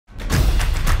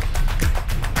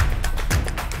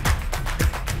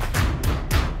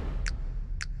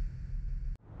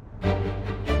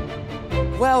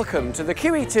Welcome to the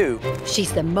QE2.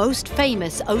 She's the most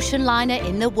famous ocean liner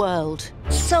in the world.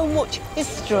 So much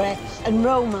history and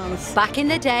romance. Back in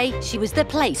the day, she was the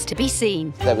place to be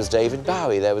seen. There was David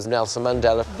Bowie, there was Nelson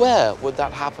Mandela. Where would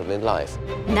that happen in life?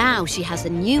 Now she has a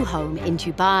new home in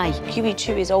Dubai.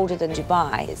 QE2 is older than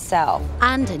Dubai itself.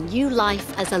 And a new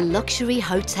life as a luxury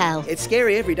hotel. It's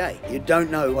scary every day. You don't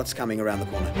know what's coming around the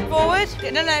corner. Forward.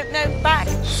 No, back.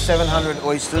 700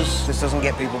 oysters. This doesn't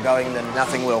get people going, then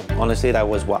nothing will. Honestly, that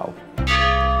was wow.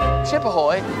 Ship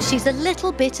ahoy! She's a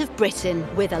little bit of Britain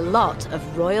with a lot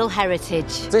of royal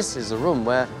heritage. This is the room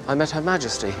where I met Her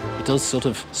Majesty. It does sort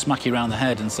of smack you around the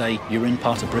head and say you're in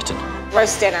part of Britain.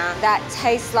 Roast dinner that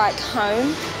tastes like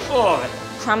home. Oh.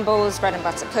 Crumbles, bread and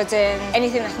butter pudding,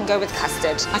 anything that can go with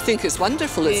custard. I think it's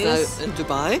wonderful it's now in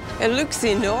Dubai. It looks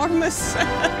enormous.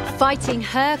 Fighting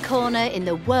her corner in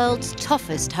the world's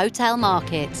toughest hotel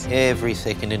market. Every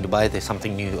second in Dubai, there's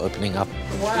something new opening up.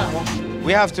 Wow.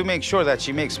 We have to make sure that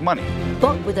she makes money.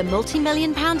 But with a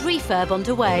multi-million-pound refurb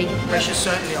underway. Pressure's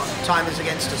certainly on. Time is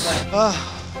against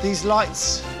us. These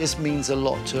lights, this means a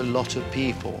lot to a lot of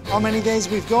people. How many days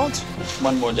we've got?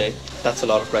 One more day. That's a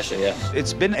lot of pressure, yeah.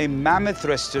 It's been a mammoth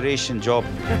restoration job.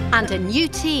 And a new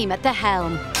team at the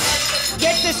helm.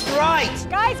 Get this right!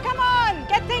 Guys, come on!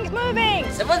 Get things moving!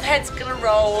 Someone's head's gonna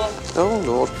roll. Oh,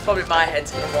 Lord. Probably my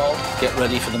head's gonna roll. Get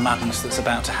ready for the madness that's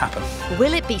about to happen.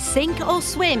 Will it be sink or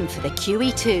swim for the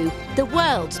QE2, the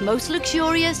world's most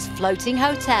luxurious floating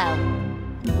hotel?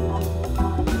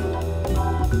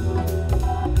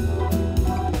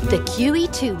 The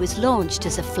QE2 was launched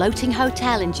as a floating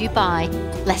hotel in Dubai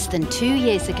less than 2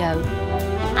 years ago,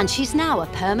 and she's now a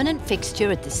permanent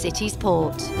fixture at the city's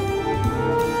port.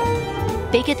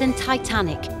 Bigger than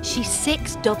Titanic, she's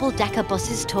 6 double-decker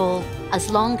buses tall, as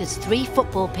long as 3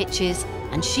 football pitches,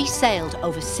 and she sailed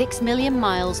over 6 million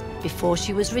miles before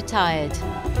she was retired.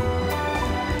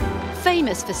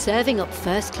 Famous for serving up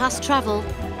first-class travel,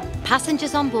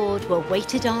 passengers on board were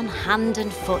waited on hand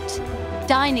and foot,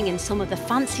 dining in some of the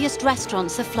fanciest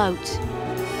restaurants afloat.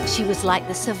 She was like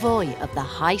the Savoy of the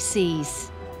high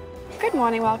seas. Good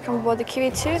morning, welcome aboard the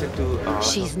QE2.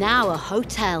 She's now a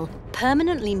hotel,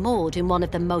 permanently moored in one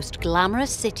of the most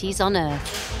glamorous cities on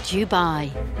earth,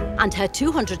 Dubai. And her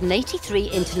 283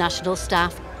 international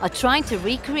staff are trying to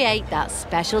recreate that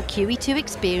special QE2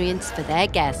 experience for their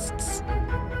guests.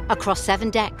 Across 7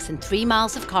 decks and 3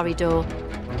 miles of corridor,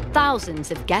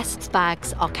 thousands of guests'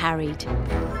 bags are carried.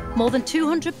 More than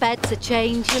 200 beds are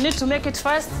changed. You need to make it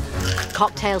fast.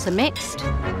 Cocktails are mixed.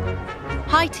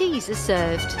 High teas are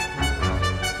served.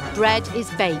 Bread is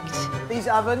baked. These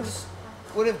ovens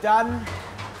would have done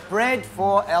bread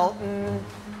for Elton,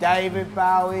 David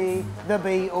Bowie, the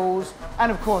Beatles,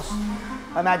 and of course,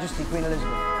 Her Majesty Queen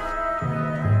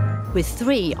Elizabeth. With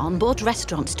 3 onboard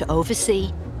restaurants to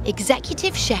oversee,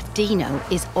 Executive Chef Dino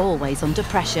is always under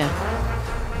pressure.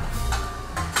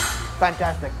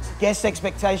 Fantastic. Guest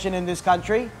expectation in this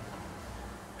country,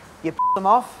 you them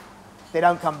off, they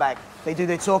don't come back. They do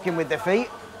their talking with their feet.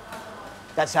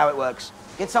 That's how it works.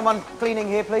 Get someone cleaning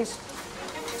here, please.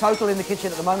 Total in the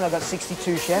kitchen at the moment, I've got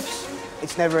 62 chefs.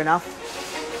 It's never enough.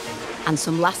 And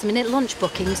some last-minute lunch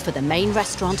bookings for the main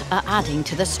restaurant are adding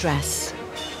to the stress.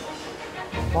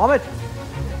 Mohammed.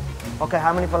 Okay,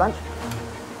 how many for lunch?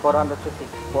 450.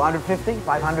 450,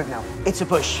 500 now. It's a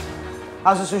push.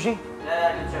 How's the sushi?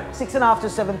 6,500 to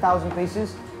 7,000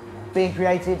 pieces being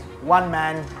created, one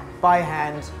man, by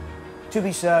hand, to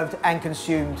be served and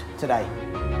consumed today.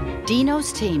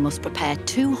 Dino's team must prepare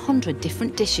 200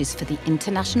 different dishes for the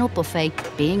international buffet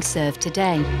being served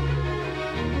today.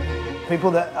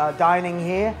 People that are dining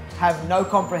here have no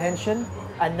comprehension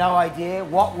and no idea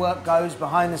what work goes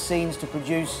behind the scenes to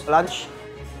produce lunch.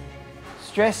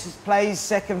 Stress plays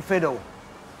second fiddle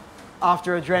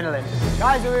after adrenaline.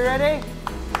 Guys, are we ready?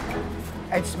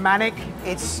 It's manic,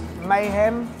 it's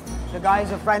mayhem. The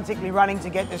guys are frantically running to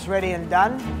get this ready and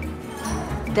done.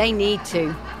 They need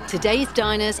to. Today's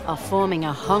diners are forming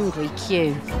a hungry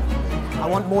queue. I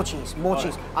want more cheese, more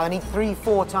cheese. I need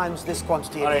 3-4 times this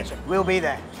quantity. We'll be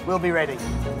there, we'll be ready.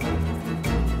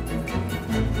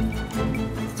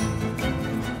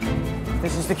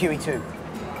 This is the QE2.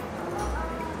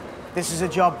 This is a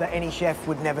job that any chef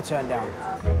would never turn down.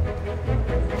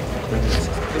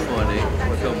 Good morning.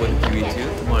 Welcome aboard QE2.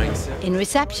 Good morning, sir. In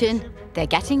reception, they're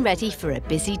getting ready for a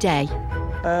busy day.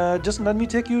 Just let me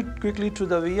take you quickly to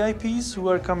the VIPs who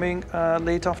are coming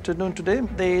late afternoon today.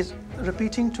 They're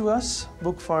repeating to us,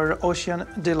 book for Ocean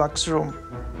Deluxe room.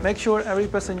 Make sure every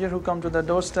passenger who comes to the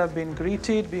doorstep being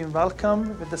greeted, being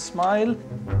welcomed with a smile.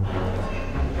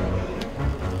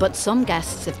 But some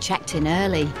guests have checked in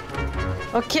early.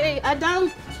 Okay,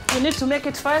 Adam, you need to make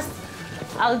it fast.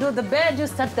 I'll do the bed, you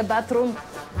start the bathroom.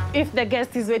 If the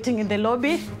guest is waiting in the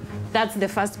lobby, that's the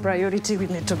first priority we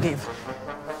need to give.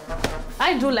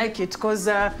 I do like it because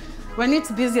when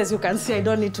it's busy, as you can see, I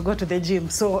don't need to go to the gym,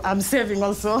 so I'm saving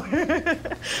also.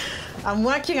 I'm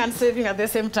working and saving at the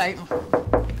same time.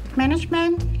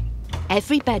 Management.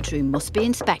 Every bedroom must be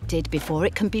inspected before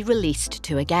it can be released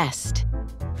to a guest.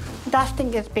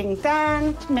 Dusting is being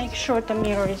done. Make sure the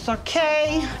mirror is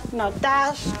okay, no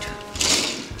dust.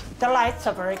 The lights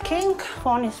are working,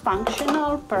 phone is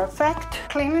functional, perfect.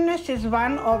 Cleanliness is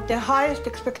one of the highest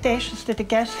expectations that the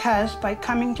guest has by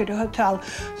coming to the hotel.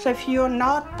 So if you're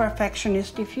not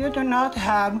perfectionist, if you do not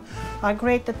have a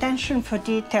great attention for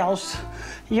details,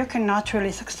 you cannot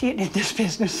really succeed in this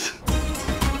business.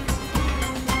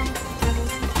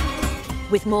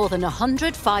 With more than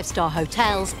 100 five-star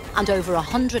hotels and over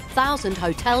 100,000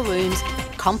 hotel rooms,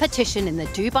 competition in the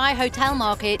Dubai hotel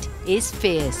market is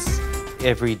fierce.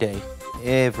 Every day,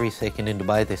 every second in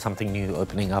Dubai, there's something new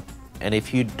opening up. And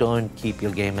if you don't keep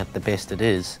your game at the best it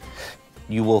is,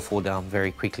 you will fall down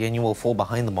very quickly and you will fall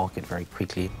behind the market very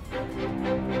quickly.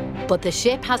 But the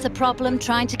ship has a problem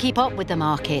trying to keep up with the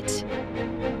market.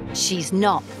 She's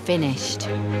not finished.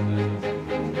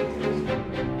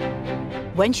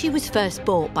 When she was first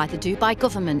bought by the Dubai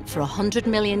government for $100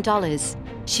 million,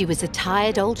 she was a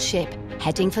tired old ship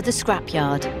heading for the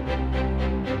scrapyard.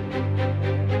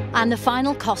 And the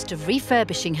final cost of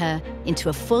refurbishing her into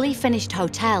a fully finished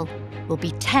hotel will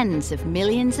be tens of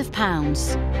millions of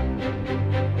pounds.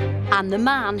 And the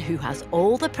man who has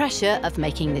all the pressure of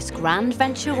making this grand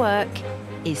venture work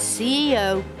is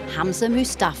CEO Hamza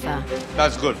Mustafa.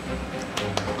 That's good.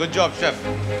 Good job, chef.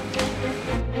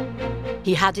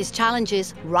 He had his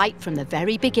challenges right from the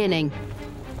very beginning.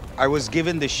 I was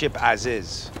given the ship as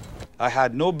is. I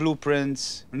had no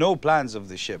blueprints, no plans of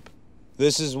the ship.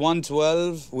 This is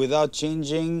 112 without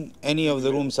changing any of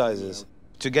the room sizes.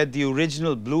 To get the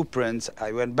original blueprints,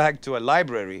 I went back to a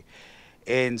library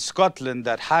in Scotland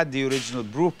that had the original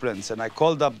blueprints, and I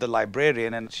called up the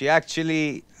librarian, and she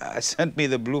actually sent me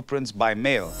the blueprints by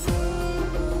mail.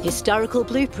 Historical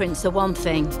blueprints are one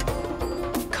thing.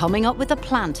 Coming up with a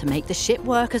plan to make the ship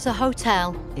work as a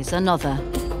hotel is another.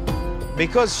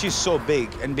 Because she's so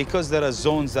big, and because there are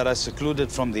zones that are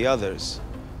secluded from the others,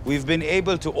 we've been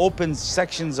able to open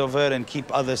sections of her and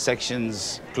keep other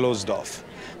sections closed off.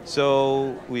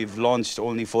 So we've launched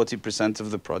only 40%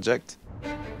 of the project.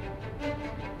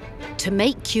 To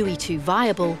make QE2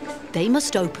 viable, they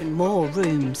must open more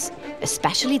rooms,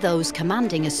 especially those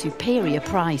commanding a superior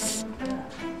price.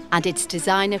 And it's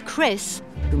designer Chris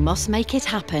who must make it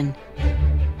happen.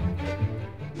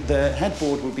 The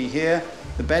headboard will be here,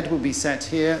 the bed will be set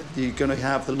here, you're going to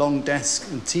have the long desk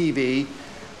and TV,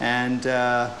 and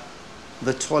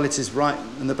the toilet is right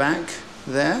in the back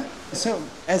there. So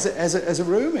as a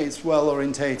room, it's well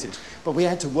orientated, but we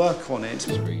had to work on it.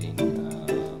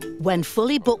 When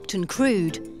fully booked and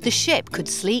crewed, the ship could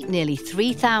sleep nearly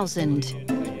 3,000.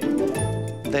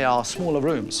 They are smaller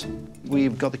rooms.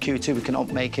 We've got the QE2, we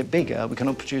cannot make it bigger, we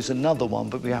cannot produce another one,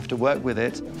 but we have to work with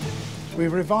it. We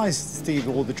revised, Steve,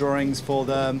 all the drawings for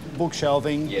the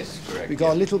bookshelving. Yes, correct. We've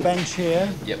got a little bench here.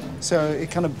 Yep. So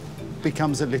it kind of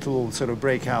becomes a little sort of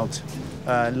breakout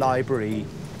library,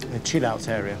 a chill-out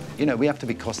area. You know, we have to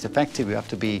be cost-effective, we have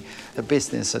to be a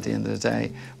business at the end of the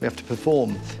day, we have to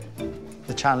perform.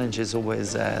 The challenge is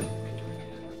always there.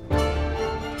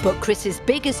 But Chris's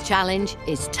biggest challenge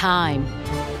is time.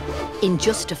 In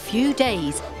just a few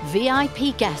days,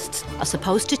 VIP guests are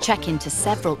supposed to check into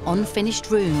several unfinished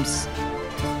rooms.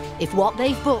 If what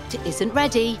they've booked isn't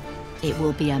ready, it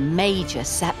will be a major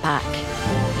setback.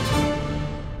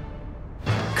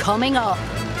 Coming up,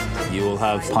 You will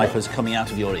have pipers coming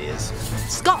out of your ears.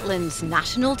 Scotland's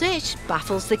national dish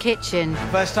baffles the kitchen.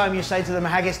 First time you say to them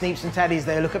haggis, neeps and teddies,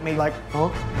 they look at me like, huh?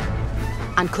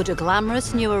 And could a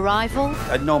glamorous new arrival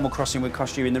A normal crossing would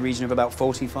cost you in the region of about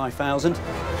 45,000.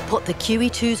 put the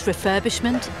QE2's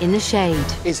refurbishment in the shade?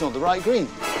 It's not the right green.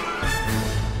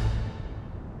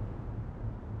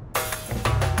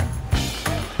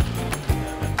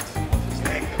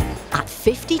 At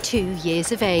 52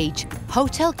 years of age,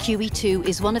 Hotel QE2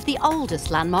 is one of the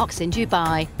oldest landmarks in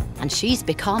Dubai, and she's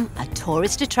become a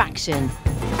tourist attraction.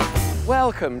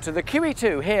 Welcome to the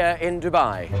QE2 here in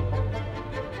Dubai.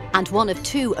 And one of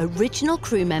two original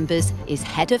crew members is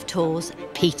head of tours,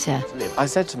 Peter. I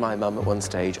said to my mum at one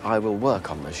stage, I will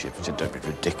work on the ship. She said, don't be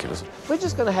ridiculous. We're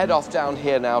just going to head off down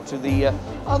here now to the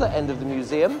other end of the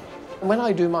museum. When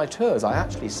I do my tours, I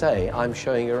actually say I'm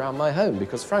showing you around my home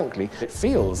because, frankly, it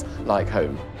feels like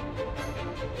home.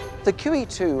 The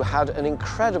QE2 had an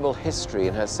incredible history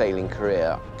in her sailing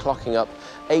career, clocking up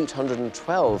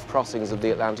 812 crossings of the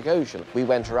Atlantic Ocean. We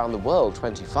went around the world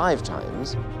 25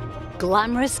 times.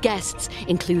 Glamorous guests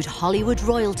include Hollywood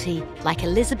royalty like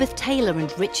Elizabeth Taylor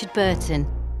and Richard Burton,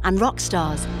 and rock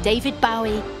stars David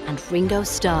Bowie and Ringo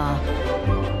Starr.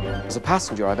 As a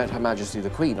passenger, I met Her Majesty the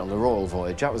Queen on the royal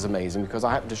voyage. That was amazing because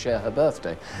I happened to share her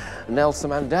birthday.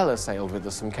 Nelson Mandela sailed with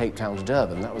us from Cape Town to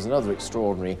Durban. That was another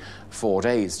extraordinary 4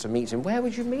 days to meet him. Where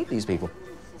would you meet these people?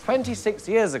 26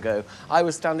 years ago, I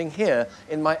was standing here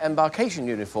in my embarkation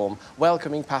uniform,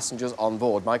 welcoming passengers on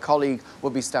board. My colleague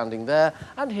would be standing there,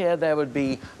 and here there would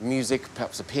be music,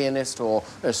 perhaps a pianist or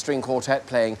a string quartet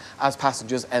playing as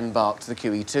passengers embarked the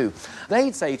QE2.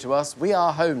 They'd say to us, "We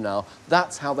are home now."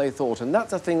 That's how they thought, and that's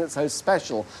the thing that's so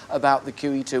special about the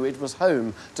QE2. It was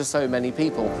home to so many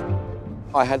people.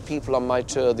 I had people on my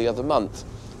tour the other month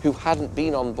who hadn't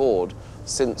been on board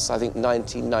since, I think,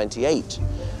 1998.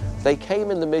 They came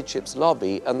in the midships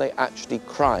lobby and they actually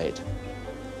cried.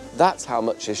 That's how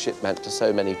much this ship meant to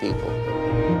so many people.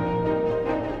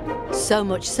 So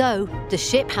much so, the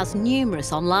ship has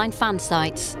numerous online fan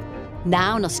sites.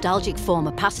 Now nostalgic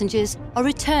former passengers are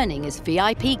returning as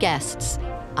VIP guests.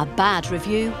 A bad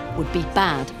review would be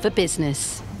bad for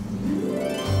business.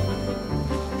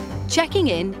 Checking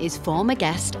in is former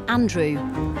guest Andrew.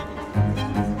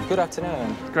 Good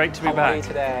afternoon. Great to be back. How are you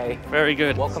today? Very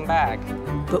good. Welcome back.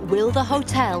 But will the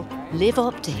hotel live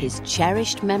up to his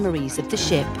cherished memories of the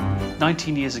ship?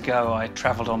 19 years ago, I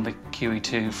travelled on the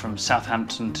QE2 from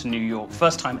Southampton to New York.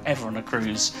 First time ever on a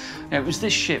cruise. It was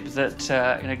this ship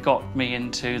that got me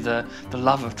into the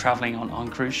love of travelling on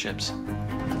cruise ships.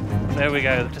 There we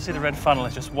go. To see the red funnel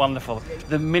is just wonderful.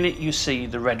 The minute you see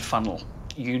the red funnel,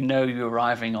 you know you're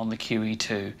arriving on the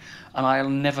QE2. And I'll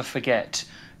never forget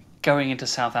going into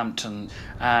Southampton,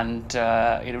 and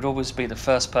it would always be the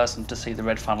first person to see the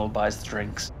red funnel buys the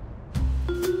drinks.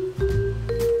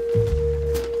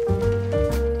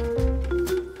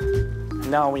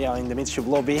 Now we are in the midship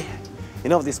lobby.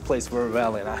 You know this place very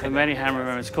well. The many handwritten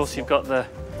memories. Of course, you've got the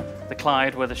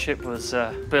Clyde, where the ship was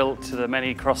built, to the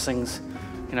many crossings,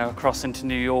 across into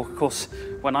New York. Of course,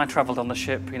 when I travelled on the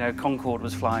ship, Concorde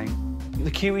was flying. The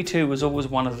QE2 was always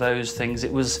one of those things.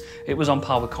 It was on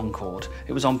par with Concorde.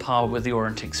 It was on par with the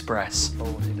Orient Express.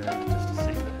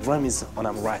 Room is on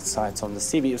our right side, on the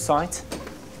sea view side.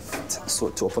 So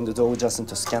to open the door, we just need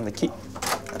to scan the key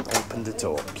and open the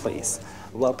door, please.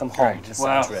 Welcome home.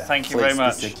 Wow, thank you very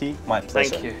much. Please, the key. My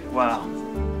pleasure. Thank you. Wow.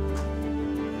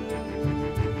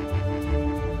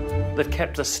 They've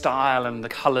kept the style and the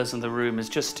colours in the room is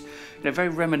just, very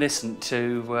reminiscent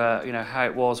to, how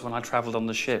it was when I travelled on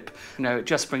the ship. It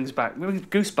just brings back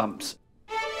goosebumps.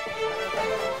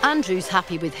 Andrew's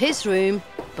happy with his room,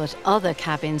 but other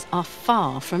cabins are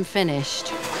far from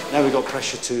finished. Now we've got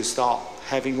pressure to start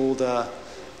having all the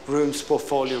rooms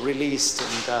portfolio released,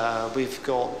 and we've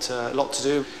got a lot to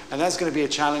do. And that's going to be a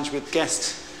challenge with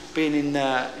guests being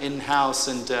in-house,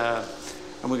 and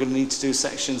we're going to need to do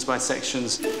sections by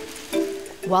sections.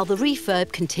 While the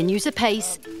refurb continues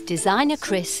apace, designer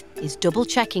Chris is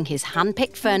double-checking his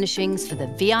hand-picked furnishings for the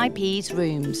VIP's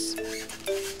rooms.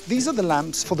 These are the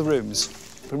lamps for the rooms.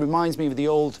 It reminds me of the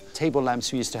old table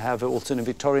lamps we used to have also in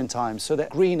Victorian times, so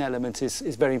that green element is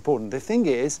very important. The thing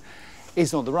is,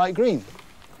 it's not the right green.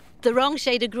 The wrong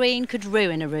shade of green could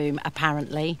ruin a room,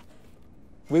 apparently.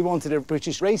 We wanted a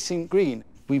British racing green.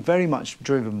 We're very much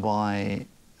driven by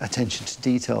attention to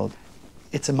detail.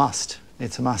 It's a must.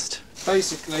 It's a must.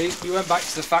 Basically, we went back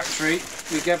to the factory.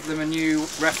 We gave them a new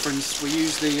reference. We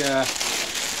used the, I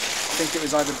think it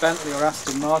was either Bentley or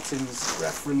Aston Martin's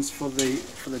reference for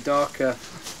the darker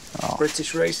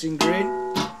British racing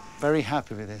green. Very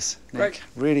happy with this, Nick. Great.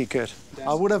 Really good.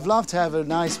 I would have loved to have a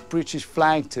nice British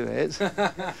flag to it.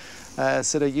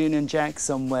 Sort of Union Jack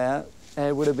somewhere.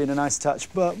 It would have been a nice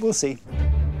touch, but we'll see.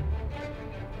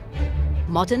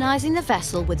 Modernising the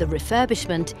vessel with a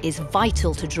refurbishment is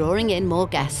vital to drawing in more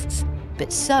guests,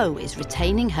 but so is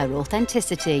retaining her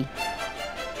authenticity.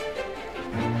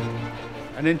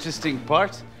 An interesting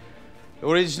part. The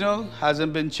original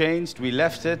hasn't been changed. We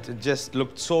left it. It just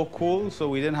looked so cool, so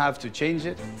we didn't have to change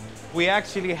it. We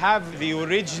actually have the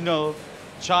original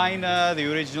china, the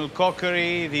original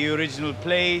crockery, the original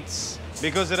plates,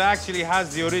 because it actually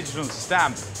has the original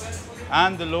stamp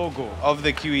and the logo of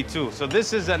the QE2. So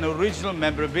this is an original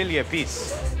memorabilia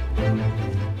piece.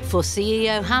 For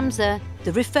CEO Hamza,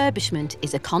 the refurbishment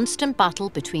is a constant battle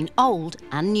between old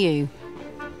and new.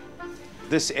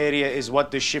 This area is what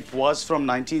the ship was from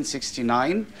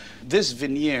 1969. This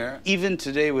veneer, even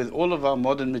today with all of our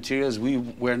modern materials, we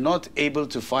were not able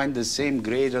to find the same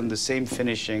grade and the same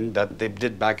finishing that they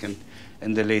did back in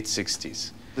the late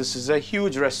 60s. This is a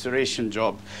huge restoration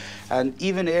job. And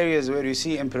even areas where you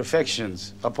see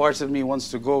imperfections, a part of me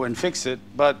wants to go and fix it,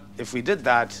 but if we did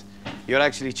that, you're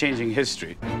actually changing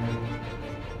history.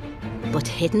 But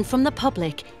hidden from the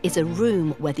public is a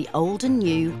room where the old and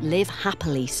new live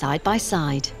happily side by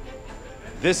side.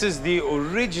 This is the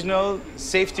original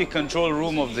safety control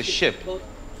room of the ship.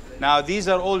 Now, these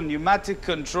are all pneumatic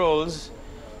controls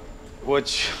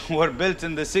which were built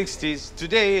in the 60s.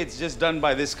 Today, it's just done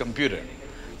by this computer.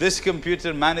 This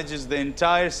computer manages the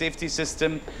entire safety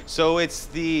system, so it's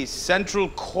the central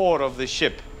core of the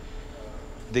ship.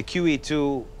 The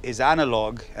QE2 is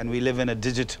analog, and we live in a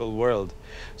digital world.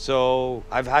 So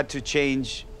I've had to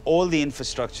change all the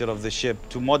infrastructure of the ship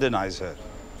to modernize her.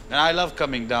 And I love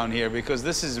coming down here because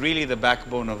this is really the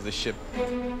backbone of the ship.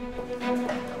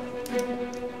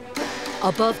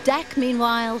 Above deck,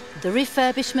 meanwhile, the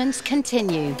refurbishments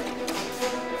continue.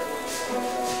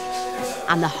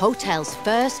 And the hotel's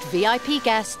first VIP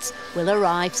guests will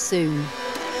arrive soon.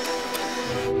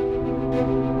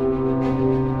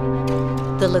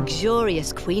 The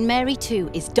luxurious Queen Mary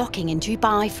 2 is docking in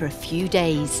Dubai for a few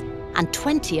days, and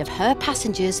 20 of her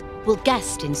passengers will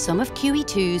guest in some of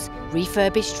QE2's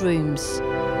refurbished rooms.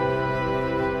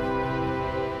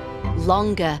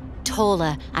 Longer,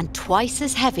 taller, and twice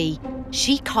as heavy,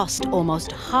 she cost almost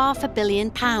 £500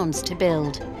 million to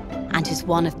build, and is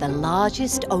one of the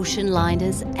largest ocean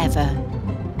liners ever.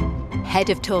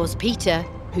 Head of Tours Peter,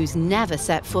 who's never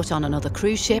set foot on another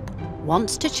cruise ship,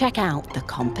 wants to check out the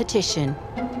competition.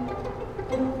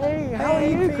 Hey, how are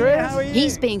you, Chris? How are you?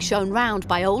 He's being shown round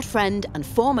by old friend and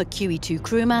former QE2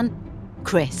 crewman,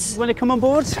 Chris. You want to come on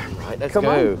board? Right, let's come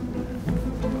go. On.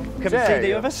 Come and see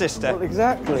the other sister. Well,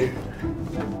 exactly.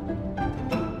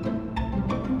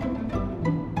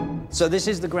 So this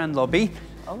is the grand lobby.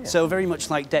 Oh, yeah. So very much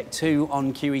like Deck 2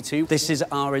 on QE2, this is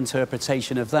our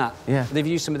interpretation of that. Yeah. They've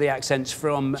used some of the accents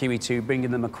from QE2,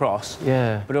 bringing them across.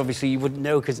 Yeah. But obviously you wouldn't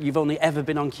know because you've only ever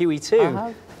been on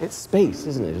QE2. It's space,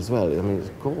 isn't it, as well? I mean, it's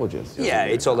gorgeous. Yeah,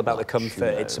 it's all about the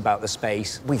comfort, it's about the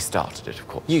space. We started it, of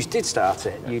course. You did start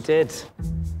it, you did.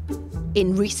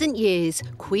 In recent years,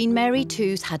 Queen Mary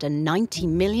 2's had a £90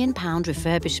 million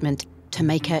refurbishment to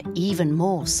make her even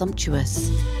more sumptuous.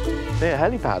 The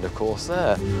helipad, of course,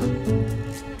 there.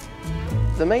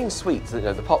 The main suites, you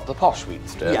know, the posh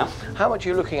suites, yeah. How much are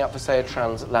you looking at for, say, a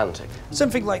transatlantic?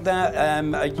 Something like that.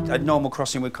 A normal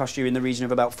crossing would cost you in the region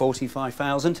of about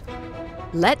 45,000.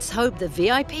 Let's hope the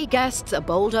VIP guests are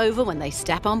bowled over when they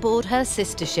step on board her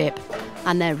sister ship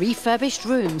and their refurbished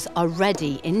rooms are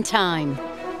ready in time.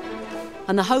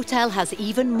 And the hotel has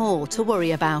even more to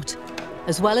worry about.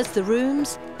 As well as the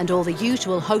rooms and all the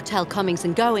usual hotel comings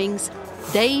and goings,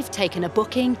 they've taken a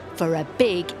booking for a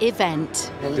big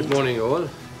event. Good morning, all.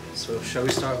 So shall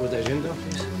we start with the agenda,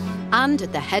 please? And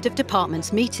at the head of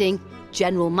department's meeting,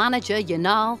 General Manager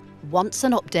Yanal wants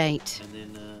an update.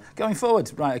 Going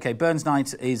forward, right, OK, Burns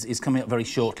Night is coming up very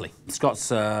shortly.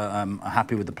 Scott's are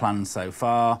happy with the plans so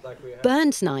far.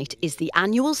 Burns Night is the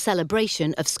annual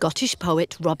celebration of Scottish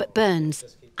poet Robert Burns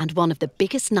and one of the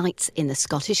biggest nights in the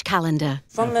Scottish calendar.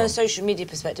 From a social media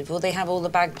perspective, will they have all the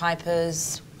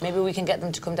bagpipers? Maybe we can get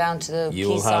them to come down to the You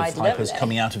will quayside. have pipers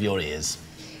coming out of your ears.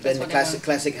 Then the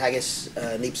classic haggis,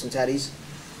 neeps and tatties,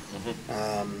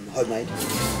 homemade.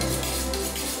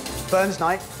 Burns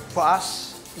Night, for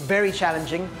us, very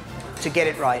challenging to get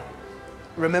it right.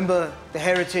 Remember the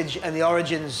heritage and the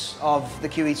origins of the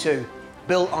QE2,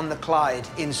 built on the Clyde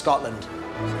in Scotland.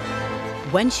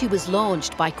 When she was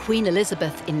launched by Queen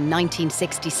Elizabeth in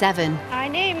 1967, I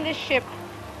name this ship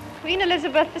Queen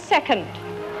Elizabeth II.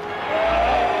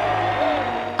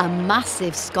 a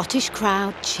massive Scottish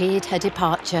crowd cheered her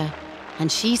departure,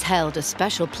 and she's held a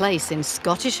special place in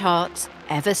Scottish hearts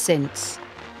ever since.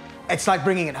 It's like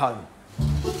bringing it home.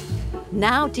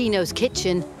 Now Dino's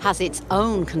Kitchen has its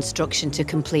own construction to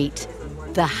complete,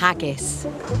 the haggis.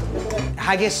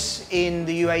 Haggis in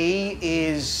the UAE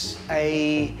is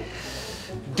a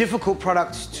difficult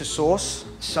product to source,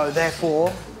 so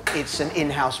therefore it's an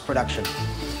in-house production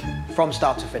from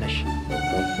start to finish.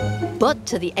 But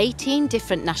to the 18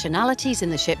 different nationalities in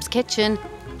the ship's kitchen,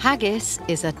 haggis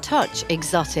is a touch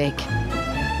exotic.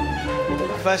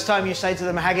 First time you say to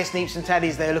them haggis, neeps and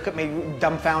tatties, they look at me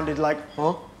dumbfounded like,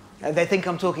 huh? And they think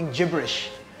I'm talking gibberish.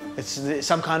 It's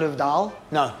some kind of dal.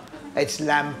 No, it's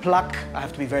lamb pluck. I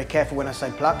have to be very careful when I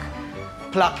say pluck.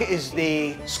 Pluck is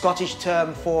the Scottish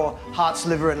term for heart's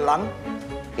liver and lung.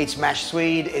 It's mashed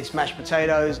swede, it's mashed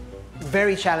potatoes.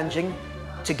 very challenging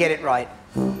to get it right.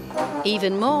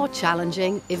 Even more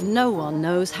challenging if no one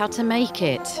knows how to make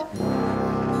it.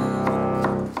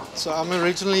 So I'm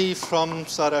originally from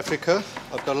South Africa.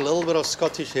 I've got a little bit of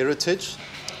Scottish heritage.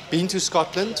 Been to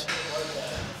Scotland.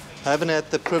 I haven't had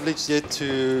the privilege yet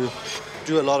to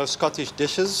do a lot of Scottish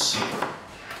dishes.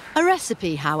 A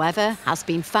recipe, however, has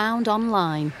been found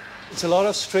online. It's a lot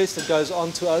of stress that goes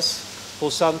on to us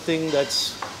for something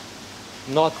that's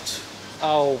not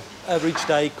our average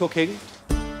day cooking.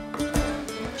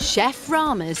 Chef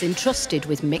Rama's entrusted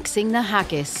with mixing the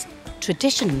haggis,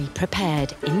 traditionally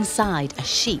prepared inside a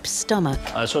sheep's stomach.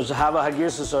 So to have a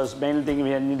haggis, so the main thing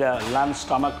we need a lamb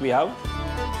stomach we have.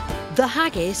 The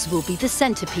haggis will be the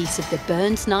centrepiece of the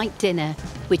Burns night dinner,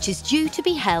 which is due to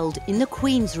be held in the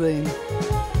Queen's Room.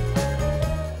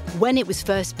 When it was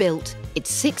first built,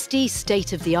 its 60s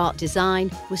state-of-the-art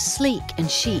design was sleek and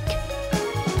chic.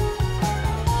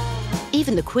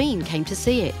 Even the Queen came to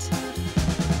see it.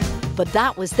 But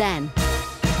that was then.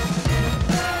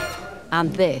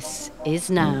 And this is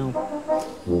now.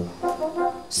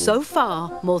 So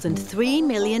far, more than 3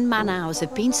 million man-hours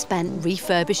have been spent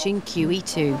refurbishing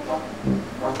QE2.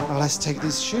 Well, let's take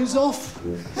these shoes off.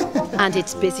 And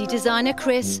it's busy designer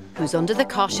Chris who's under the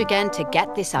cosh again to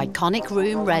get this iconic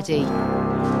room ready.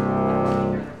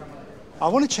 I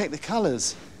want to check the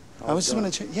colours. I just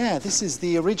want to check. Yeah, this is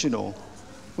the original.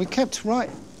 We kept right.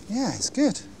 Yeah, it's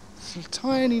good. It's a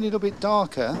tiny little bit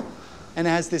darker. And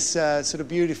it has this sort of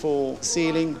beautiful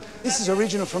ceiling. This is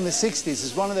original from the 60s.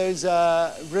 It's one of those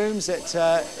rooms that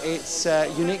it's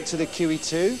unique to the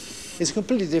QE2. It's a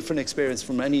completely different experience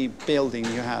from any building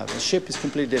you have. The ship is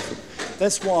completely different.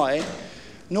 That's why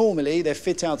normally they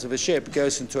fit out of a ship,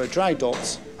 goes into a dry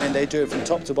docks, and they do it from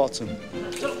top to bottom.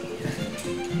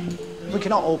 We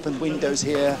cannot open windows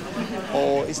here,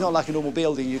 or it's not like a normal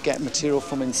building. You get material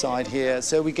from inside here,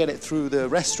 so we get it through the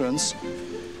restaurants.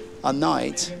 At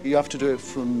night, you have to do it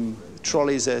from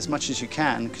trolleys as much as you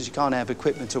can because you can't have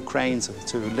equipment or cranes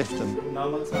to lift them.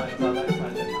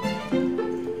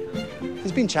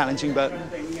 It's been challenging, but,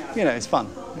 you know, it's fun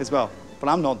as well. But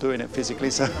I'm not doing it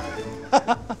physically, so...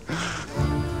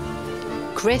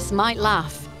 Chris might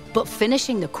laugh, but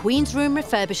finishing the Queen's Room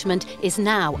refurbishment is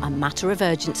now a matter of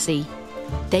urgency.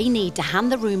 They need to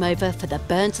hand the room over for the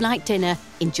Burns night dinner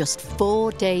in just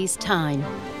 4 days' time.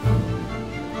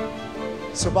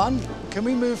 Saban, can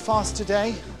we move fast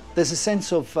today? There's a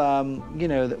sense of, you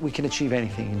know, that we can achieve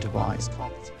anything in Dubai.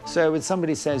 So when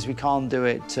somebody says we can't do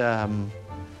it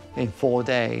in 4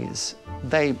 days,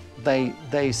 they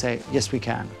say, yes, we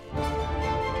can.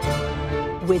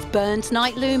 With Burns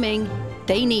night looming,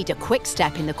 they need a quick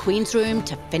step in the Queen's Room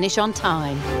to finish on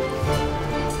time.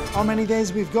 How many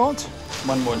days we've got?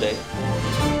 1 more day.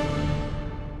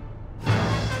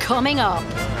 Coming up.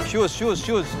 Shoes.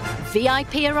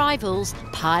 VIP arrivals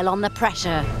pile on the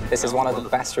pressure. This is one of the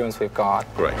best rooms we've got.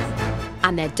 Great.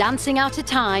 And they're dancing out of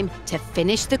time to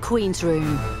finish the Queen's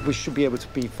Room. We should be able to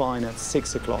be fine at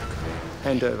 6 o'clock.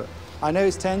 Hand over. I know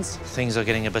it's tense. Things are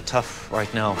getting a bit tough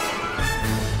right now.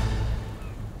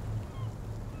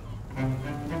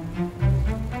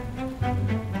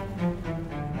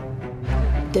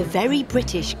 The very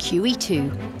British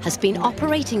QE2 has been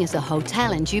operating as a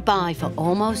hotel in Dubai for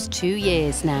almost 2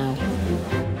 years now.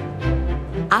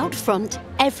 Out front,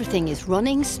 everything is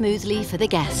running smoothly for the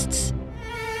guests.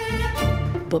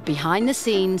 But behind the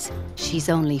scenes, she's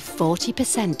only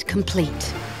 40%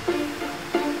 complete.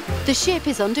 The ship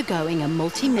is undergoing a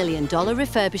multi-million-dollar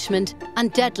refurbishment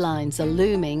and deadlines are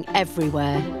looming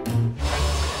everywhere.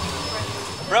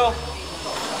 Bro,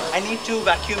 I need to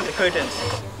vacuum the curtains.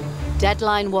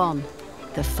 Deadline 1,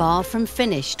 the far from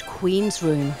finished Queen's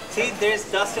Room. See, there's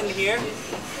dust in here,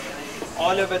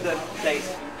 all over the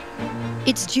place.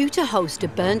 It's due to host a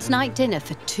Burns night dinner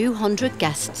for 200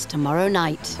 guests tomorrow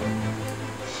night.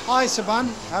 Hi,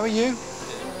 Saban. How are you?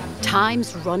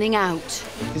 Time's running out.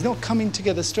 It's not coming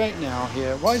together straight now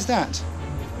here. Why is that?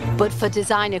 But for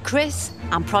designer Chris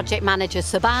and project manager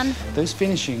Saban... Those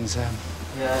finishings,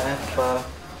 Yeah,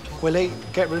 will they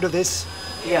get rid of this?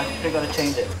 yeah, we're gonna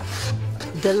change it.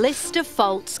 The list of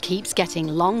faults keeps getting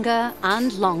longer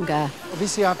and longer.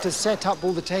 Obviously, I have to set up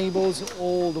all the tables,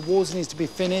 all the walls needs to be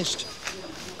finished.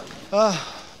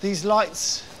 These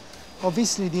lights,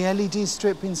 obviously the LED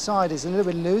strip inside is a little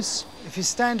bit loose. If you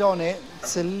stand on it,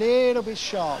 it's a little bit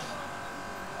sharp.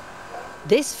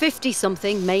 This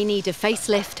 50-something may need a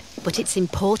facelift, but it's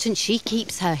important she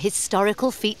keeps her historical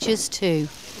features too.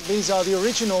 These are the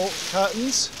original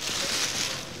curtains.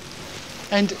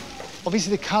 And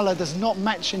obviously the colour does not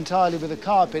match entirely with the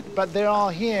carpet, but they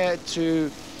are here to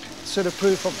sort of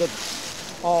proof of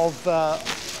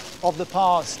of the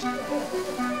past.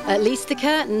 At least the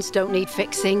curtains don't need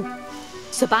fixing.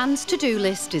 Saban's to-do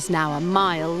list is now a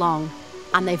mile long,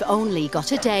 and they've only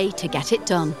got a day to get it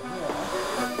done.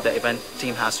 The event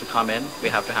team has to come in. We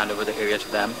have to hand over the area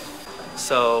to them.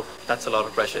 So that's a lot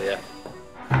of pressure, yeah.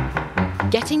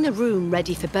 Getting the room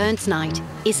ready for Burns Night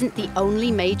isn't the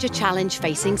only major challenge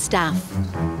facing staff.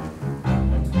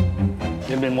 A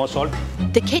little bit more salt.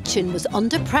 The kitchen was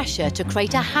under pressure to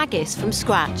create a haggis from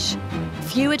scratch.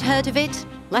 Few had heard of it,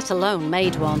 let alone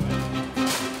made one.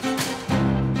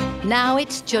 Now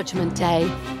it's Judgment Day.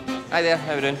 Hi there,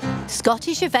 how are you doing?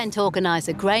 Scottish event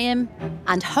organiser Graham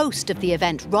and host of the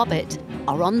event Robert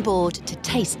are on board to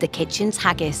taste the kitchen's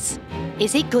haggis.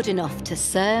 Is it good enough to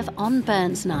serve on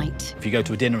Burns Night? If you go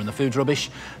to a dinner and the food's rubbish,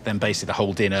 then basically the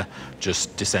whole dinner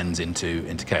just descends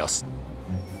into chaos.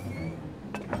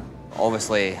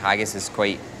 Obviously, haggis is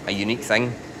quite a unique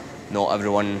thing. Not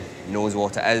everyone knows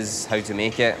what it is, how to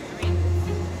make it.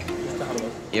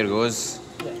 Here goes.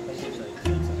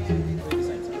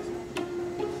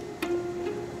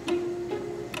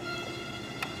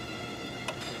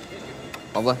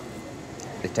 Lovely.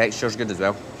 The texture's good as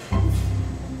well.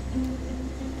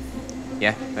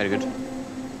 Yeah, very good.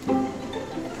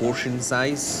 Portion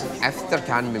size. If there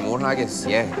can be more haggis,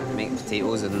 yeah, make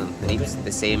potatoes in them. They need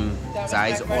the same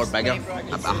size or bigger.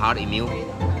 A hearty meal.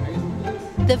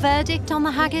 The verdict on the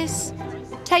haggis?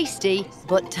 Tasty,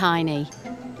 but tiny.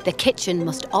 The kitchen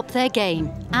must up their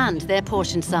game and their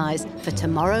portion size for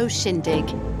tomorrow's shindig.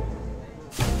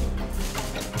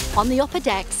 On the upper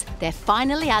decks, they're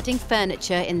finally adding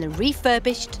furniture in the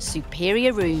refurbished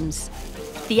superior rooms.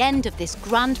 The end of this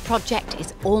grand project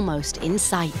is almost in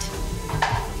sight.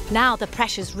 Now the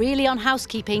pressure's really on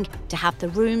housekeeping to have the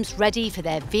rooms ready for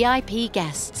their VIP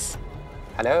guests.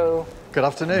 Hello. Good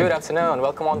afternoon. Good afternoon.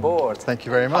 Welcome on board. Thank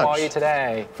you very much. How are you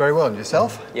today? Very well. And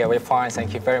yourself? Yeah, we're fine.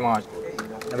 Thank you very much.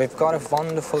 Now, we've got a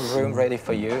wonderful room ready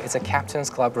for you. It's a captain's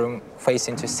club room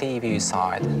facing to sea view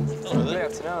side. Good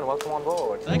afternoon. Welcome on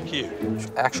board. Thank you.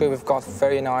 Actually, we've got a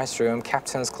very nice room,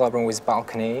 captain's club room with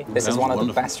balcony. This is one of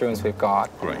the best rooms we've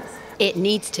got. Great. It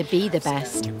needs to be the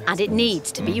best, and it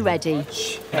needs to be ready.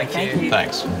 Thank you.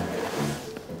 Thanks.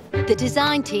 The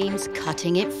design team's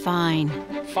cutting it fine.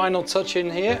 Final touch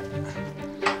in here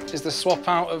is the swap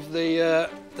out of the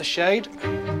shade.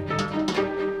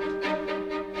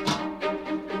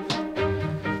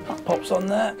 That pops on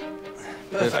there.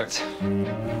 Perfect.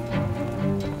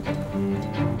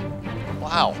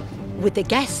 Wow. With the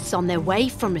guests on their way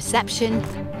from reception,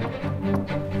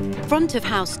 front of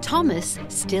house Thomas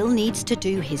still needs to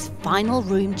do his final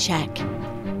room check.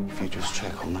 If you just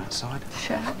check on that side.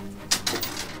 Sure.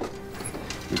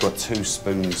 We've got 2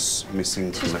 spoons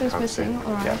missing from the spoons cutting. missing,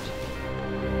 all right. Yeah.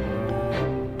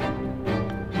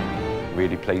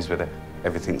 Really pleased with it.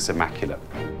 Everything's immaculate.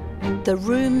 The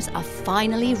rooms are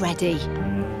finally ready.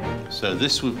 So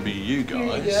this would be you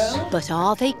guys. But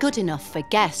are they good enough for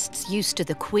guests used to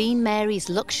the Queen Mary's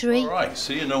luxury? All right,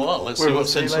 see you in a while. Let's see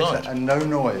what's inside. And no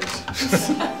noise.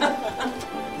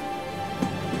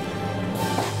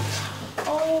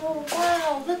 Oh,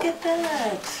 wow, look at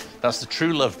that. That's the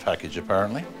True Love package,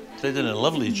 apparently. They did a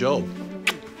lovely job.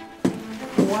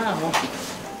 Wow.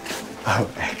 Oh,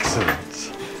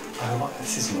 excellent. Oh,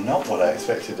 this is not what I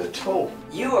expected at all.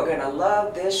 You are gonna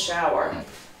love this shower.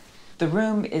 The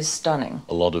room is stunning.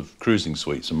 A lot of cruising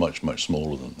suites are much, much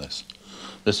smaller than this.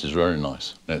 This is very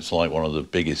nice. It's like one of the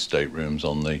biggest staterooms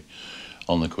on the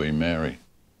Queen Mary.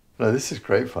 No, this is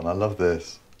great fun. I love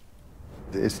this.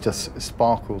 It's just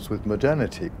sparkles with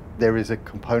modernity. There is a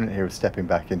component here of stepping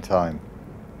back in time.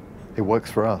 It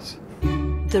works for us.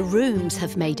 The rooms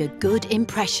have made a good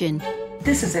impression.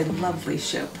 This is a lovely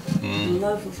ship.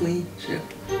 Lovely ship.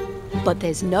 But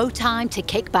there's no time to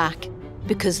kick back,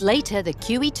 because later the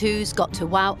QE2's got to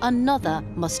wow another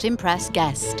must-impress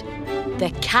guest,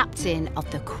 the captain of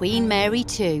the Queen Mary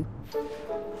 2.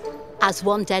 As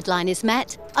one deadline is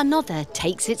met, another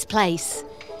takes its place.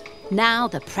 Now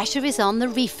the pressure is on the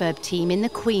refurb team in the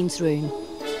Queen's room.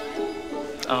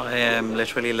 I am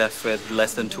literally left with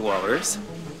less than 2 hours,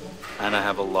 and I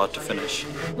have a lot to finish.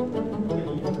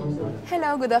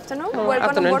 Hello, good afternoon.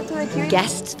 Welcome on board to the QE.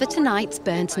 Guests for tonight's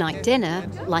Burns Night dinner,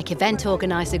 like event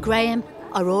organiser Graham,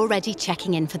 are already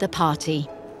checking in for the party.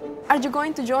 Are you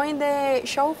going to join the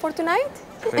show for tonight?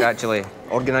 We're actually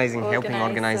helping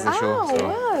organise the show. Oh, So.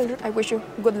 well, I wish you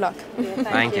good luck.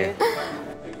 Thank you.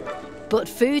 But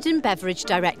food and beverage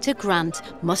director Grant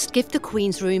must give the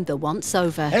Queen's room the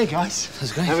once-over. Hey, guys.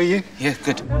 How's it going? How are you? Yeah,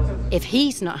 good. If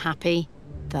he's not happy,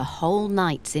 the whole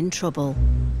night's in trouble.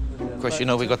 Of course, you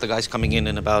know, we got the guys coming in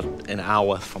about an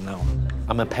hour from now.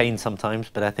 I'm a pain sometimes,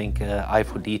 but I think eye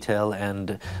for detail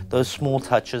and those small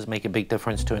touches make a big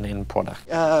difference to an end product.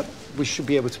 We should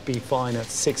be able to be fine at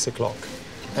 6 o'clock,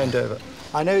 end over.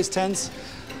 I know it's tense.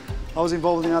 I was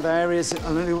involved in other areas.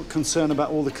 I'm a little concerned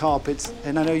about all the carpets,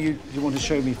 and I know you want to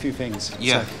show me a few things.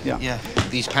 Yeah, So, yeah.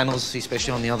 These panels,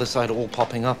 especially on the other side, are all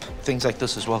popping up. Things like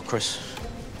this as well, Chris.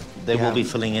 They will be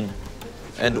filling in.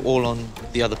 And all on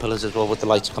the other pillars as well, with the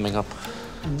lights coming up.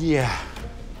 Yeah.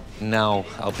 Now,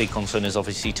 our big concern is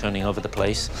obviously turning over the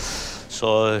place.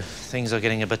 So things are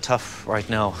getting a bit tough right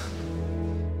now.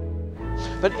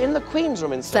 But in the Queen's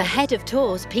room instead... The head of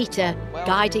tours, Peter,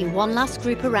 guiding one last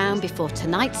group around before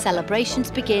tonight's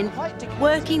celebrations begin,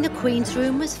 working the Queen's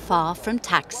room was far from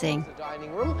taxing.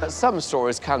 Some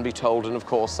stories can be told and, of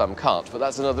course, some can't, but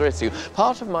that's another issue.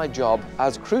 Part of my job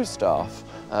as crew staff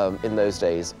in those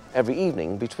days, every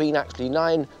evening, between actually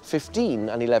 9:15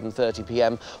 and 11:30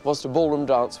 p.m, was to ballroom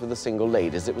dance with the single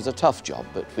ladies. It was a tough job,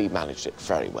 but we managed it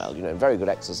very well, you know, very good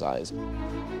exercise.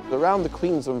 Around the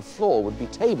Queen's room floor would be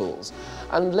tables,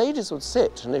 and ladies would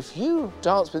sit, and if you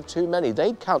danced with too many,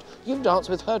 they'd count. You've danced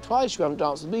with her twice, you haven't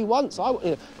danced with me once.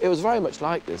 It was very much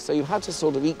like this, so you had to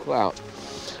sort of equal out.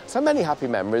 So many happy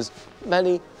memories,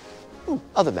 many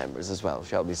other memories as well,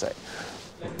 shall we say.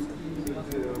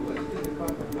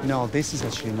 No, this is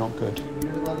actually not good.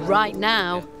 Right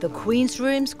now, the Queen's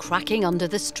room's cracking under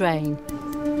the strain.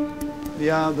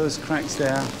 Yeah, those cracks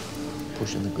there.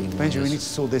 Pushing the green Benji, we wires. need to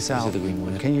sort this out. The green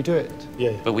wire. Can you do it?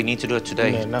 Yeah. But we need to do it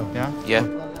today. No. Yeah? Yeah.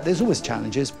 There's always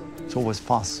challenges. It's always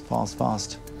fast, fast,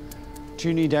 fast. Do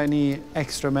you need any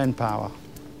extra manpower?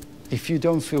 If you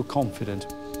don't feel confident.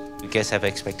 Guests have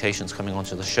expectations coming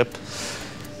onto the ship.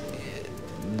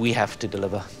 We have to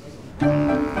deliver.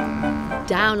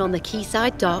 Down on the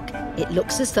quayside dock, it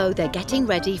looks as though they're getting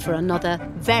ready for another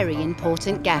very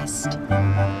important guest.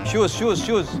 Shoes.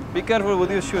 Be careful with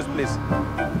your shoes, please.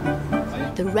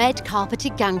 The red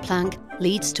carpeted gangplank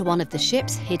leads to one of the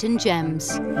ship's hidden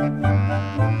gems.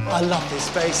 I love this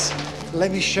space.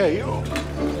 Let me show you.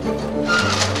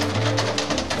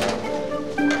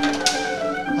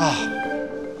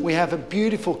 We have a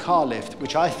beautiful car lift,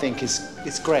 which I think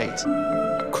is great.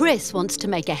 Chris wants to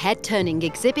make a head-turning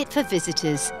exhibit for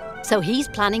visitors, so he's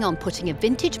planning on putting a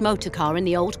vintage motor car in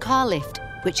the old car lift,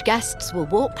 which guests will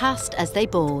walk past as they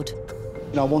board.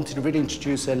 I wanted to really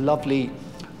introduce a lovely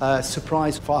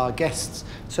surprise for our guests.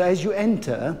 So as you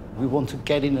enter, we want to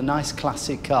get in a nice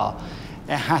classic car.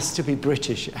 It has to be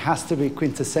British, it has to be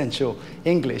quintessential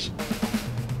English.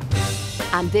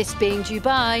 And this being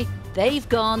Dubai, they've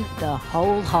gone the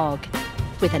whole hog.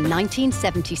 With a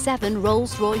 1977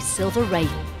 Rolls-Royce Silver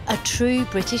Wraith, a true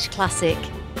British classic.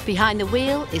 Behind the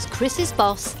wheel is Chris's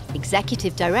boss,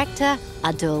 Executive Director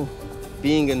Adul.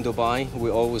 Being in Dubai, we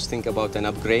always think about an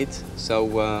upgrade,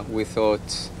 so we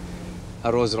thought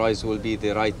a Rolls-Royce will be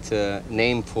the right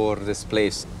name for this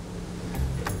place.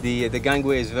 The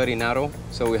gangway is very narrow,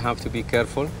 so we have to be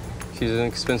careful. She's an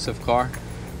expensive car,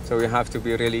 so we have to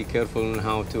be really careful on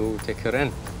how to take her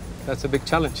in. That's a big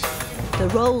challenge. The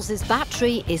Rolls'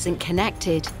 battery isn't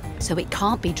connected, so it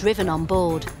can't be driven on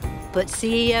board. But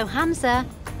CEO Hamza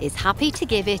is happy to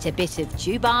give it a bit of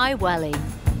Dubai welly.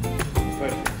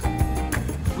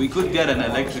 We could get an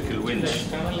electrical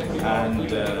winch and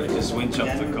just winch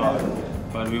up the car,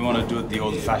 but we want to do it the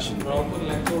old-fashioned way.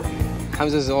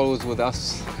 Hamza is always with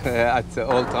us at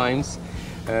all times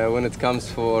when it comes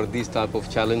for these type of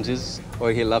challenges,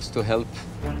 or he loves to help.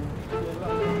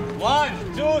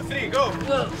 1, 2, 3, go!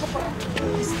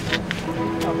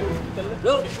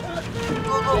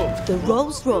 The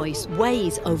Rolls-Royce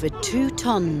weighs over 2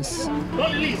 tons.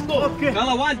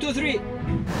 Gala, 1, 2, 3.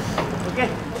 Okay,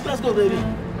 let's go, baby.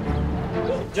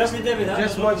 Just with David, huh?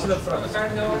 Just watch the front.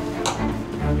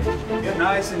 Yeah,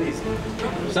 nice and easy.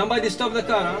 Somebody stop the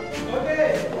car,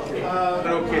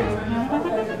 huh? Okay.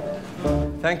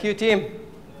 Thank you, team.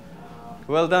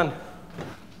 Well done.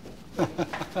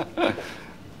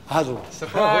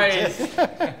 Surprise!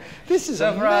 This is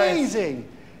amazing.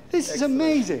 This is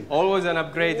amazing. Always an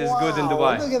upgrade is good in Wow,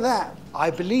 Dubai. Look at that. I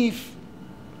believe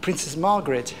Princess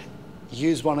Margaret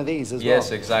used one of these as well.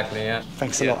 Yes, exactly, yeah.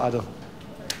 Thanks a lot, Adol.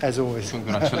 As always.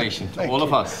 Congratulations to Thank all of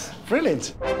you. us.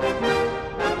 Brilliant.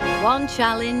 One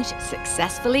challenge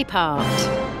successfully parked.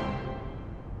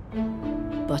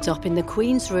 But up in the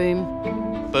Queen's room...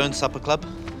 Burn Supper Club.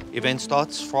 Event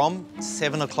starts from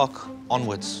 7 o'clock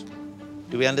onwards.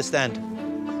 Do we understand?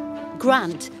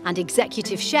 Grant and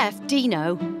Executive Chef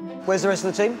Dino... Where's the rest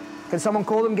of the team? Can someone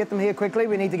call them, get them here quickly?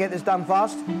 We need to get this done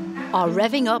fast. ...are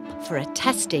revving up for a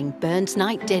testing Burns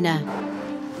night dinner.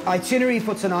 Itinerary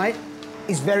for tonight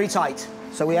is very tight.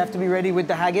 So we have to be ready with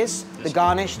the haggis, the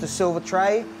garnish, the silver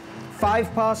tray,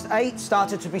 8:05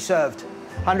 started to be served.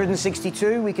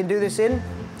 162, we can do this in?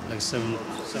 Like seven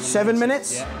 7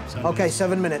 minutes? Yeah. Okay,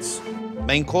 7 minutes.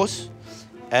 Main course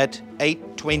at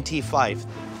 8:25.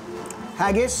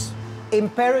 Haggis,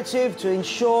 imperative to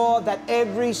ensure that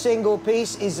every single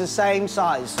piece is the same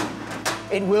size.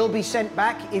 It will be sent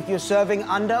back if you're serving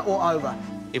under or over.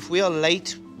 If we are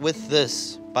late with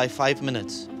this by 5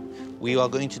 minutes, we are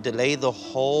going to delay the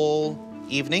whole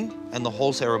evening and the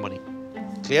whole ceremony.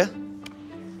 Clear?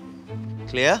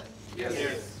 Clear?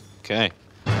 Yes. Okay.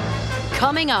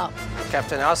 Coming up.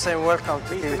 Captain Hassan, welcome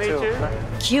to QE2.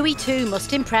 QE2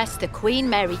 must impress the Queen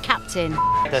Mary captain.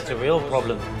 That's a real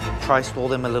problem. Try stall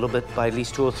them a little bit by at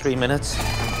least 2 or 3 minutes.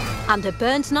 And the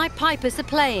Burns Night Pipers are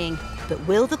playing. But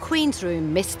will the Queen's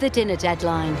Room miss the dinner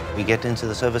deadline? We get into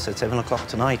the service at 7 o'clock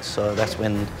tonight, so that's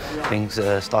when things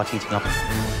start heating up.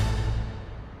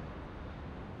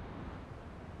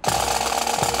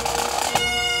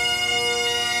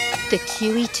 The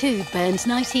QE2 Burns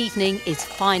Night evening is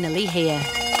finally here.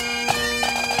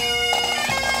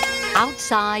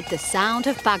 Outside, the sound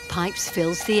of bagpipes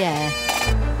fills the air.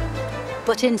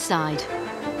 But inside,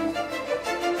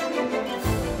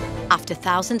 after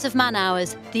thousands of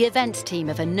man-hours, the events team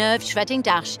have a nerve-shredding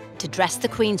dash to dress the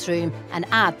Queen's Room and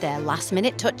add their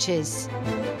last-minute touches.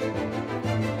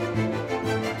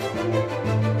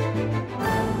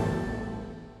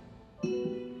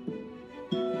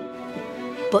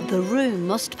 But the room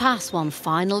must pass one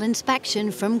final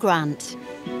inspection from Grant.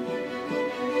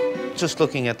 Just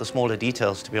looking at the smaller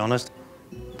details, to be honest.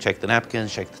 Check the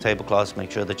napkins, check the tablecloths, make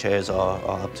sure the chairs are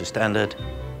up to standard.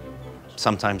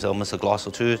 Sometimes they'll miss a glass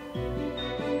or two.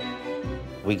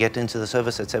 We get into the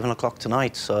service at 7 o'clock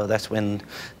tonight, so that's when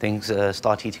things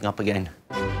start heating up again.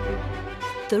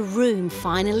 The room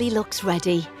finally looks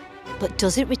ready, but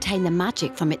does it retain the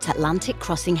magic from its Atlantic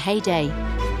crossing heyday?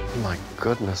 Oh my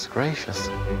goodness gracious.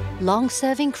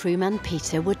 Long-serving crewman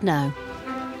Peter would know.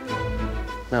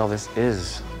 Now this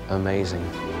is amazing.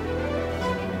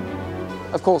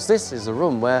 Of course, this is a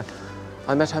room where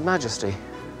I met Her Majesty.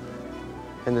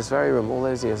 In this very room all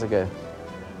those years ago.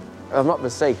 If I'm not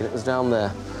mistaken, it was down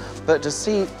there. But to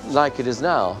see like it is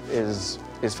now is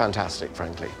fantastic,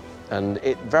 frankly. And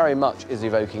it very much is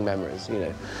evoking memories, you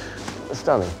know.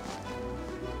 Stunning.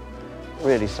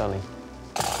 Really stunning.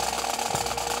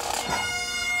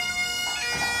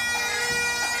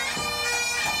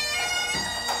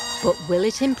 But will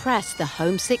it impress the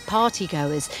homesick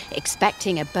partygoers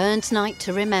expecting a Burns night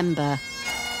to remember?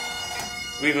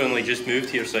 We've only just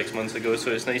moved here 6 months ago, so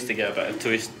it's nice to get a bit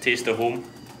of taste of home.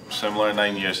 Similar,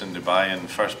 9 years in Dubai and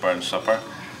first burn supper.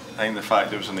 I think the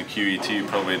fact it was in the QE2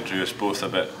 probably drew us both a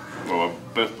bit, well,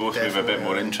 both maybe a bit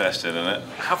more interested in it.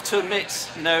 I have to admit,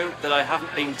 no, that I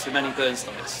haven't been to many Burns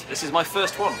nights. This is my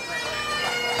first one.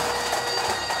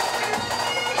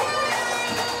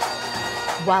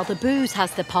 While the booze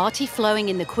has the party flowing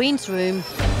in the Queen's Room,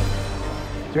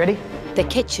 Ready? the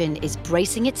kitchen is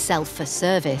bracing itself for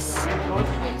service.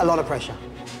 A lot of pressure.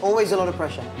 Always a lot of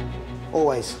pressure.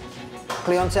 Always.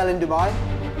 Clientele in Dubai,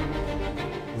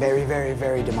 very, very,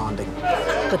 very demanding.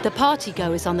 But the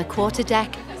partygoers on the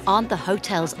quarterdeck aren't the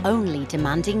hotel's only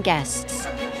demanding guests.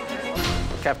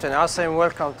 Captain Hassan,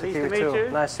 welcome to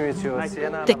QE2. Nice to meet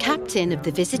you. The captain of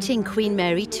the visiting Queen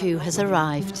Mary 2 has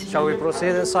arrived. Shall we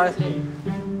proceed inside?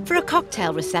 For a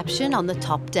cocktail reception on the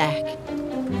top deck.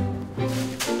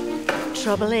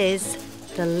 Trouble is,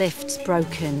 the lift's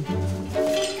broken.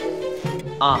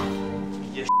 Ah,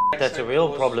 that's a real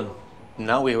problem.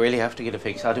 Now we really have to get it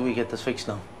fixed. How do we get this fixed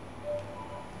now?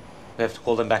 We have to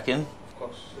call them back in? Of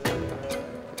course.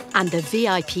 And the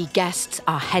VIP guests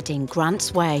are heading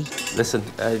Grant's way. Listen,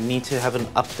 I need to have an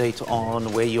update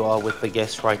on where you are with the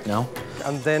guests right now.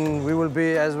 And then we will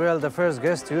be, as well, the first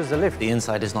guest to use the lift. The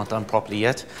inside is not done properly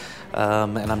yet,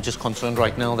 and I'm just concerned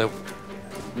right now that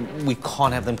we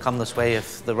can't have them come this way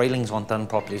if the railings aren't done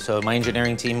properly. So my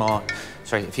engineering team are...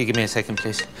 Sorry, if you give me a second,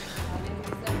 please.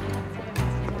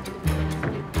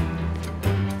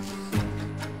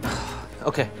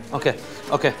 Okay.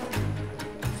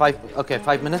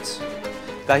 5 minutes.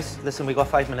 Guys, listen, we got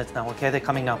 5 minutes now, okay? They're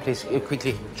coming now, please.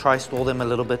 Quickly, try stall them a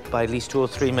little bit by at least 2 or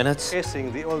 3 minutes.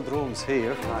 Facing the old rooms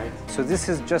here. Right. So this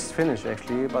is just finished,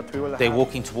 actually, but we will They're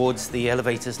walking towards the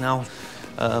elevators now.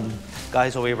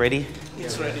 Guys, are we ready?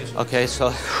 It's ready. Okay,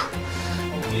 so...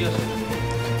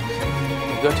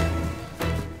 Good.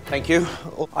 Thank you.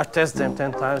 I test them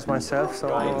 10 times myself, so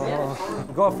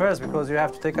go first because you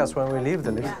have to take us when we leave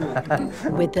the lift.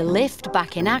 With the lift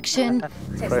back in action,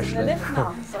 Testing the lift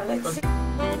now, so let's see.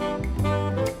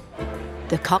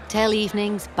 the cocktail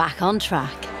evening's back on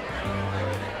track.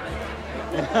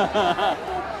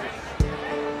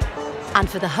 And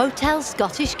for the hotel's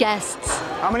Scottish guests...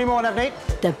 How many more, Navneet?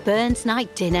 The Burns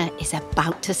night dinner is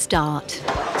about to start.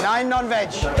 9 non-veg.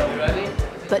 Ready?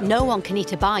 But no one can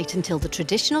eat a bite until the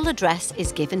traditional address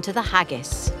is given to the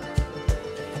haggis.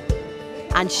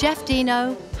 And Chef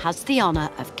Dino has the honour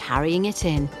of carrying it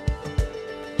in.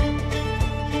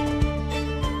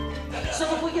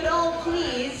 So if we could all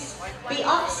please be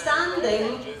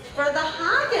upstanding for the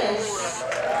haggis.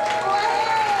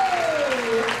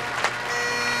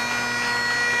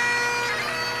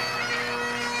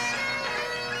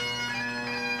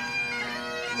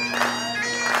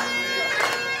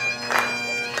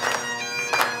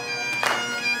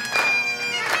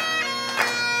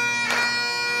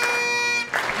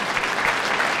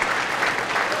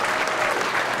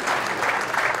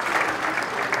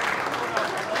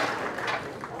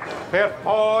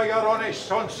 Oh, your honest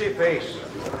sonsy face.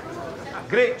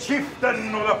 Great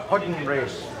chieftain of the pudding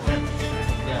race.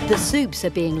 The soups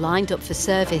are being lined up for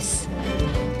service.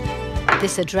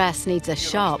 This address needs a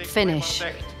sharp finish.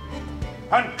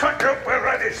 And cut up with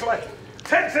radish like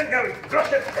tensing your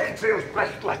grutted entrails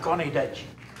black like on a ditch.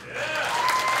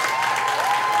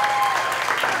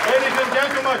 Ladies and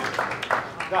gentlemen,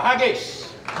 the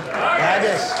haggis. The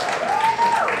haggis.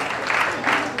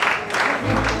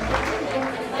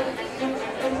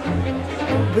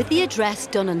 With the address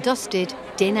done and dusted,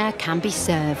 dinner can be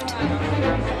served.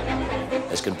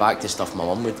 It's going back to stuff my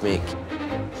mum would make,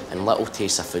 and little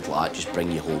tastes of food like that just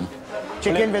bring you home.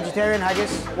 Chicken, vegetarian,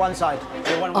 haggis, one side.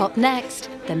 Up next,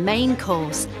 the main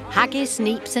course, haggis,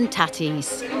 neeps and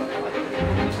tatties.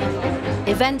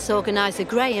 Events organiser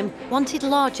Graham wanted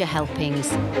larger helpings.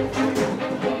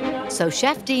 So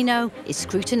Chef Dino is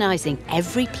scrutinising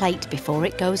every plate before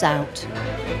it goes out.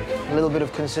 A little bit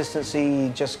of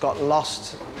consistency just got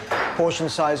lost. Portion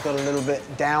size got a little bit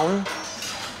down,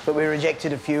 but we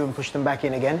rejected a few and pushed them back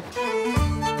in again.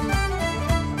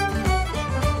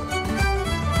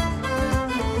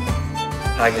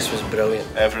 Haggis was brilliant.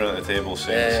 Everyone at the table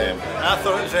saying the same. I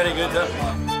thought it was very good.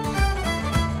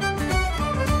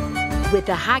 With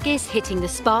the haggis hitting the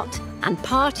spot and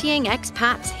partying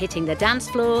expats hitting the dance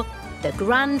floor, the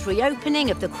grand reopening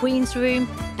of the Queen's Room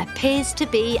appears to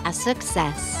be a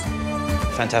success.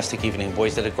 Fantastic evening.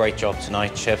 Boys did a great job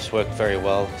tonight. Chefs worked very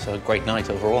well. So a great night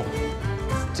overall.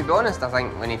 To be honest, I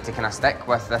think we need to kind of stick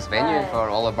with this venue for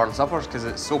all the burnt suppers because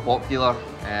it's so popular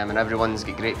and everyone's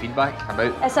got great feedback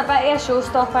about. It's a bit of a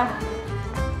showstopper.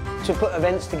 To put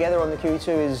events together on the QE2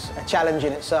 is a challenge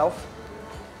in itself.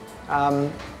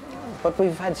 But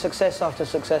we've had success after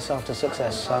success after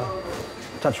success, so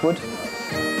touch wood.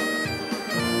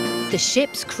 The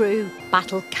ship's crew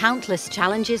battle countless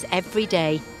challenges every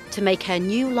day to make her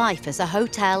new life as a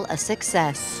hotel a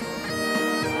success.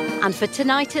 And for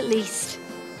tonight at least,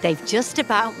 they've just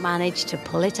about managed to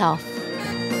pull it off.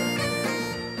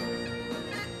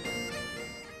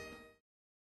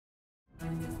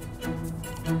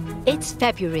 It's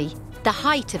February, the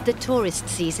height of the tourist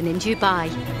season in Dubai.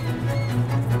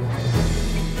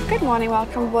 Good morning,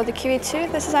 welcome aboard the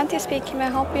QE2. This is Auntie speaking, may I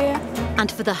help you?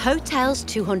 And for the hotel's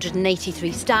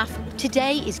 283 staff,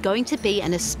 today is going to be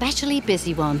an especially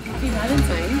busy one. Happy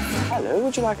Valentine. Hello,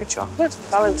 would you like a chocolate?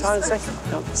 Valentine's Day.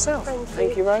 Help yourself.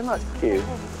 Thank you very much. Thank you.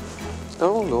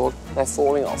 Oh, Lord, they're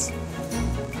falling off.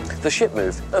 The ship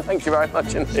moved. Oh, thank you very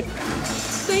much indeed.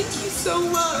 Thank you so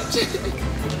much.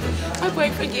 My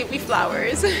boyfriend gave me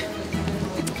flowers.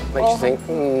 Makes you think,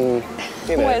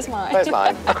 you know, where's mine? Where's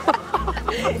mine?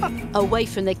 Away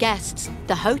from the guests,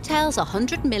 the hotel's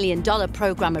 $100 million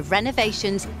programme of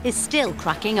renovations is still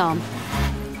cracking on.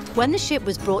 When the ship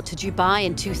was brought to Dubai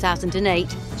in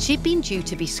 2008, she'd been due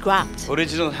to be scrapped.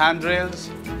 Original handrails.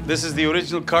 This is the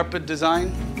original carpet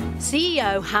design.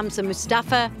 CEO Hamza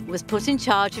Mustafa was put in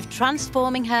charge of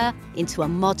transforming her into a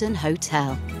modern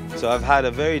hotel. So I've had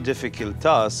a very difficult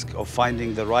task of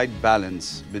finding the right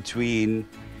balance between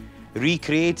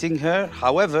recreating her,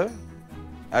 however,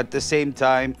 at the same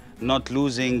time, not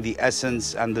losing the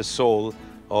essence and the soul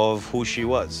of who she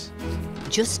was.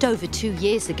 Just over 2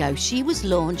 years ago, she was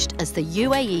launched as the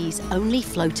UAE's only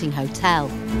floating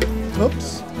hotel.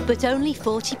 Oops. But only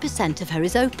 40% of her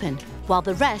is open, while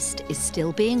the rest is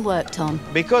still being worked on.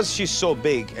 Because she's so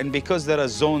big and because there are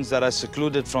zones that are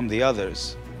secluded from the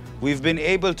others, we've been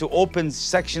able to open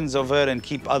sections of her and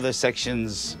keep other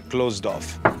sections closed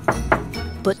off.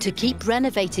 But to keep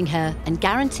renovating her and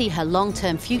guarantee her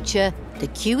long-term future, the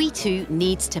QE2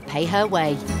 needs to pay her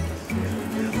way.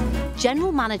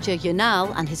 General Manager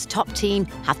Yunal and his top team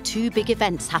have 2 big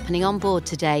events happening on board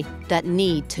today that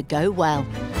need to go well.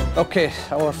 Okay,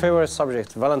 our favorite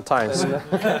subject, Valentine's.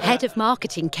 Head of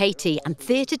Marketing Katie and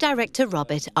Theatre Director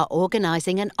Robert are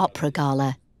organising an opera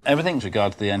gala. Everything with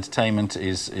regard to the entertainment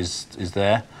is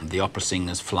there. The opera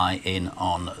singers fly in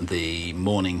on the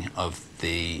morning of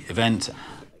the event.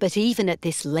 But even at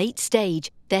this late stage,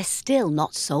 they're still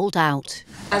not sold out.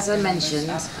 As I mentioned,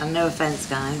 and no offence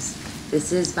guys,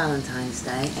 this is Valentine's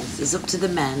Day and it's up to the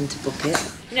men to book it.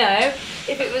 No,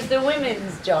 if it was the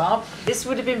women's job, this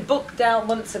would have been booked out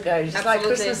months ago, just like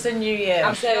Christmas and New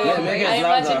Year. So I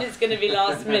imagine it's going to be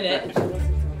last minute.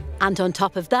 And on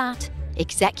top of that,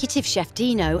 Executive Chef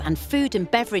Dino and Food and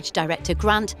Beverage Director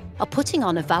Grant are putting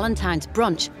on a Valentine's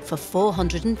brunch for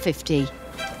 450.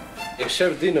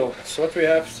 Chef Dino, so what we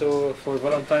have for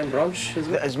Valentine brunch is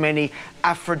as many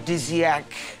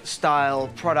aphrodisiac-style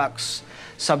products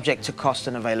subject to cost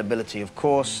and availability. Of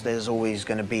course, there's always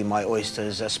going to be my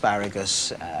oysters,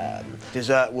 asparagus.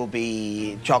 Dessert will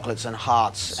be chocolates and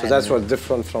hearts. So that's what's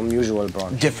different from usual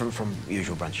brunch? Different from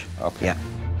usual brunch. Okay. Yeah.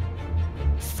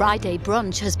 Friday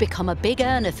brunch has become a big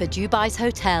earner for Dubai's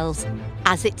hotels,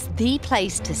 as it's the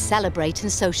place to celebrate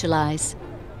and socialise.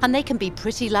 And they can be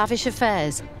pretty lavish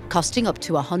affairs, costing up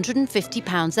to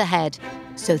 £150 a head.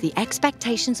 So the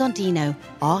expectations on Dino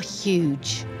are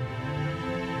huge.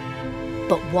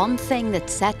 But one thing that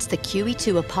sets the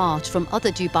QE2 apart from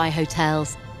other Dubai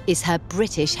hotels is her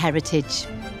British heritage.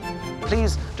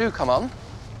 Please do come on.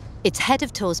 It's Head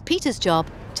of Tours Peter's job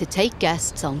to take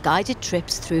guests on guided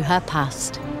trips through her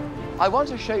past. I want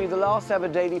to show you the last ever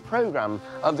daily programme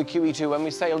of the QE2 when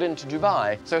we sailed into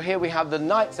Dubai. So here we have the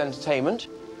night's entertainment,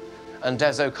 and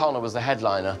Des O'Connor was the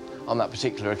headliner on that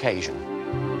particular occasion.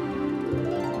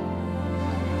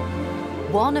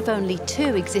 One of only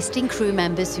 2 existing crew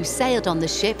members who sailed on the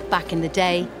ship back in the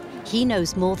day, he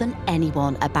knows more than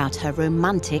anyone about her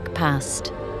romantic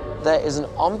past. There is an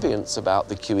ambience about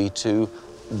the QE2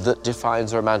 that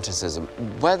defines romanticism,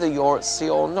 whether you're at sea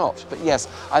or not. But yes,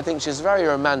 I think she's very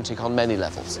romantic on many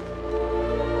levels.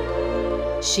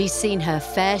 She's seen her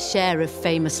fair share of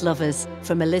famous lovers,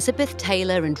 from Elizabeth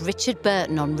Taylor and Richard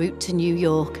Burton en route to New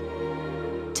York,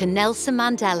 to Nelson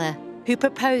Mandela, who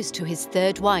proposed to his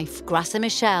third wife, Graça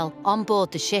Machel, on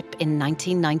board the ship in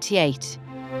 1998.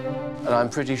 And I'm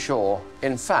pretty sure,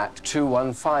 in fact,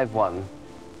 2151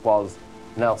 was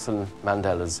Nelson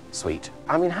Mandela's suite.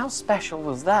 I mean, how special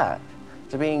was that,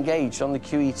 to be engaged on the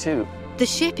QE2? The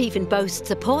ship even boasts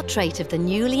a portrait of the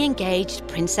newly engaged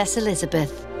Princess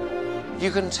Elizabeth.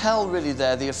 You can tell, really,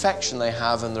 there the affection they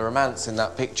have and the romance in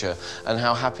that picture and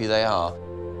how happy they are.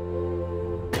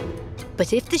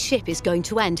 But if the ship is going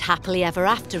to end happily ever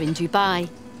after in Dubai,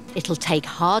 it'll take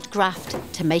hard graft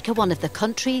to make her one of the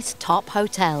country's top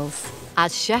hotels,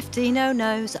 as Chef Dino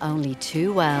knows only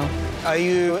too well. Are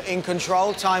you in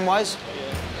control time-wise?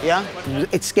 Yeah?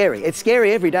 It's scary. It's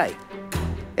scary every day.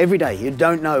 Every day. You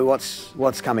don't know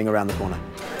what's coming around the corner.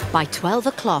 By 12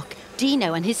 o'clock,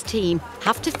 Dino and his team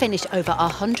have to finish over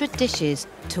 100 dishes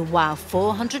to wow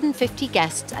 450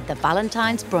 guests at the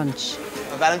Valentine's brunch.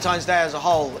 Valentine's Day as a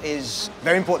whole is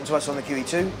very important to us on the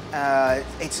QE2.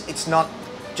 It's not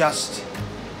just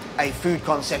a food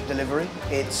concept delivery,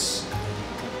 it's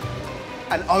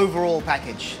an overall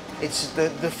package. It's the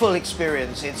full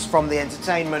experience. It's from the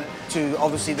entertainment to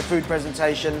obviously the food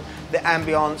presentation, the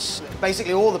ambience.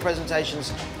 Basically all the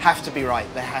presentations have to be right.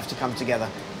 They have to come together.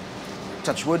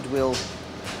 Touch wood, we'll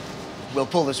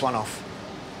pull this one off.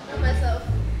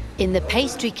 In the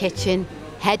pastry kitchen,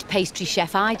 head pastry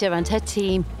chef Ida and her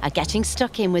team are getting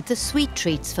stuck in with the sweet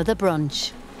treats for the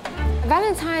brunch.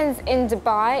 Valentine's in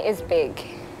Dubai is big.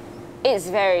 It's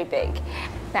very big.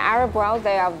 The Arab world,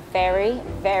 they are very,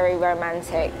 very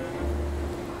romantic.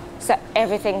 So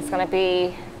everything's going to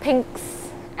be pinks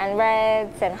and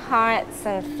reds and hearts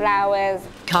and flowers.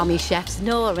 Kami chefs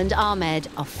Noor and Ahmed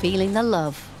are feeling the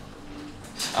love.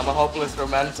 I'm a hopeless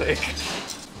romantic.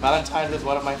 Valentine's is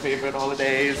one of my favorite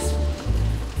holidays.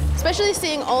 Especially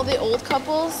seeing all the old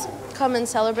couples come and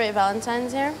celebrate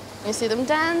Valentine's here. You see them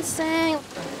dancing.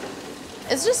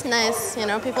 It's just nice, you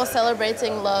know, people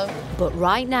celebrating love. But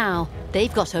right now,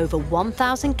 they've got over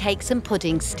 1,000 cakes and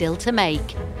puddings still to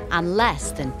make, and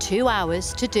less than 2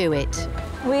 hours to do it.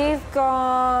 We've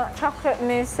got chocolate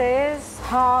mousses,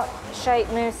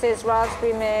 heart-shaped mousses,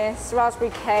 raspberry mousse,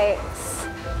 raspberry cakes.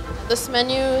 This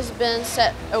menu has been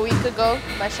set a week ago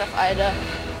by Chef Ida.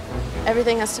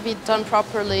 Everything has to be done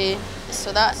properly,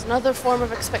 so that's another form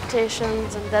of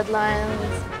expectations and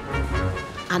deadlines.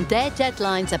 And their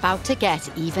deadline's about to get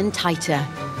even tighter,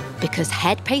 because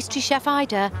head pastry chef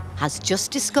Ida has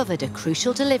just discovered a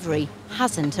crucial delivery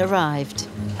hasn't arrived.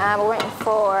 We're waiting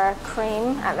for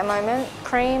cream at the moment,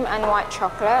 cream and white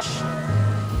chocolate.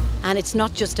 And it's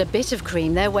not just a bit of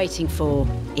cream they're waiting for,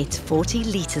 it's 40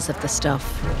 litres of the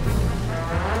stuff.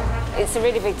 It's a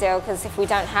really big deal because if we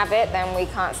don't have it, then we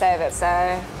can't serve it. So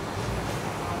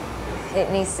it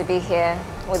needs to be here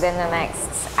within the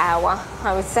next hour,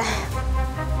 I would say.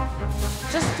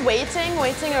 Just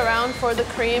waiting around for the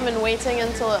cream and waiting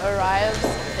until it arrives.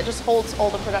 It just holds all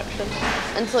the production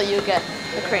until you get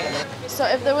the cream. So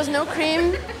if there was no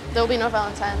cream, there'll be no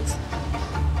Valentines.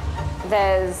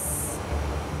 There's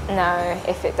no,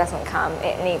 if it doesn't come,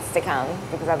 it needs to come,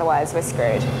 because otherwise we're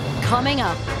screwed. Coming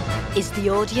up, is the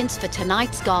audience for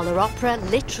tonight's gala opera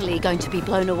literally going to be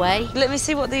blown away? Let me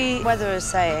see what the weather is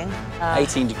saying.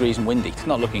 18 degrees and windy. It's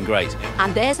not looking great.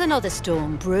 And there's another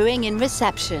storm brewing in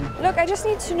reception. Look, I just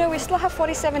need to know we still have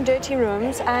 47 dirty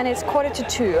rooms and it's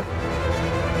 1:45.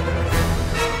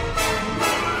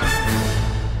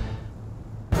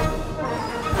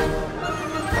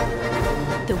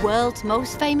 The world's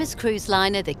most famous cruise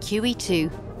liner, the QE2,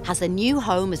 has a new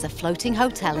home as a floating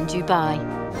hotel in Dubai.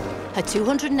 Her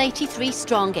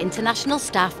 283-strong international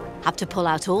staff have to pull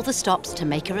out all the stops to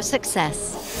make her a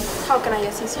success. How can I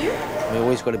assist you? We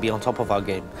always got to be on top of our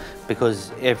game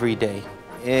because every day,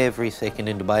 every second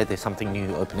in Dubai, there's something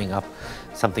new opening up,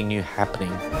 something new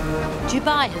happening.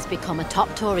 Dubai has become a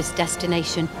top tourist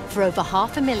destination for over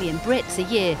 500,000 Brits a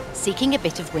year seeking a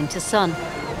bit of winter sun.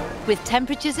 With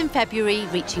temperatures in February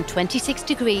reaching 26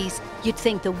 degrees, you'd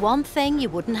think the one thing you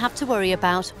wouldn't have to worry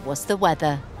about was the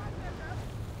weather.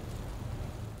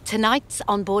 Tonight's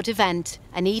onboard event,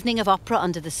 an evening of opera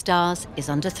under the stars, is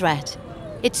under threat.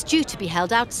 It's due to be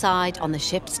held outside on the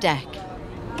ship's deck.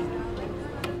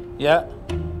 Yeah.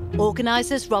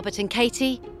 Organisers Robert and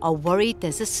Katie are worried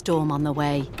there's a storm on the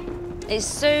way. It's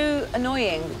so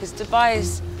annoying because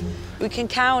Dubai's, we can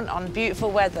count on beautiful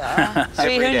weather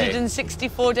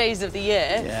 364 days of the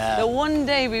year. Yeah. The one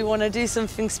day we want to do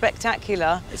something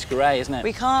spectacular. It's grey, isn't it?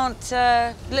 We can't.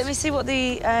 Let me see what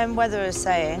the weather is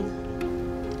saying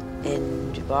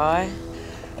in Dubai.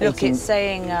 Look, it's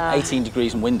saying 18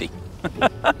 degrees and windy.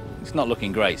 It's not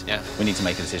looking great. Yeah. We need to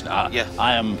make a decision.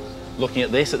 I am looking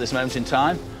at this moment in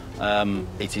time.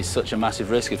 It is such a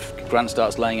massive risk. If Grant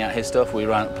starts laying out his stuff, we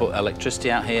put electricity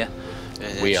out here.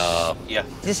 We are... Yeah.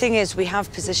 The thing is, we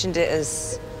have positioned it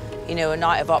as, you know, a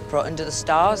night of opera under the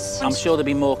stars. I'm sure there'd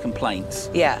be more complaints.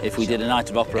 Yeah. If we did a night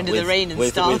of opera under with the rain and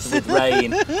with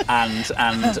rain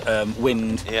and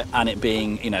wind, yeah. and it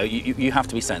being, you know, you have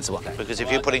to be sensible. Because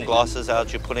if you're putting glasses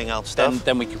out, you're putting out stuff.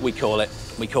 Then we call it,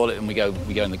 and we go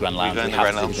in the Grand Lounge. We go in the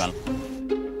Grand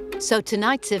Lounge. So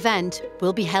tonight's event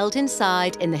will be held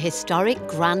inside in the historic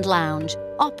Grand Lounge.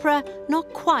 Opera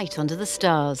not quite under the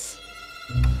stars.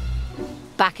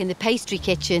 Back in the pastry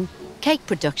kitchen, cake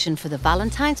production for the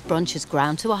Valentine's brunch has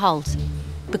ground to a halt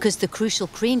because the crucial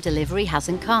cream delivery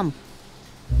hasn't come.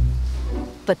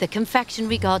 But the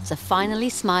confectionery gods are finally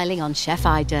smiling on Chef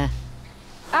Ida.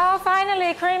 Oh,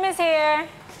 finally, cream is here.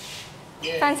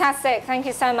 Yeah. Fantastic, thank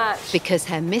you so much. Because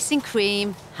her missing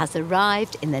cream has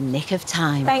arrived in the nick of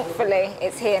time. Thankfully,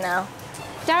 it's here now.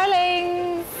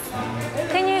 Darlings,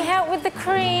 can you help with the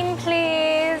cream,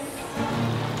 please?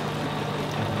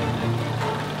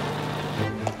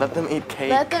 Let them eat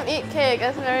cake. Let them eat cake,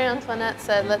 as Marie Antoinette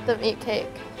said, let them eat cake.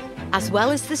 As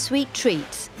well as the sweet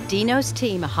treats, Dino's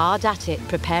team are hard at it,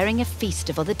 preparing a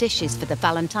feast of other dishes for the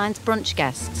Valentine's brunch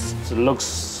guests. It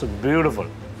looks beautiful.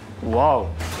 Wow.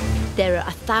 There are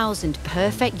 1,000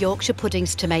 perfect Yorkshire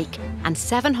puddings to make and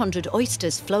 700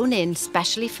 oysters flown in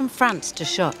specially from France to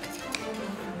Shuck.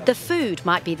 The food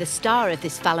might be the star of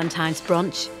this Valentine's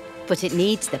brunch, but it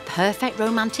needs the perfect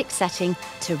romantic setting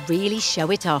to really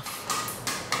show it off.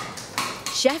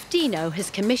 Chef Dino has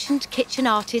commissioned kitchen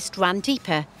artist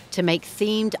Randeepa to make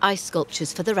themed ice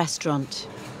sculptures for the restaurant.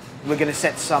 We're going to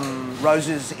set some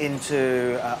roses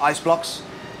into ice blocks,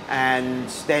 and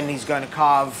then he's going to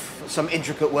carve some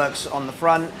intricate works on the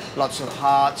front, lots of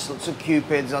hearts, lots of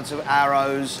cupids, lots of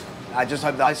arrows. I just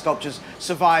hope the ice sculptures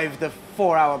survive the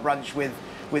 4-hour brunch with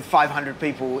 500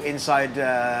 people inside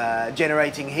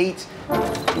generating heat.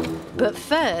 But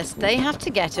first, they have to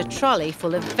get a trolley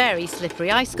full of very slippery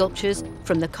ice sculptures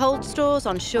from the cold stores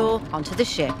on shore onto the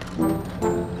ship.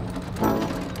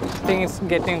 Thing is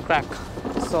getting cracked,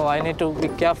 so I need to be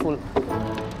careful.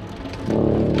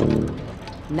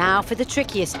 Now for the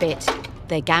trickiest bit,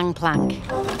 the gangplank.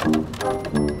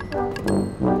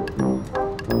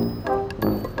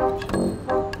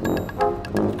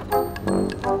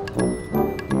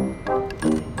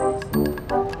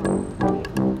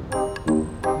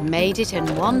 Made it in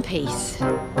one piece.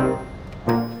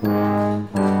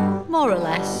 More or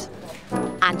less.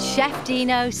 And Chef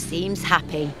Dino seems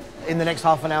happy. In the next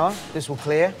half an hour, this will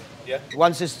clear. Yeah.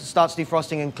 Once this starts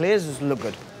defrosting and clears, this will look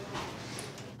good.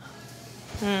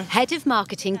 Head of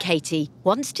marketing Katie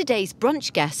wants today's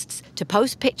brunch guests to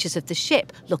post pictures of the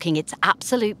ship looking its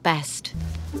absolute best.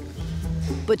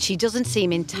 But she doesn't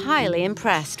seem entirely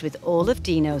impressed with all of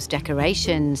Dino's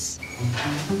decorations.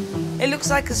 It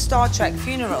looks like a Star Trek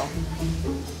funeral.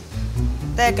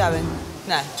 They're going.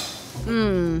 No.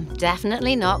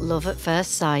 Definitely not love at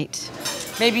first sight.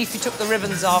 Maybe if you took the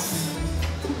ribbons off,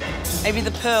 maybe the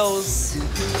pearls,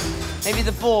 maybe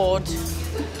the board.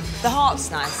 The heart's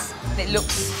nice. It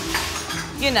looks,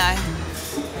 you know,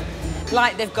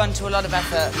 like they've gone to a lot of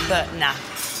effort, but nah.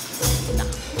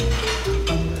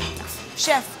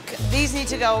 Chef, these need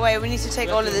to go away. We need to take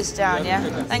all of this down, yeah?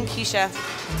 Thank you, Chef.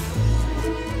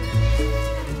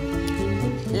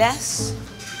 Less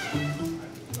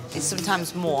is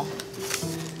sometimes more.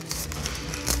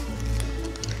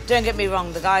 Don't get me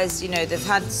wrong, the guys, you know, they've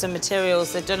had some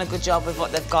materials, they've done a good job with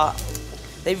what they've got.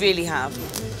 They really have.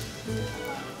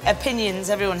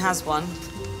 Opinions, everyone has one,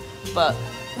 but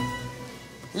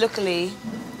luckily,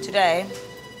 today,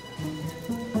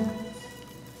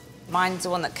 mine's the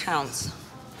one that counts.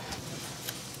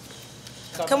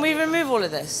 Can we remove all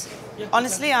of this? Yeah.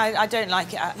 Honestly, I don't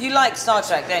like it. You like Star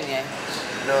Trek, don't you?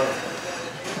 No.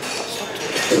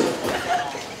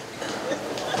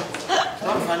 It's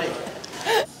not funny.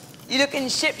 You look in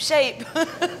ship shape.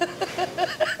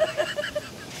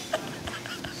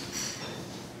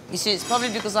 You see, it's probably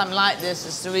because I'm like this.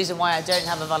 It's the reason why I don't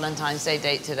have a Valentine's Day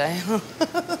date today.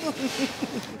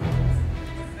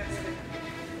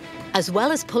 As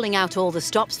well as pulling out all the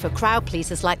stops for crowd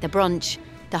pleasers like the brunch,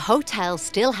 the hotel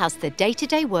still has the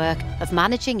day-to-day work of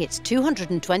managing its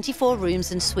 224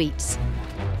 rooms and suites.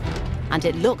 And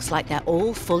it looks like they're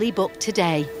all fully booked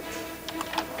today.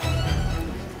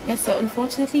 Yes, so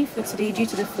unfortunately for today, due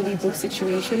to the fully booked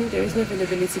situation, there is no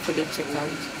availability for the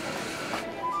checkout.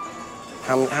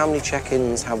 How many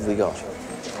check-ins have we got?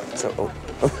 So,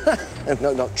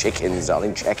 no, not chickens,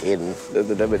 darling, check-in. There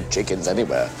are no chickens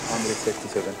anywhere.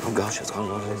 157. Oh gosh, it's gone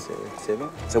on. 7.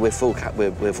 So we're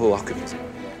full occupancy.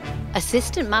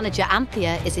 Assistant manager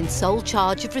Anthea is in sole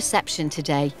charge of reception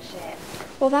today.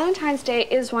 Well, Valentine's Day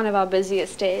is one of our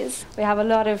busiest days. We have a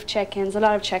lot of check-ins, a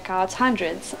lot of check-outs,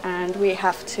 hundreds, and we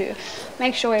have to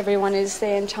make sure everyone is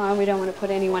there in time. We don't want to put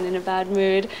anyone in a bad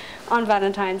mood on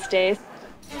Valentine's Day.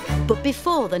 But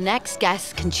before the next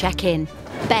guests can check in,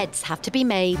 beds have to be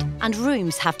made and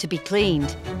rooms have to be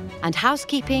cleaned. And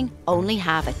housekeeping only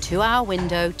have a 2-hour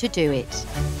window to do it.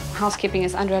 Housekeeping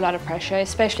is under a lot of pressure,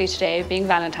 especially today, being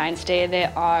Valentine's Day.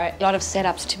 There are a lot of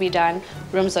setups to be done.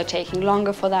 Rooms are taking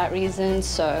longer for that reason,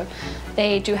 so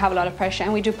they do have a lot of pressure,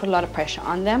 and we do put a lot of pressure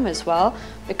on them as well,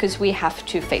 because we have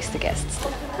to face the guests.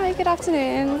 Hi, good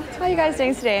afternoon. How are you guys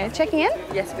doing today? Checking in?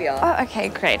 Yes, we are. Oh, okay,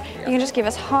 great. You can just give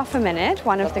us half a minute.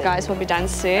 One of the guys will be done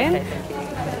soon.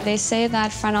 Okay. They say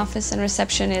that front office and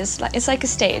reception is like, it's like a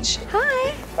stage.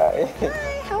 Hi. Hi.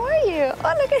 Hi, how are you?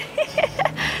 Oh, look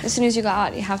at As soon as you go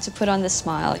out, you have to put on the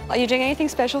smile. Are you doing anything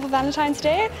special for Valentine's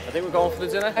Day? I think we're going for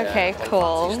the dinner. Okay,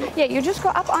 cool. Yeah, you just go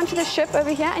up onto the ship over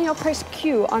here and you'll press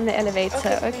Q on the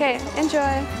elevator. Okay,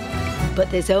 enjoy. But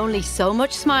there's only so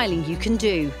much smiling you can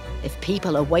do if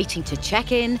people are waiting to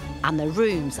check in and the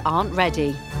rooms aren't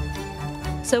ready.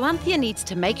 So Anthea needs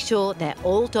to make sure they're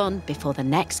all done before the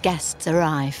next guests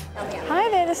arrive. Hi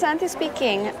there, this is Anthea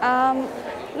speaking.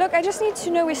 Look, I just need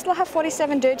to know, we still have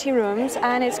 47 dirty rooms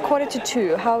and it's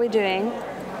 1:45. How are we doing?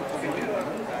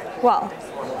 Well.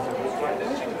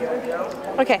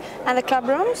 Okay, and the club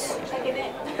rooms?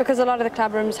 Because a lot of the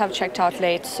club rooms have checked out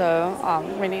late, so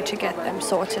we need to get them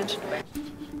sorted.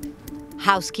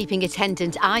 Housekeeping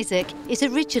attendant Isaac is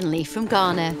originally from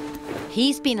Ghana.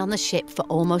 He's been on the ship for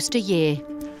almost a year.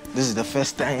 This is the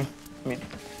first time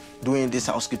doing this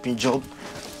housekeeping job.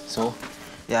 So,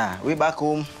 yeah, way back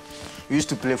home, we used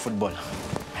to play football.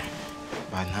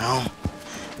 But now,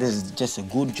 this is just a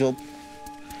good job.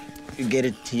 You get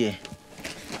it here.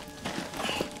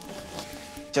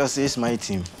 Chelsea is my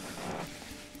team.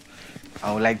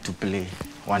 I would like to play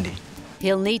one day.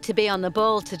 He'll need to be on the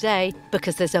ball today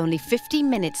because there's only 15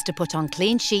 minutes to put on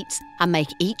clean sheets and make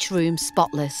each room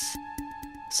spotless.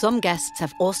 Some guests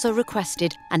have also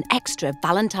requested an extra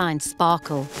Valentine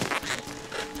sparkle.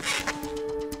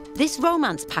 This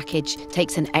romance package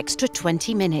takes an extra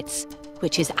 20 minutes,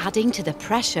 which is adding to the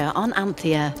pressure on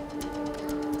Anthea.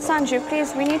 Sanju,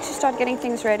 please, we need to start getting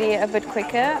things ready a bit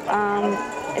quicker.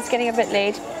 It's getting a bit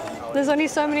late. There's only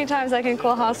so many times I can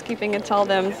call housekeeping and tell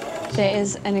them There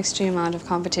is an extreme amount of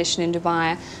competition in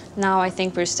Dubai. Now I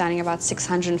think we're standing about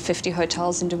 650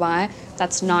 hotels in Dubai.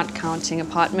 That's not counting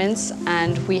apartments,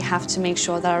 and we have to make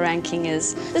sure that our ranking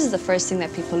is... This is the first thing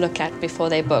that people look at before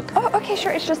they book. Oh, okay,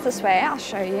 sure, it's just this way. I'll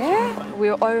show you.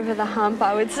 We're over the hump,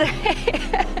 I would say.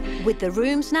 With the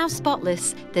rooms now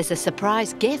spotless, there's a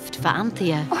surprise gift for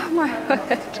Anthea. Oh my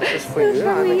word. It's for you.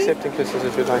 I'm accepting kisses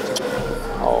if you'd like to.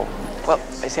 Oh. Well,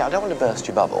 you see, I don't want to burst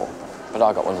your bubble, but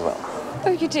I got one as well. Oh,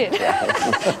 you did?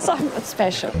 Yeah. So I'm not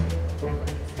special.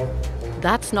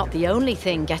 That's not the only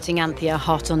thing getting Anthea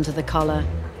hot under the collar.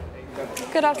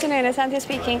 Good afternoon, it's Anthea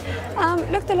speaking.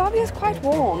 Look, the lobby is quite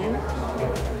warm.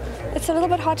 It's a little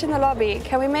bit hot in the lobby.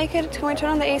 Can we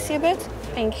turn on the AC a bit?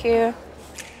 Thank you.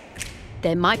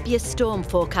 There might be a storm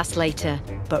forecast later,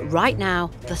 but right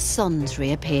now, the sun's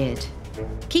reappeared.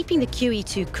 Keeping the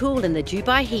QE2 cool in the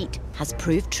Dubai heat has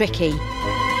proved tricky.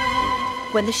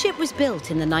 When the ship was built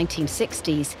in the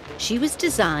 1960s, she was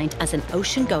designed as an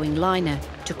ocean-going liner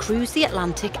to cruise the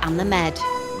Atlantic and the Med.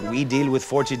 We deal with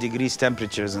 40 degrees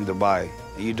temperatures in Dubai.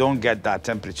 You don't get that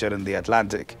temperature in the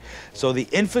Atlantic. So the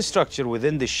infrastructure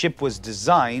within the ship was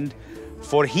designed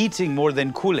for heating more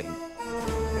than cooling.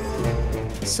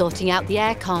 Sorting out the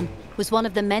aircon was one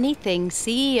of the many things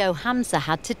CEO Hamza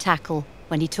had to tackle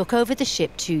when he took over the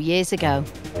ship 2 years ago.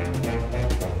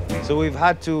 So we've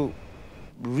had to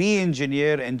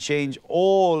re-engineer and change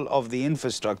all of the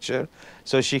infrastructure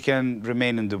so she can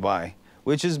remain in Dubai,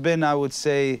 which has been, I would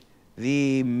say,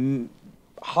 the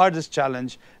hardest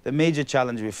challenge, the major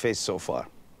challenge we've faced so far.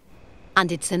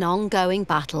 And it's an ongoing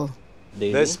battle.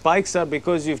 The spikes are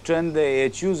because you've turned the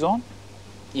AHUs on?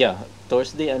 Yeah,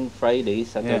 Thursday and Friday,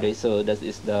 Saturday, Yeah. so that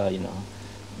is the,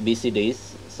 busy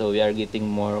days, so we are getting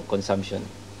more consumption.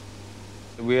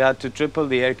 We had to triple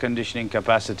the air conditioning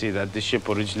capacity that the ship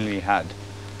originally had.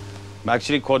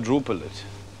 Actually quadruple it.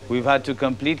 We've had to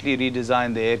completely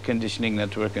redesign the air conditioning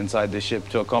network inside the ship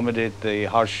to accommodate the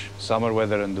harsh summer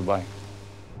weather in Dubai.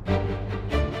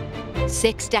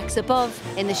 6 decks above,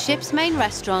 in the ship's main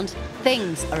restaurant,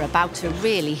 things are about to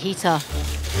really heat up.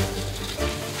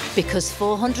 Because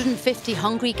 450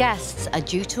 hungry guests are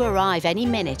due to arrive any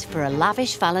minute for a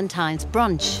lavish Valentine's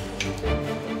brunch.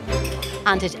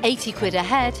 And at 80 quid a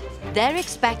head, they're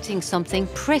expecting something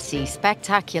pretty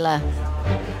spectacular.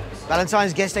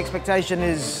 Valentine's guest expectation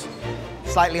is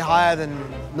slightly higher than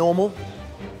normal,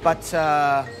 but it's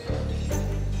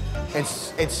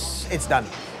done.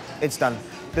 It's done.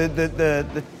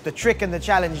 The trick and the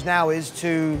challenge now is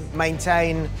to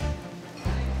maintain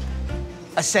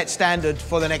a set standard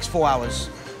for the next 4 hours.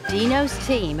 Dino's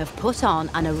team have put on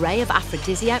an array of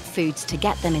aphrodisiac foods to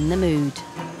get them in the mood.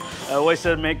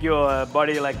 Oyster make your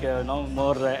body like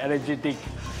more energetic.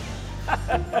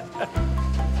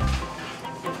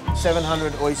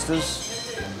 700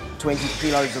 oysters, 20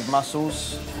 kilos of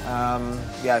mussels.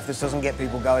 Yeah, if this doesn't get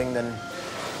people going, then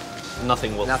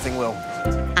nothing will. Nothing will.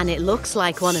 And it looks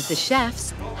like one of the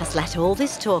chefs has let all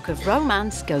this talk of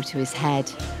romance go to his head.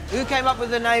 Who came up with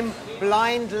the name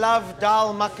Blind Love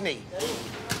Dal Makhni?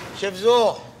 Chef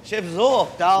Zor. Chef Zor.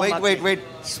 Dal Wait, Makhni. wait, wait.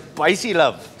 Spicy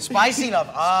love. Spicy love.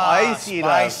 Ah,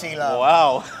 Spicy love. love.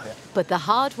 Wow. But the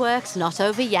hard work's not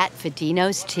over yet for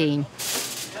Dino's team.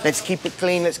 Let's keep it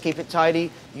clean, let's keep it tidy.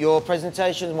 Your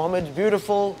presentations, Mohammed,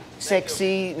 beautiful,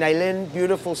 sexy. Nailin,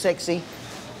 beautiful, sexy.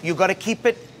 You've got to keep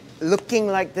it looking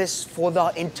like this for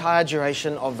the entire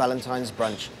duration of Valentine's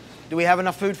brunch. Do we have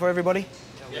enough food for everybody?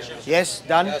 Yes, sir. Yes,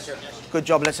 done? Yes, sir. Good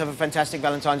job, let's have a fantastic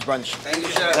Valentine's brunch. Thank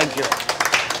you, sir. Thank you.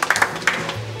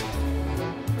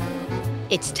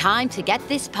 It's time to get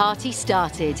this party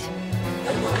started.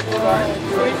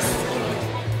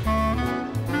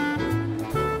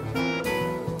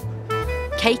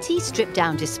 Katie's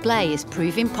stripped-down display is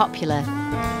proving popular,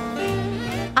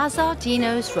 as are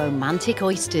Dino's romantic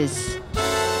oysters.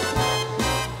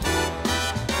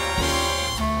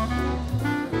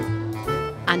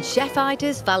 And Chef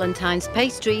Ida's Valentine's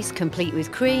pastries, complete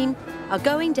with cream, are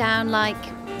going down like,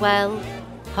 well,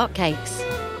 hotcakes.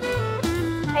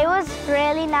 It was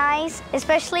really nice,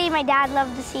 especially my dad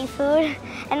loved the seafood,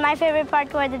 and my favorite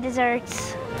part were the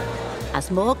desserts. As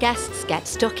more guests get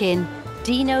stuck in,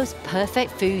 Dino's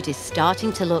perfect food is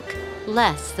starting to look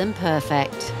less than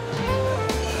perfect.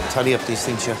 Tidy up these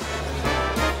things, Chef.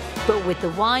 But with the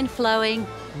wine flowing,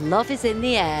 love is in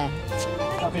the air.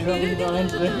 Happy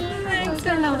Valentine's.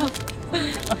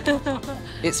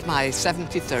 It's my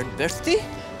 73rd birthday,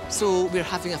 so we're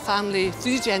having a family,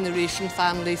 3-generation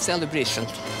family celebration.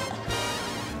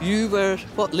 You were,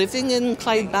 what, living in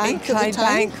Clydebank in at the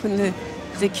time? Clydebank when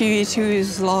the QE2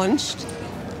 is launched.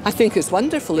 I think it's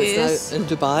wonderful it's Yes. now in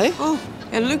Dubai. Oh,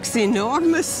 it looks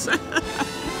enormous.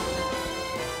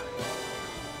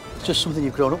 Just something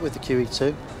you've grown up with, the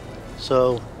QE2.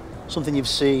 So, something you've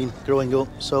seen growing up.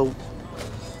 So,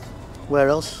 where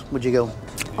else would you go?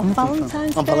 On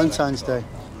Valentine's Day? On Valentine's Day.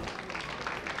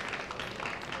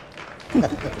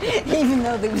 Even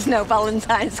though there was no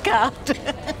Valentine's card.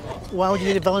 Why would you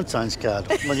need a Valentine's card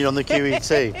when you're on the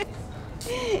QE2?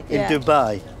 In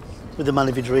Dubai, with the man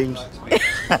of your dreams.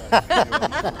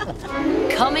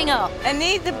 Coming up. I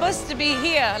need the bus to be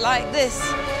here, like this.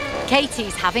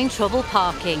 Katie's having trouble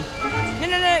parking. No,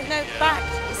 back.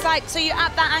 It's like, so you're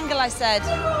at that angle I said.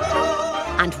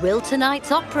 And will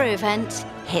tonight's opera event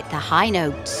hit the high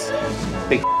notes?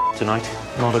 Big tonight.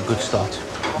 Not a good start.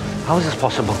 How is this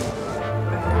possible?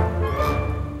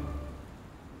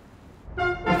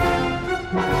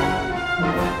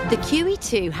 The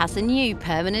QE2 has a new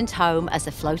permanent home as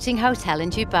a floating hotel in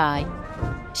Dubai.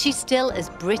 She's still as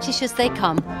British as they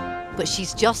come, but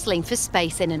she's jostling for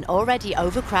space in an already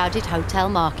overcrowded hotel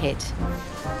market.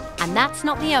 And that's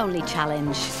not the only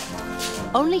challenge.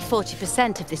 Only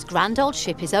 40% of this grand old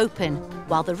ship is open,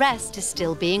 while the rest is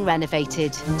still being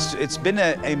renovated. It's been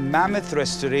a mammoth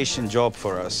restoration job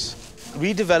for us.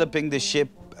 Redeveloping the ship,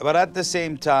 but at the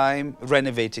same time,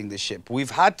 renovating the ship.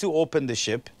 We've had to open the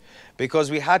ship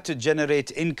because we had to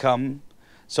generate income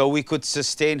so we could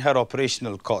sustain her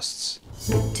operational costs.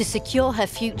 To secure her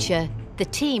future, the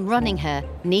team running her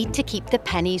need to keep the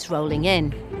pennies rolling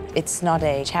in. It's not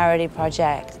a charity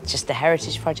project, just a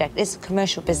heritage project. It's a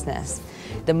commercial business.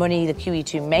 The money the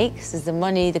QE2 makes is the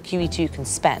money the QE2 can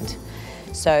spend.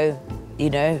 So, you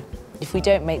know, if we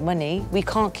don't make money, we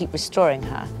can't keep restoring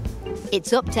her.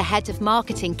 It's up to Head of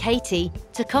Marketing Katie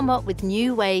to come up with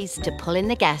new ways to pull in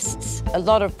the guests. A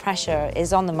lot of pressure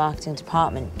is on the marketing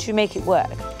department to make it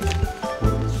work.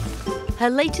 Her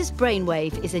latest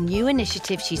brainwave is a new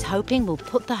initiative she's hoping will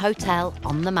put the hotel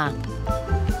on the map.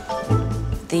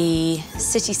 The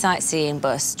city sightseeing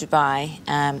bus, Dubai,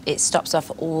 it stops off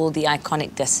all the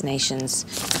iconic destinations.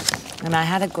 And I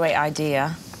had a great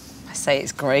idea. I say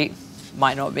it's great,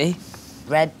 might not be.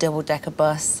 Red double-decker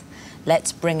bus,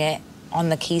 let's bring it on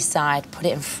the quayside, put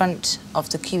it in front of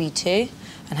the QE2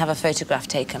 and have a photograph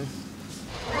taken.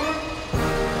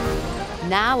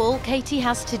 Now all Katie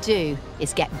has to do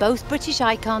is get both British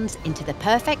icons into the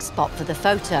perfect spot for the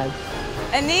photo.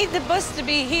 I need the bus to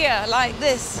be here, like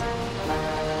this.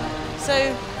 So,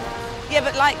 yeah,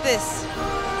 but like this.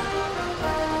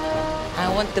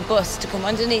 I want the bus to come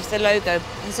underneath the logo,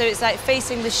 and so it's like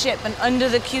facing the ship and under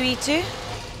the QE2.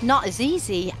 Not as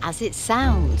easy as it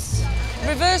sounds.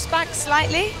 Reverse back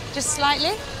slightly, just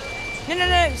slightly. No,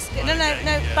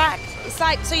 back. It's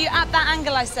like, so you're at that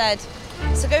angle I said.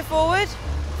 So go forward,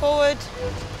 forward.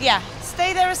 Yeah,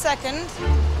 stay there a second.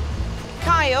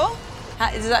 Kyle,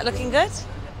 is that looking good?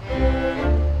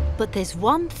 But there's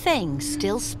one thing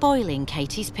still spoiling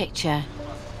Katie's picture.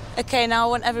 Okay, now I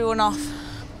want everyone off.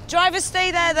 Drivers,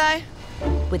 stay there, though.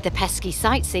 With the pesky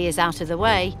sightseers out of the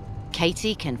way,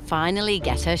 Katie can finally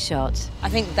get her shot. I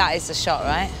think that is the shot,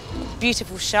 right?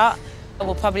 Beautiful shot.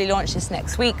 We'll probably launch this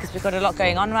next week because we've got a lot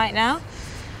going on right now.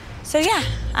 So, yeah,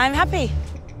 I'm happy.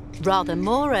 Rather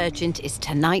more urgent is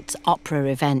tonight's opera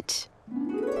event.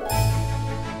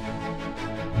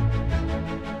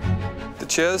 The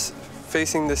chairs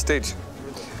facing the stage.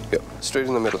 Yep, straight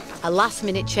in the middle. A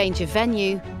last-minute change of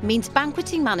venue means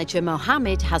banqueting manager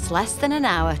Mohammed has less than an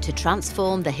hour to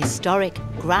transform the historic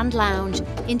Grand Lounge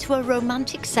into a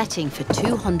romantic setting for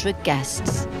 200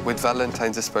 guests. With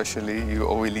Valentine's especially, you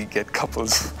only get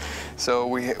couples.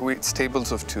 So it's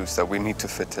tables of twos that we need to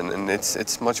fit in, and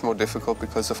it's much more difficult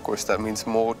because, of course, that means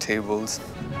more tables.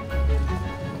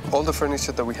 All the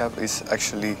furniture that we have is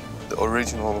actually the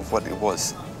original of what it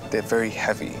was. They're very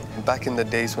heavy. Back in the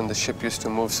days when the ship used to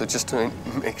move, so just to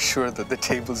make sure that the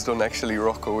tables don't actually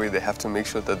rock away, they have to make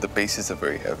sure that the bases are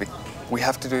very heavy. We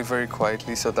have to do it very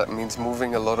quietly, so that means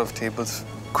moving a lot of tables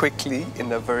quickly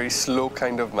in a very slow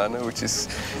kind of manner, which is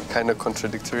kind of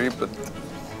contradictory, but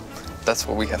that's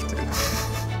what we have to do.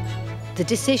 The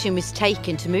decision was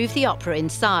taken to move the opera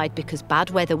inside because bad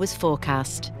weather was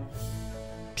forecast.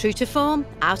 True to form,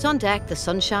 out on deck, the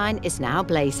sunshine is now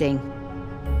blazing.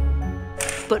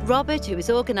 But Robert, who is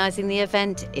organising the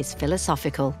event, is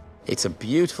philosophical. It's a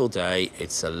beautiful day.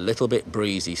 It's a little bit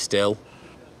breezy still.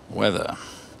 Weather.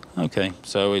 OK,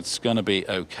 so it's going to be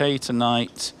OK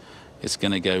tonight. It's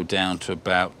going to go down to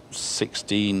about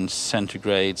 16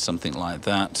 centigrade, something like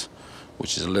that,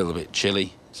 which is a little bit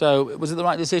chilly. So was it the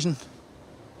right decision?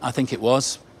 I think it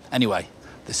was. Anyway,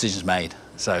 the decision's made,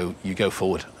 so you go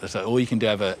forward. So all you can do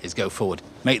ever is go forward.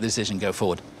 Make the decision, go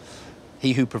forward.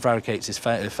 He who prevaricates is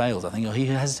fails, I think, or he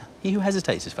who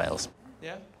hesitates is fails.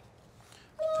 Yeah.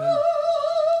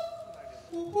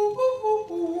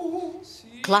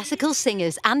 Classical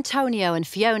singers Antonio and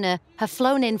Fiona have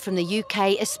flown in from the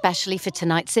UK especially for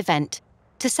tonight's event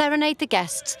to serenade the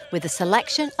guests with a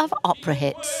selection of opera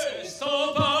hits.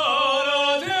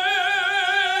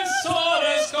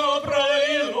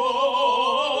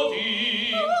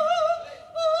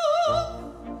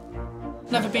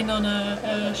 Never been on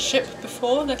a ship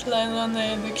before, let alone on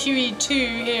the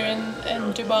QE2 here in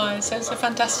Dubai, so it's a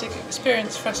fantastic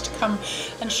experience for us to come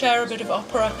and share a bit of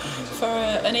opera for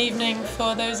an evening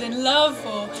for those in love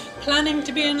or planning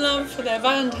to be in love for their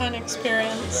Valentine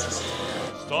experience.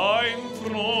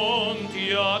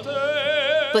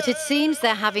 But it seems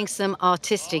they're having some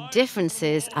artistic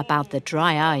differences about the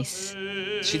dry ice.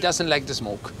 She doesn't like the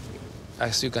smoke,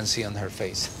 as you can see on her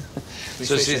face.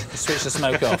 So she switched the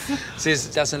smoke off. She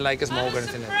doesn't like smoke or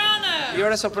anything. You're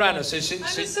a soprano, so she... I'm a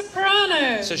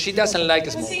soprano. So she doesn't like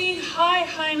smoke. I'm singing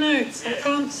high notes. I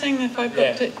can't sing if I've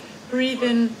got to breathe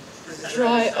in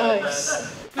dry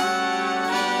ice.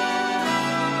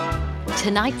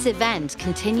 Tonight's event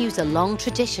continues a long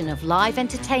tradition of live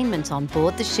entertainment on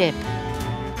board the ship.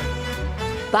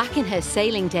 Back in her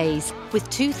sailing days, with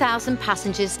 2,000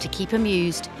 passengers to keep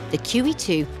amused, the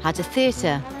QE2 had a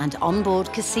theatre and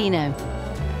onboard casino.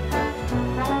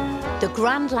 The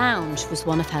Grand Lounge was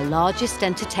one of her largest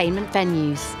entertainment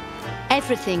venues.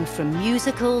 Everything from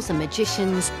musicals and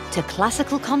magicians to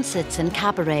classical concerts and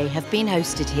cabaret have been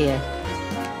hosted here.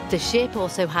 The ship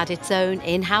also had its own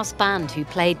in-house band who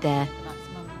played there.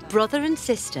 Brother and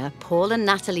sister, Paul and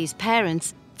Natalie's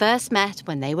parents, first met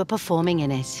when they were performing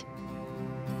in it.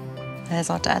 There's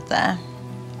our dad there,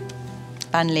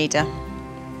 band leader.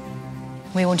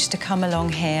 We wanted to come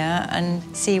along here and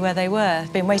see where they were.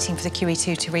 Been waiting for the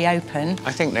QE2 to reopen.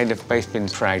 I think they'd have both been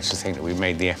proud to think that we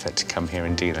made the effort to come here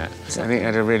and do that. So I think they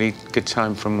had a really good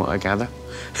time from what I gather.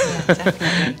 Yeah,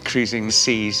 definitely. Cruising the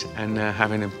seas and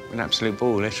having an absolute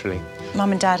ball, literally.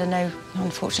 Mum and Dad are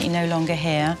unfortunately no longer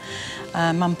here.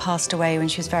 Mum passed away when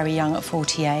she was very young at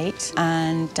 48,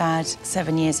 and Dad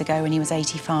 7 years ago when he was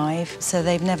 85. So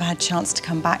they've never had a chance to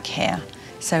come back here.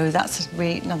 So that's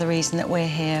another reason that we're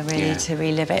here, really, to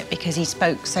relive it, because he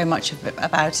spoke so much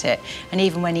about it. And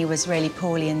even when he was really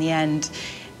poorly in the end,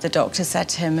 the doctor said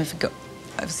to him, is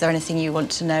there anything you want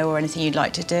to know or anything you'd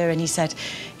like to do? And he said,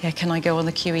 yeah, can I go on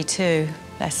the QE2?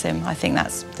 Bless him. I think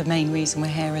that's the main reason we're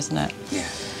here, isn't it? Yeah.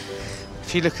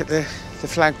 If you look at the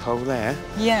flagpole there,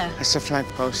 yeah, that's the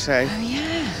flagpole, so... Oh,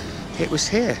 yeah. It was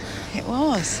here. It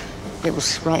was? It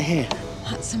was right here.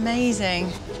 That's amazing.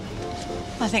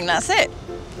 I think that's it.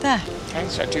 There. Okay,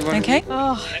 so do you want to...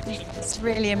 Oh, it's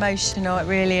really emotional, it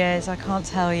really is. I can't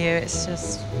tell you, it's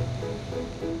just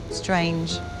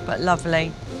strange, but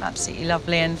lovely, absolutely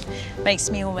lovely, and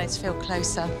makes me almost feel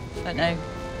closer, I don't know,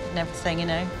 and everything, you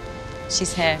know.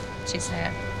 She's here, she's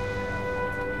here.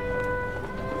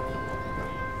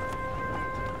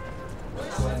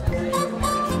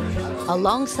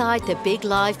 Alongside the big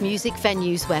live music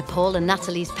venues where Paul and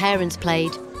Natalie's parents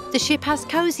played, the ship has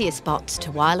cosier spots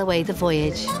to while away the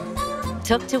voyage.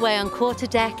 Tucked away on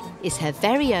quarterdeck is her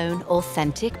very own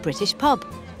authentic British pub,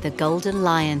 the Golden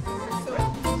Lion.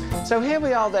 So here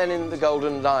we are then in the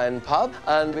Golden Lion pub,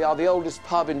 and we are the oldest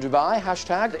pub in Dubai,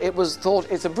 hashtag. It was thought,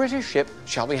 it's a British ship,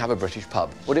 shall we have a British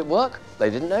pub? Would it work? They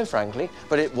didn't know, frankly,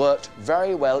 but it worked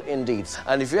very well indeed.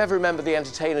 And if you ever remember the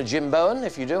entertainer Jim Bowen,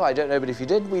 if you do, I don't know, but if you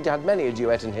did, we'd had many a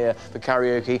duet in here for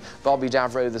karaoke, Bobby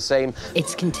Davro the same.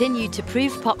 It's continued to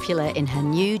prove popular in her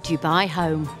new Dubai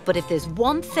home. But if there's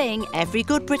one thing every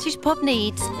good British pub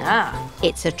needs,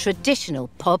 it's a traditional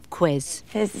pub quiz.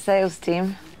 Here's the sales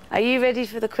team. Are you ready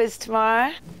for the quiz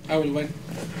tomorrow? I will win.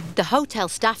 The hotel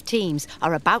staff teams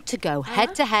are about to go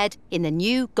head-to-head in the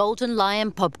new Golden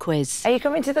Lion pub quiz. Are you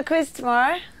coming to the quiz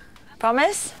tomorrow?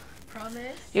 Promise?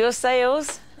 Promise. Your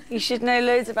sales? You should know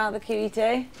loads about the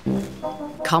QE2.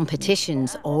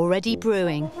 Competition's already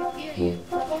brewing.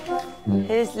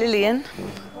 Here's Lillian.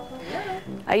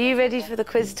 Are you ready for the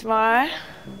quiz tomorrow?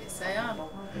 Yes, I am.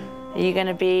 Are you going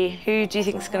to be... Who do you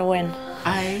think is going to win?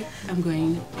 I am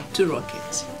going to rock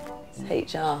it.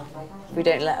 It's HR. If we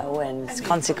don't let her win, it's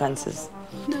consequences.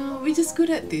 No, we're just good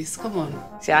at this. Come on.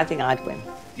 See, I think I'd win.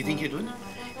 You think you'd win?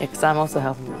 Yeah, because I'm also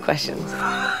helping with questions.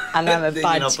 And I'm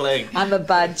a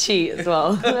bad cheat as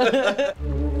well.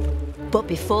 But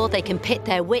before they can pit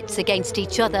their wits against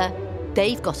each other,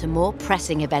 they've got a more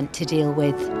pressing event to deal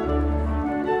with.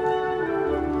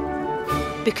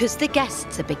 Because the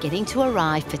guests are beginning to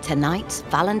arrive for tonight's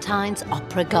Valentine's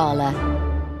Opera Gala.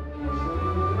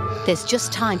 There's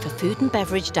just time for Food and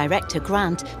Beverage Director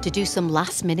Grant to do some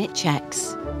last-minute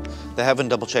checks. They haven't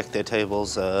double-checked their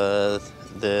tables.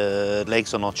 The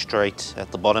legs are not straight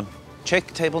at the bottom.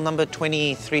 Check table number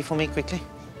 23 for me, quickly.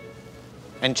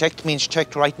 And checked means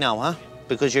checked right now, huh?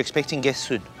 Because you're expecting guests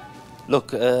soon.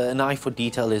 Look, an eye for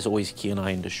detail is always key in our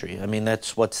industry. I mean,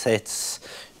 that's what sets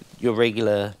your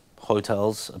regular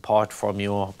hotels apart from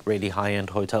your really high-end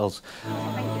hotels.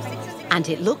 And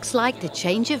it looks like the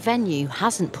change of venue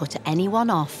hasn't put anyone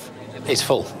off. It's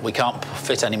full. We can't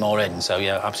fit any more in, so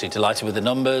yeah, absolutely delighted with the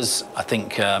numbers. I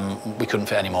think we couldn't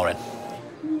fit any more in.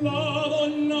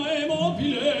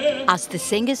 As the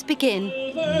singers begin,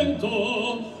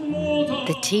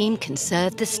 the team can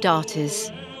serve the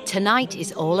starters. Tonight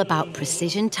is all about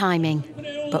precision timing,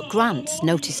 but Grant's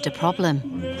noticed a problem.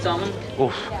 Salmon?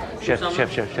 Oh, chef.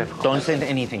 Don't send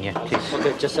anything yet, please.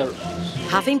 Okay, just a...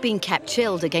 Having been kept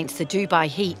chilled against the Dubai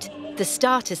heat, the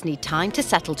starters need time to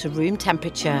settle to room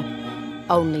temperature.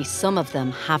 Only some of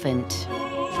them haven't.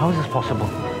 How is this possible?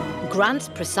 Grant's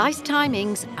precise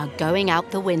timings are going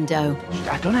out the window.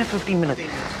 I don't have 15 minutes.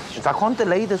 I can't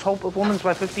delay this whole performance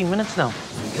by 15 minutes now.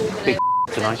 Big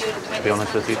tonight, to be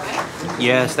honest with you.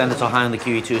 Yeah, standards are high on the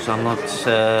QE2, so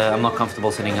I'm not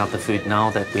comfortable sending out the food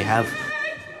now that we have.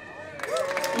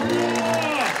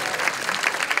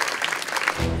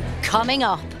 Coming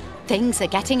up, things are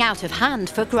getting out of hand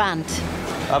for Grant.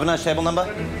 Avinash, table number?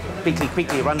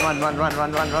 Quickly, run.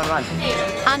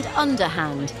 And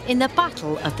underhand in the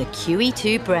battle of the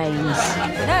QE2 brains.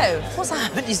 No, of course I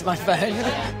haven't used my phone.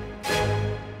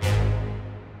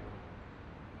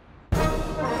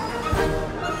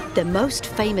 The most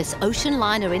famous ocean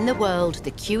liner in the world,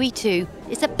 the QE2,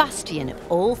 is a bastion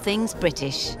of all things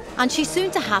British. And she's soon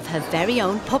to have her very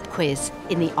own pub quiz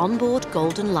in the onboard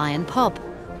Golden Lion pub.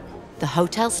 The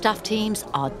hotel staff teams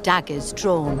are daggers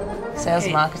drawn. Sales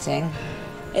and marketing,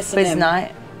 S&M. quiz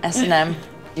night, S&M. Do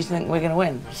you think we're going to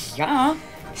win? Yeah.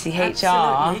 See, HR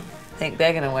Absolutely. think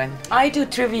they're going to win. I do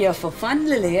trivia for fun,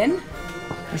 Lillian.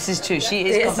 This is true. She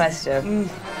is competitive.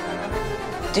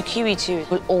 The QE2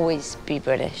 will always be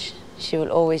British. She will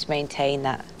always maintain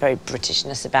that very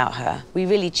Britishness about her. We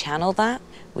really channel that,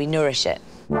 we nourish it.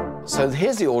 So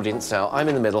here's the audience now, I'm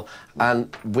in the middle,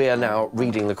 and we're now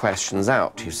reading the questions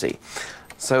out, you see.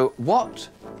 So what,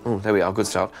 there we are, good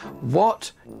start.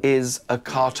 What is a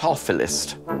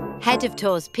cartophilist? Head of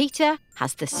tours Peter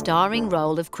has the starring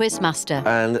role of quizmaster.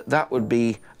 And that would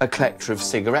be a collector of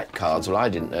cigarette cards. Well, I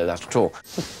didn't know that at all.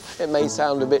 It may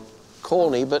sound a bit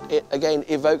corny, but it, again,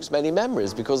 evokes many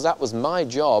memories because that was my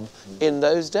job in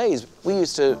those days. We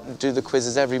used to do the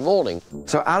quizzes every morning.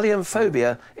 So allium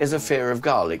phobia is a fear of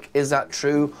garlic. Is that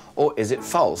true or is it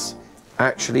false?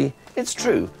 Actually, it's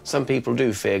true. Some people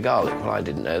do fear garlic. Well, I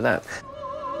didn't know that.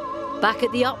 Back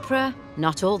at the opera,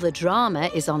 not all the drama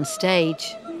is on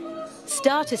stage.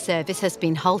 Starter service has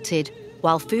been halted,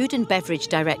 while food and beverage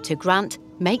director Grant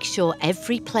makes sure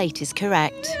every plate is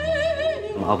correct.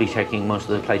 I'll be checking most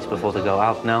of the plates before they go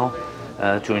out now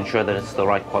to ensure that it's the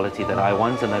right quality that I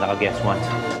want and that our guests want.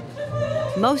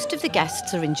 Most of the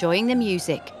guests are enjoying the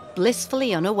music,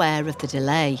 blissfully unaware of the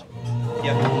delay.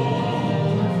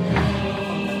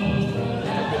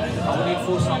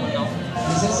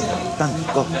 Done,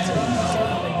 go.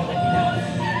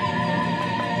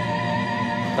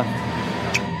 Done.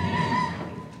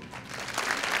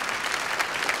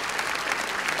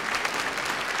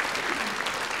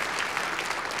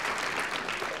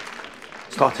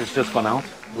 Starter's just gone out.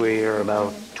 We're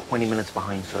about 20 minutes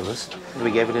behind service.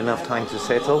 We gave it enough time to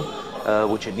settle,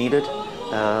 which it needed,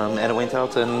 and it went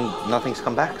out and nothing's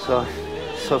come back, so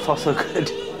far so good.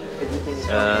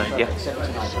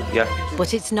 Yeah.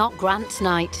 But it's not Grant's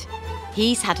night.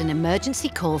 He's had an emergency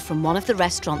call from one of the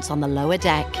restaurants on the lower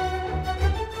deck.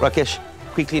 Rakesh,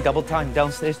 quickly double time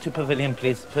downstairs to Pavilion,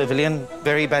 please. Pavilion,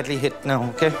 very badly hit now,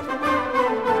 okay?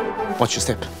 Watch your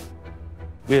step.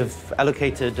 We have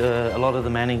allocated a lot of the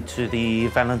manning to the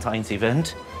Valentine's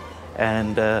event,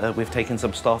 and we've taken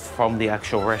some staff from the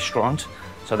actual restaurant,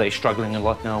 so they're struggling a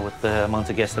lot now with the amount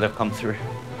of guests that have come through.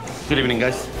 Good evening,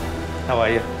 guys. How are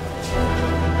you?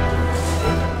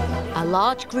 A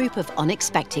large group of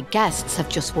unexpected guests have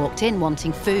just walked in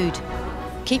wanting food.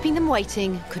 Keeping them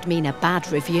waiting could mean a bad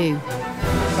review.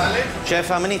 Salad? Chef,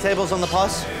 how many tables on the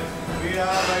pass? We are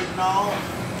right now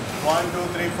 1, 2,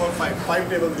 3, 4, 5. 5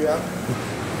 tables we have.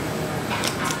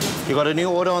 You got a new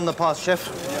order on the pass, chef?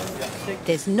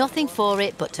 There's nothing for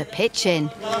it but to pitch in.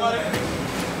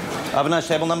 Avinash,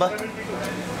 table number?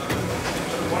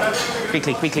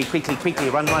 Quickly.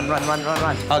 Run.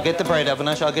 I'll get the bread,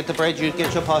 Avinash. I'll get the bread. You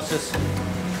get your passes.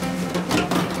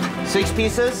 6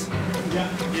 pieces? Yeah.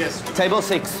 Yes. Table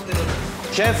 6.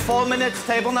 Chef, 4 minutes.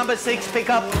 Table number 6, pick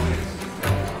up.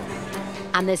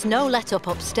 And there's no let-up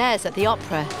upstairs at the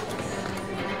opera.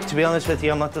 To be honest with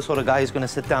you, I'm not the sort of guy who's going to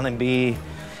sit down and be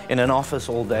in an office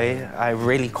all day. I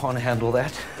really can't handle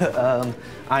that.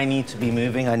 I need to be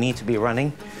moving, I need to be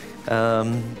running.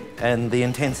 And the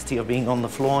intensity of being on the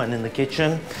floor and in the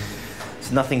kitchen,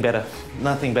 it's nothing better,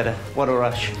 nothing better. What a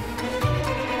rush.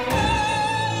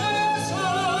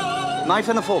 Knife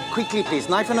and a fork, quickly please,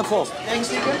 knife and a fork. Thanks,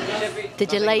 the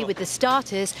delay with the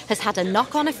starters has had a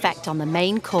knock-on effect on the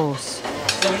main course.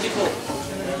 74.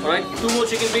 All right, 2 more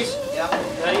chicken, please. Yeah.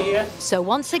 Right here. So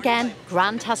once again,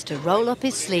 Grant has to roll up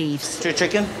his sleeves. 2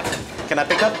 chicken. Can I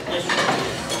pick up? Yes.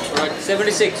 All right,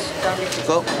 76.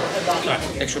 Go.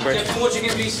 Extra bread. 2 more chicken,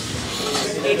 please.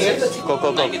 80. Go,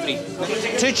 go, go.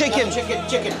 93. 2 chicken.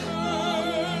 Chicken.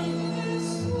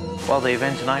 Well, the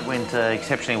event tonight went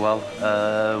exceptionally well.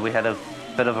 We had a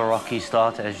bit of a rocky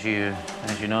start, as you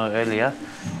know earlier,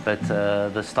 but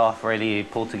the staff really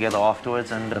pulled together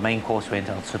afterwards, and the main course went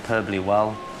out superbly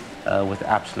well, with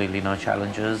absolutely no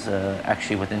challenges.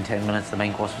 Actually, within 10 minutes, the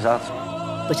main course was out.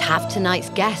 But have tonight's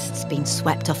guests been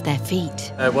swept off their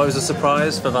feet? Well, it was a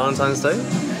surprise for Valentine's Day.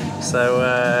 So,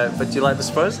 but do you like the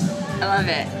surprise? I love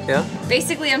it. Yeah?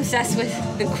 Basically, I'm obsessed with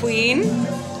the Queen,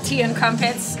 tea and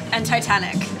crumpets, and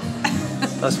Titanic.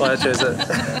 That's why I chose it.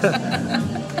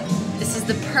 This is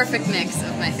the perfect mix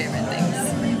of my favorite things.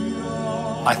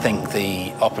 I think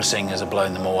the opera singers are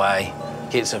blowing them away.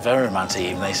 It's a very romantic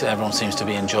evening. Everyone seems to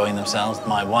be enjoying themselves.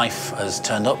 My wife has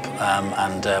turned up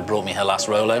and brought me her last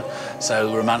Rolo,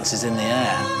 so romance is in the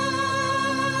air.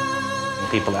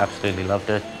 People absolutely loved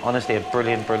it. Honestly, a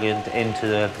brilliant, brilliant end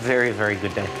to a very, very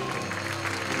good day.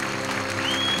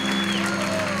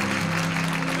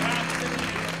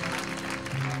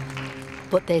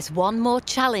 But there's one more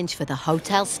challenge for the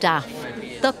hotel staff,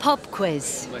 the pub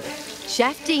quiz.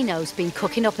 Chef Dino's been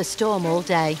cooking up a storm all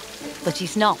day, but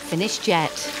he's not finished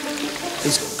yet.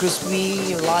 It's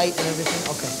crispy, light and everything.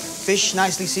 Okay. Fish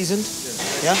nicely seasoned?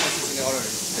 Yeah?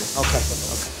 Okay.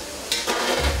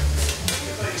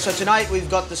 So tonight we've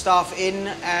got the staff in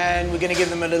and we're going to give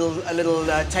them a little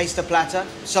taster platter.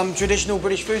 Some traditional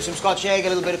British food, some Scotch egg, a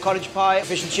little bit of cottage pie,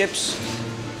 fish and chips.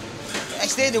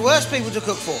 Actually, they're the worst people to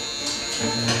cook for.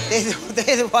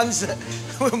 They're the ones that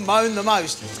will moan the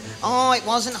most. Oh, it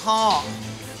wasn't hot.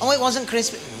 Oh, it wasn't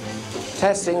crispy.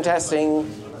 Testing, testing.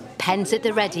 Pens at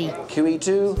the ready.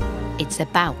 QE2. It's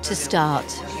about to start.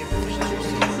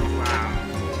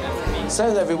 So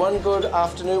everyone, good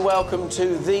afternoon. Welcome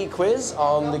to the quiz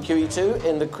on the QE2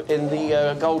 in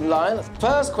the Golden Lion.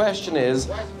 First question is,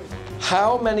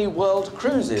 how many world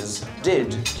cruises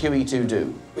did QE2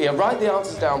 do? Yeah, write the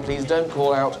answers down, please. Don't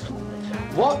call out.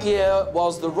 What year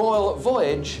was the Royal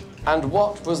Voyage and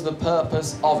what was the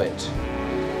purpose of it?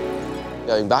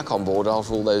 Going back on board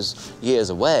after all those years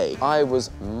away, I was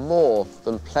more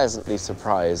than pleasantly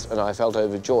surprised and I felt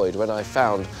overjoyed when I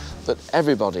found that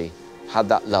everybody had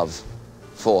that love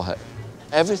for her.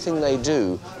 Everything they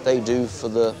do for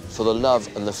the love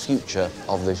and the future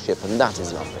of this ship, and that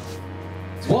is lovely.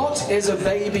 What is a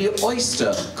baby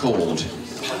oyster called?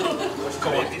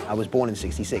 I was born in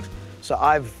 '66. So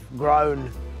I've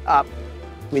grown up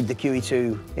with the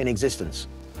QE2 in existence.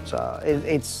 So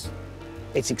it's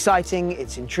exciting,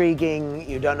 it's intriguing,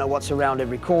 you don't know what's around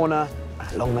every corner.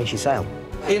 Long may she sail.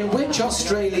 In which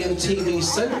Australian TV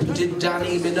soap did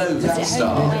Danny Minogue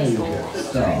star?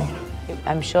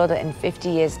 I'm sure that in 50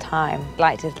 years' time, I'd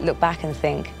like to look back and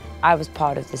think, I was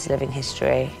part of this living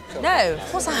history. No,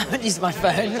 of course I haven't used my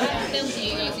phone.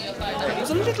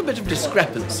 There's a little bit of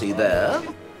discrepancy there.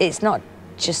 It's not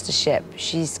just a ship.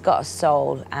 She's got a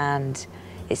soul, and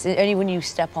it's only when you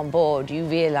step on board you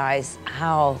realise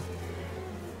how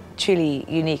truly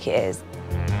unique it is.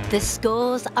 The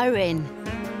scores are in,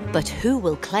 but who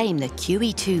will claim the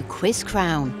QE2 quiz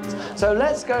crown? So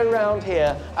let's go round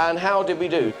here, and how did we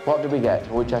do? What did we get?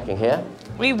 We're checking here.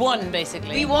 We won,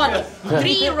 basically. We won.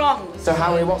 3 wrongs. So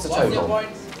how many, what's the total?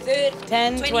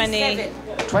 10, 20.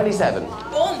 27.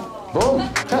 Boom. Boom.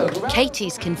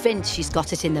 Katie's convinced she's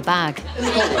got it in the bag.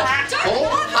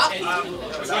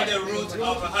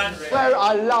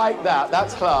 I like that.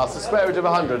 That's class. The square root of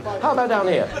 100. How about down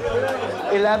here?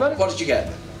 11. What did you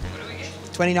get?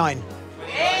 29.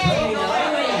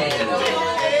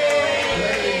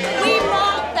 We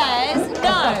marked theirs.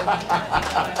 No.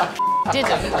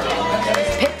 Didn't.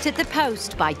 Pipped at the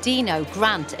post by Dino,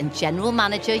 Grant and General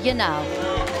Manager Yanal.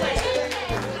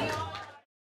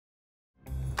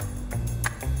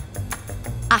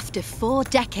 After 4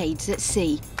 decades at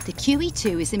sea, the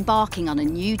QE2 is embarking on a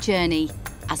new journey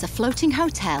as a floating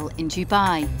hotel in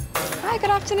Dubai. Hi, good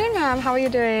afternoon, ma'am. How are you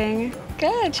doing?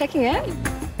 Good, checking in.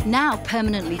 Now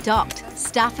permanently docked,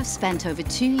 staff have spent over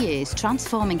 2 years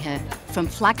transforming her from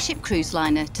flagship cruise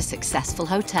liner to successful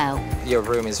hotel. Your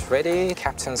room is ready,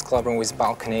 captain's club room with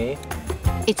balcony.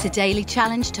 It's a daily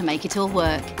challenge to make it all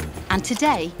work. And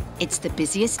today, it's the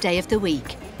busiest day of the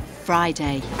week,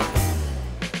 Friday.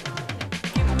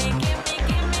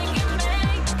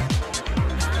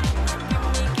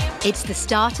 It's the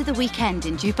start of the weekend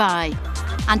in Dubai.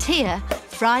 And here,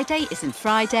 Friday isn't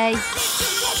Friday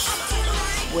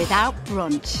without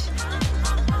brunch.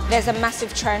 There's a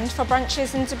massive trend for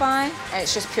brunches in Dubai, and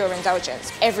it's just pure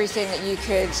indulgence. Everything that you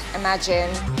could imagine.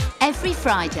 Every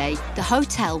Friday, the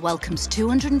hotel welcomes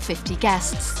 250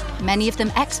 guests, many of them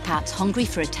expats hungry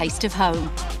for a taste of home,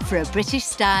 for a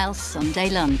British-style Sunday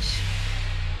lunch.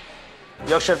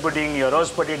 Yorkshire pudding, your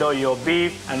roast potato, your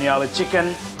beef, and you have a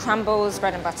chicken. Crumbles,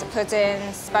 bread and butter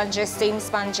puddings, sponges, steamed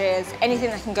sponges,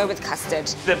 anything that can go with custard.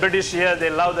 The British here,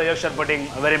 they love the Yorkshire pudding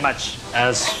very much,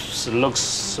 as it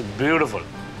looks beautiful.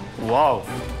 Wow.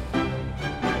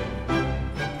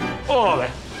 Oh,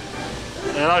 I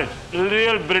love it.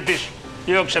 Real British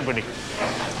Yorkshire pudding.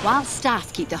 While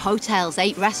staff keep the hotel's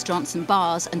 8 restaurants and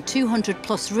bars and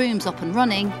 200+ rooms up and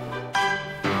running,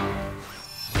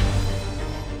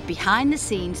 behind the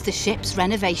scenes, the ship's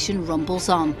renovation rumbles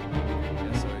on.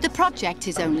 The project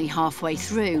is only halfway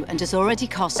through and has already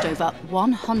cost over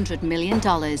 $100 million.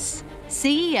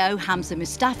 CEO Hamza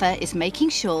Mustafa is making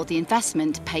sure the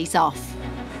investment pays off.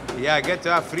 Yeah, I get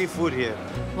to have free food here.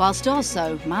 Whilst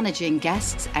also managing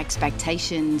guests'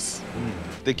 expectations.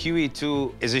 The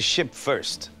QE2 is a ship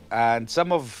first, and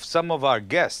some of our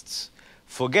guests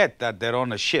forget that they're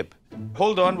on a ship.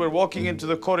 Hold on, we're walking into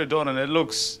the corridor and it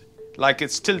looks like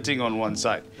it's tilting on one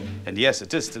side. And yes,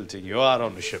 it is tilting. You are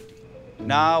on a ship.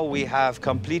 Now we have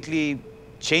completely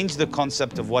changed the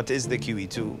concept of what is the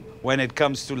QE2. When it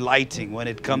comes to lighting, when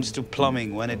it comes to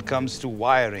plumbing, when it comes to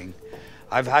wiring,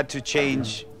 I've had to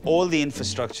change all the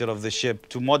infrastructure of the ship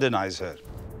to modernize her.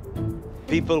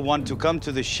 People want to come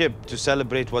to the ship to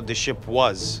celebrate what the ship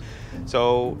was.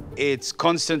 So it's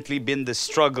constantly been the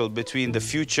struggle between the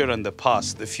future and the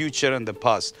past, the future and the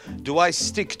past. Do I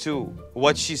stick to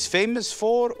what she's famous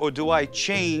for, or do I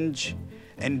change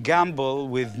and gamble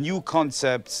with new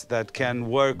concepts that can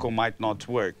work or might not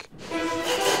work?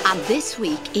 And this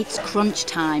week, it's crunch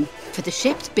time for the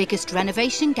ship's biggest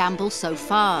renovation gamble so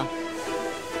far.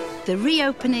 The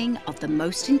reopening of the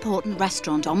most important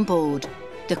restaurant on board,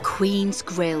 the Queen's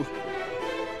Grill.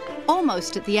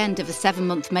 Almost at the end of a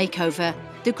 7-month makeover,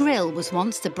 the grill was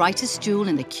once the brightest jewel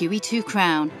in the QE2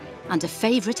 crown and a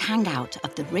favourite hangout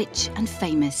of the rich and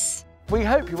famous. We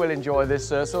hope you will enjoy this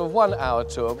sort of 1-hour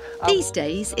tour. These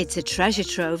days, it's a treasure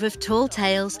trove of tall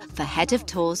tales for head of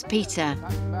tours Peter.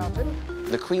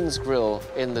 The Queen's Grill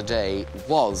in the day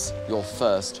was your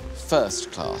first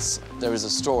class. There is a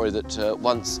story that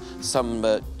once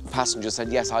some passenger said,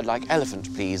 yes, I'd like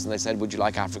elephant, please, and they said, would you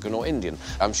like African or Indian?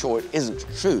 I'm sure it isn't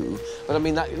true, but I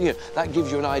mean, that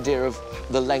gives you an idea of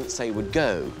the lengths they would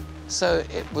go. So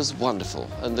it was wonderful,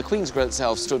 and the Queen's Grill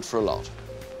itself stood for a lot.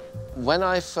 When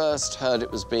I first heard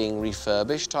it was being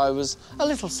refurbished, I was a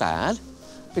little sad,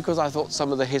 because I thought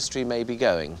some of the history may be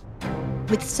going.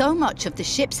 With so much of the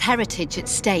ship's heritage at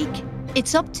stake,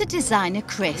 it's up to designer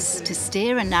Chris to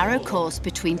steer a narrow course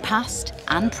between past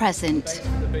and present.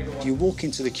 You walk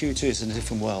into the QE2, it's in a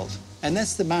different world. And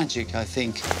that's the magic, I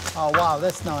think. Oh, wow,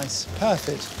 that's nice.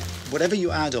 Perfect. Whatever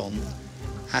you add on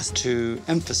has to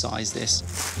emphasise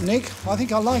this. Nick, I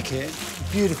think I like it.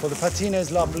 Beautiful. The patina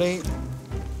is lovely.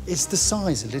 It's the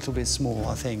size a little bit small,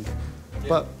 I think.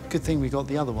 But good thing we got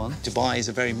the other one. Dubai is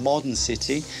a very modern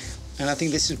city, and I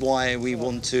think this is why we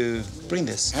want to bring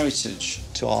this heritage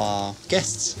to our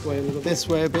guests. This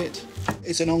way a bit.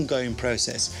 It's an ongoing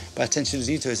process, but attention to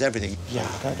detail is everything. Yeah,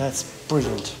 that's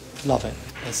brilliant. Love it.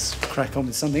 Let's crack on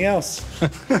with something else.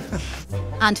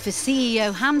 And for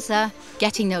CEO Hamza,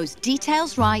 getting those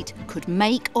details right could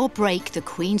make or break the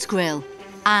Queen's Grill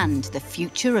and the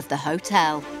future of the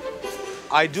hotel.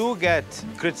 I do get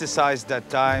criticized at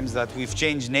times that we've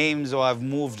changed names, or I've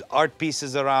moved art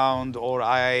pieces around, or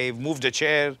I've moved a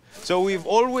chair. So we've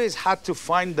always had to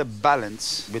find the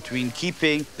balance between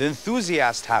keeping the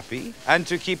enthusiast happy and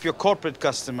to keep your corporate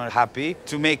customer happy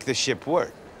to make the ship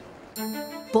work.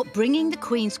 But bringing the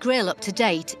Queen's Grill up to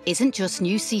date isn't just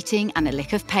new seating and a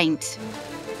lick of paint.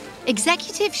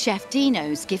 Executive Chef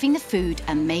Dino's giving the food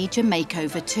a major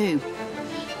makeover too.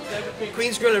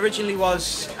 Queen's Grill originally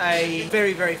was a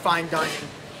very, very fine dining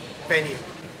venue.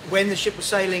 When the ship was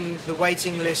sailing, the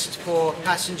waiting list for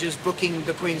passengers booking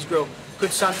the Queen's Grill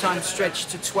could sometimes stretch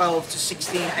to 12 to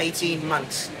 16, 18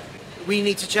 months. We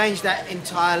need to change that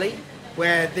entirely,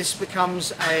 where this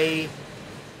becomes a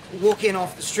walk-in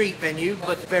off the street menu,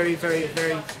 but very, very,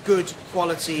 very good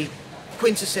quality,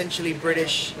 quintessentially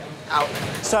British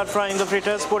outlet. Start frying the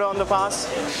fritters, put on the pass.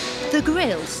 The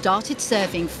grill started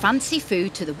serving fancy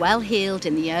food to the well-heeled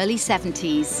in the early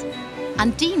 70s.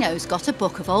 And Dino's got a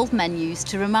book of old menus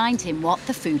to remind him what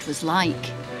the food was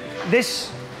like.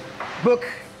 This book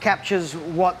captures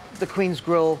what the Queen's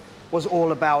Grill was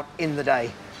all about in the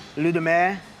day. Loup de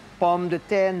mer, pomme de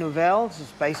terre nouvelles,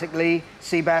 is basically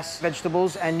sea bass,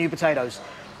 vegetables, and new potatoes.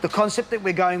 The concept that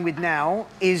we're going with now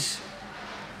is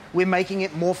we're making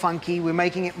it more funky, we're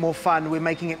making it more fun, we're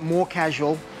making it more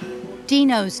casual.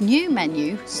 Dino's new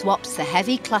menu swaps the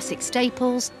heavy classic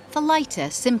staples for lighter,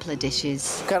 simpler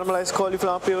dishes. Caramelized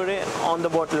cauliflower puree on the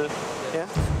bottle, yeah?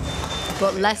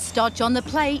 But less stodge on the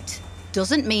plate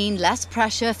doesn't mean less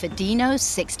pressure for Dino's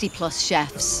 60-plus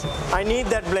chefs. I need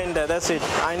that blender, that's it.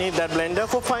 I need that blender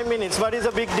for 5 minutes. What is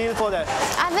a big deal for that?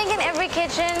 I think in every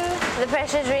kitchen, the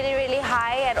pressure is really, really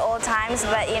high at all times,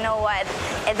 but you know what?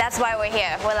 That's why we're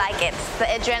here. We like it. The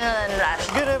adrenaline rush.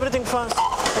 Get everything fast.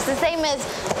 It's the same as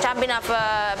jumping off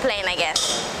a plane, I guess,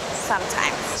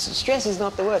 sometimes. Stress is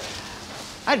not the word.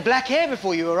 I had black hair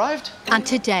before you arrived. And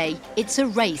today, it's a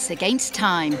race against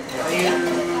time. Are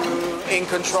you in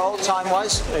control,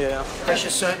 time-wise? Yeah.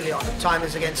 Pressure's certainly on. Time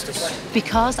is against us.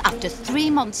 Because after 3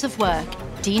 months of work,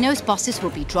 Dino's bosses will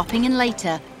be dropping in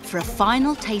later for a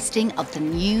final tasting of the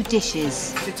new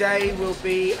dishes. Today will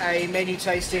be a menu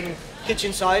tasting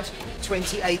kitchen side,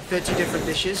 28, 30 different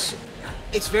dishes.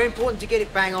 It's very important to get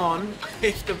it bang on.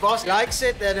 If the boss likes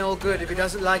it, then all good. If he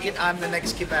doesn't like it, I'm the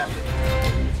next kebab.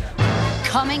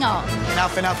 Coming up.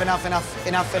 Enough, enough, enough, enough,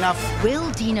 enough, enough. Will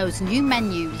Dino's new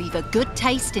menu leave a good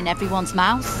taste in everyone's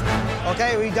mouth?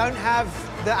 Okay, we don't have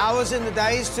the hours and the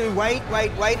days to wait.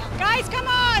 Guys, come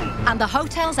on! And the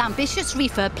hotel's ambitious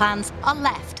refurb plans are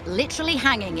left literally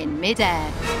hanging in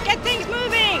mid-air. Get things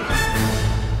moving!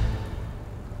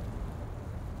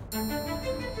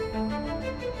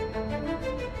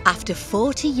 After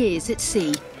 40 years at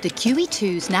sea, the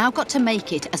QE2's now got to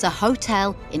make it as a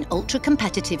hotel in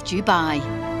ultra-competitive Dubai.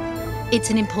 It's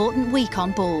an important week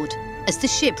on board as the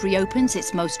ship reopens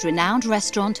its most renowned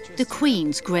restaurant, the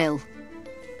Queen's Grill.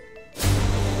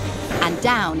 And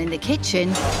down in the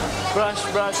kitchen... Brush,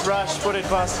 put it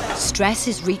fast. Stress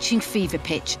is reaching fever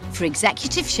pitch for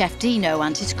executive chef Dino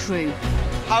and his crew.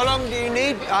 How long do you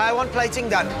need? I want plating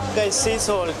done. Okay, sea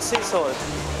salt.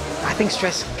 I think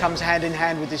stress comes hand in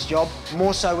hand with this job,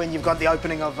 more so when you've got the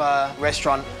opening of a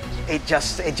restaurant. It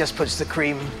just puts the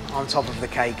cream on top of the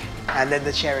cake and then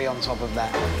the cherry on top of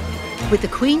that. With the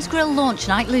Queen's Grill launch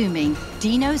night looming,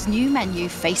 Dino's new menu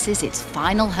faces its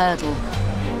final hurdle.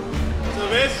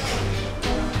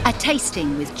 A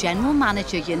tasting with General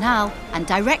Manager Yanal and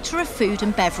Director of Food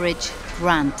and Beverage,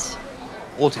 Grant.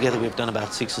 Altogether, we've done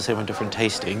about 6 or 7 different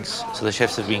tastings, so the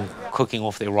chefs have been cooking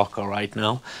off their rocker right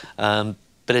now.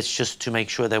 But it's just to make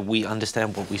sure that we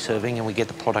understand what we're serving and we get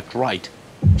the product right.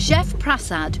 Chef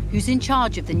Prasad, who's in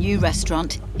charge of the new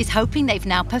restaurant, is hoping they've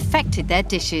now perfected their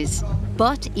dishes.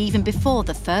 But even before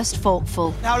the first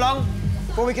forkful... How long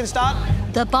before we can start?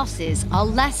 The bosses are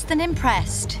less than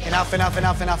impressed. Enough.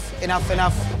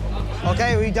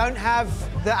 Okay, we don't have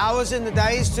the hours and the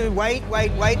days to wait.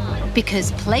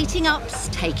 Because plating up's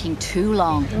taking too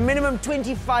long. Minimum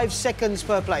 25 seconds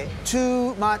per plate.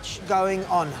 Too much going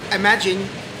on. Imagine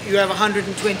you have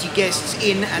 120 guests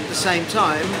in at the same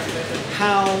time.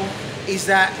 How is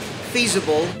that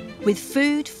feasible? With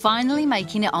food finally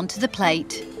making it onto the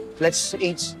plate. Let's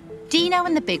eat. Dino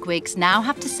and the bigwigs now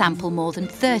have to sample more than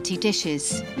 30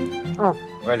 dishes. Oh,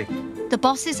 really? The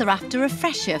bosses are after a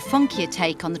fresher, funkier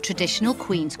take on the traditional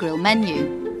Queen's Grill menu.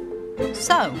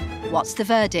 So, what's the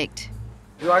verdict?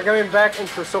 You are going back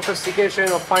into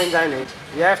sophistication of fine dining.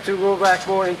 You have to go back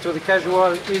more into the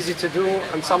casual, easy to do,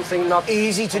 and something not...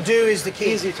 Easy to do is the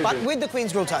key. Easy to but do. With the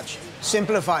Queen's Grill touch,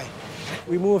 simplify.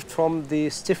 We moved from the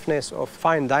stiffness of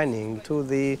fine dining to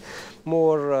the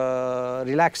more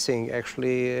relaxing,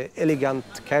 actually elegant,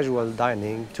 casual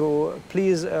dining to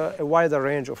please a wider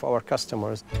range of our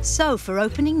customers. So for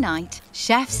opening night,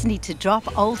 chefs need to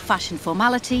drop old-fashioned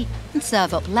formality and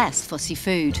serve up less fussy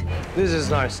food. This is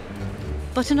nice.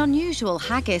 But an unusual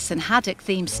haggis and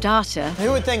haddock-themed starter...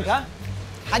 Who would think, huh?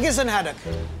 Haggis and haddock.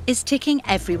 ...is ticking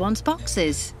everyone's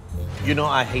boxes. You know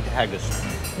I hate haggis.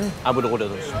 I would order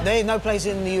this. There's no place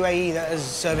in the UAE that is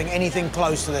serving anything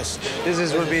close to this.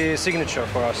 This will be signature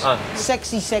for us.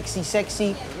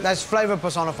 Sexy. That's flavour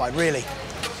personified, really.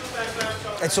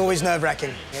 It's always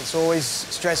nerve-wracking. It's always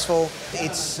stressful.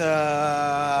 It's going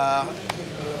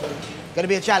to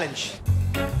be a challenge.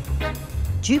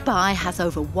 Dubai has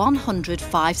over 100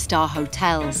 five-star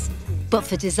hotels. But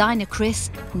for designer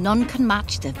Chris, none can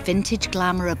match the vintage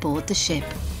glamour aboard the ship.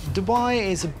 Dubai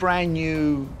is a brand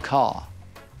new car.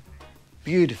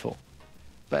 Beautiful.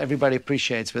 But everybody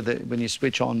appreciates when you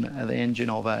switch on the engine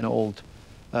of an old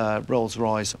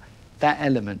Rolls-Royce. That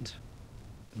element,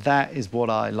 that is what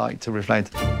I like to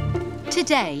reflect.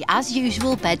 Today, as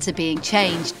usual, beds are being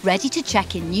changed, ready to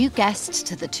check in new guests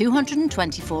to the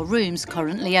 224 rooms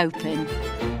currently open.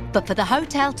 But for the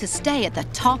hotel to stay at the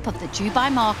top of the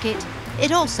Dubai market,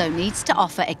 it also needs to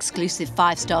offer exclusive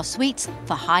 5-star suites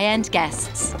for high-end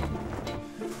guests.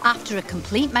 After a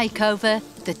complete makeover,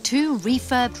 the 2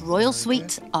 refurbed royal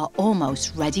suites are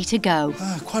almost ready to go.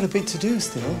 Quite a bit to do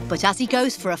still. But as he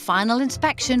goes for a final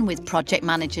inspection with project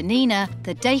manager Nina,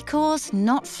 the decor's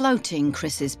not floating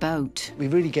Chris's boat. We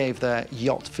really gave the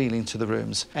yacht feeling to the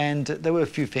rooms, and there were a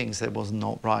few things that was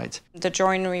not right. The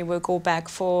joinery will go back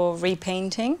for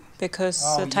repainting because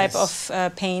the type of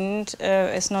paint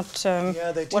is not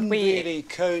yeah, they didn't really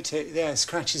coat it. Yeah, it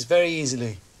scratches very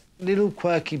easily. Little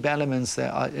quirky elements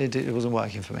that it wasn't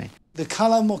working for me. The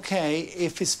colour moquet,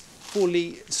 if it's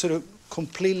fully, sort of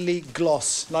completely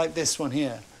gloss, like this one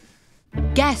here.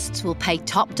 Guests will pay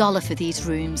top dollar for these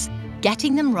rooms.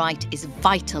 Getting them right is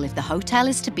vital if the hotel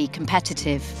is to be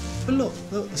competitive. But look,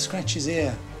 the scratches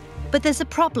here. But there's a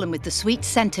problem with the suite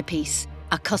centrepiece,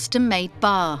 a custom-made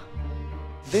bar.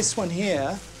 This one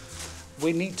here,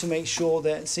 we need to make sure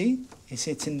that, see, it's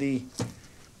hitting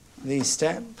the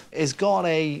step. It's got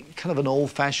a kind of an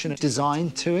old-fashioned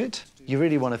design to it. You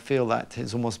really want to feel that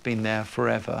it's almost been there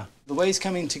forever. The way it's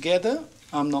coming together,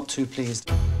 I'm not too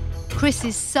pleased. Chris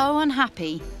is so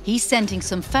unhappy, he's sending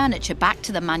some furniture back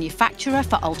to the manufacturer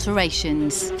for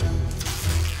alterations.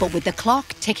 But with the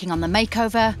clock ticking on the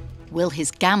makeover, will his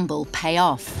gamble pay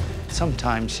off?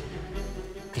 Sometimes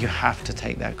you have to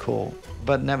take that call,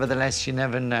 but nevertheless, you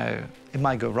never know. It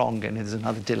might go wrong and there's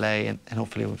another delay, and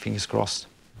hopefully, fingers crossed.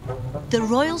 The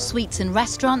royal suites and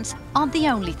restaurants aren't the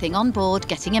only thing on board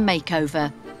getting a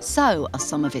makeover. So are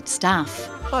some of its staff.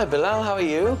 Hi, Bilal, how are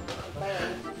you?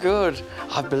 Good.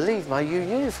 I believe my new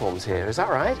uniform's here, is that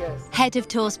right? Yes. Head of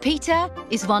tours Peter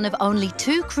is one of only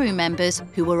 2 crew members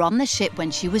who were on the ship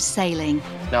when she was sailing.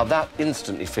 Now that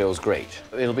instantly feels great.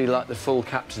 It'll be like the full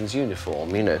captain's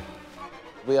uniform, you know.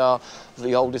 We are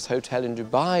the oldest hotel in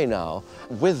Dubai now.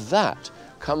 With that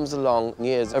comes along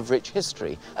years of rich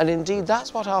history. And indeed,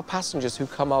 that's what our passengers who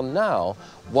come on now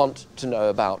want to know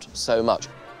about so much.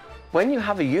 When you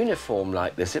have a uniform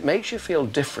like this, it makes you feel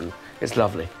different. It's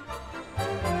lovely.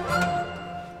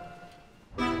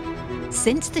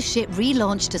 Since the ship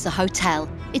relaunched as a hotel,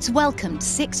 it's welcomed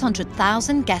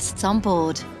 600,000 guests on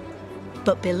board.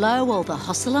 But below all the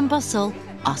hustle and bustle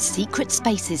are secret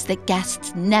spaces that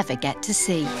guests never get to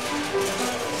see.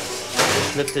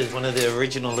 This lift is one of the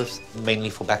original lifts, mainly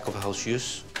for back-of-house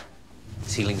use.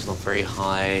 Ceiling's not very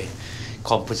high,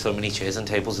 can't put so many chairs and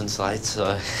tables inside,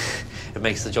 so it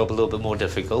makes the job a little bit more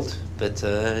difficult. But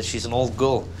she's an old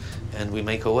girl, and we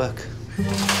make her work.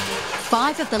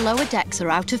 5 of the lower decks are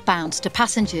out of bounds to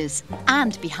passengers,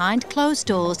 and behind closed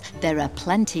doors, there are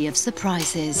plenty of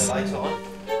surprises. The lights on.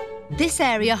 This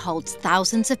area holds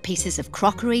thousands of pieces of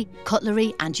crockery,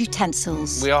 cutlery and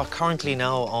utensils. We are currently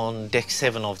now on deck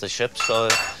 7 of the ship, so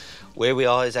where we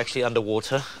are is actually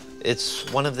underwater.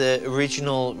 It's one of the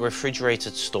original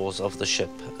refrigerated stores of the ship,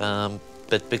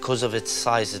 but because of its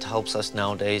size, it helps us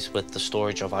nowadays with the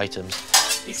storage of items.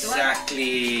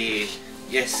 Exactly.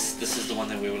 Yes, this is the one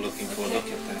that we were looking for.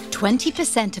 Look at that.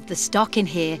 20% of the stock in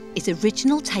here is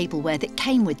original tableware that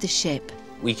came with the ship.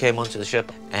 We came onto the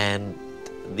ship and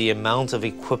the amount of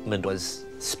equipment was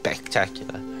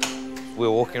spectacular. We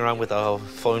were walking around with our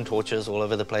phone torches all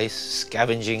over the place,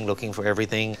 scavenging, looking for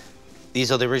everything.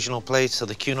 These are the original plates, so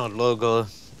the Cunard logo,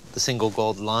 the single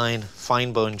gold line,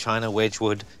 fine bone china,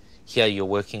 wedgwood. Here you're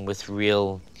working with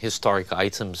real historic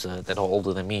items that are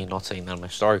older than me. Not saying that I'm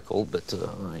historical, but,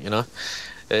 you know,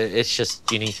 it's just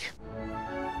unique.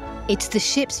 It's the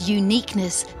ship's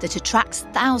uniqueness that attracts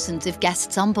thousands of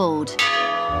guests on board.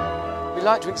 We'd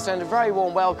like to extend a very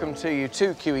warm welcome to you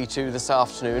to QE2 this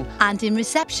afternoon. And in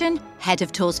reception, Head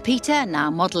of Tours Peter, now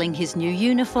modelling his new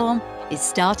uniform, is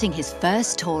starting his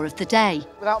first tour of the day.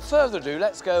 Without further ado,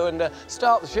 let's go and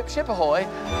start the ship. Ship ahoy.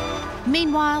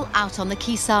 Meanwhile, out on the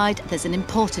quayside, there's an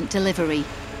important delivery.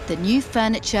 The new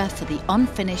furniture for the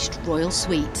unfinished royal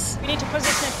suites. We need to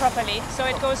position it properly, so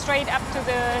it goes straight up to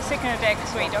the signal deck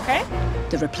suite, OK?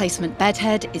 The replacement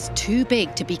bedhead is too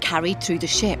big to be carried through the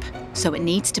ship, so it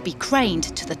needs to be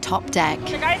craned to the top deck.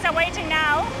 The guys are waiting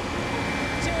now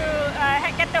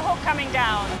to get the hook coming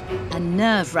down. A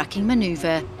nerve-wracking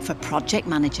manoeuvre for project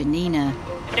manager Nina.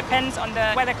 It depends on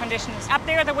the weather conditions. Up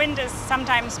there, the wind is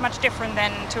sometimes much different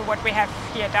than to what we have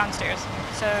here downstairs.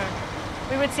 So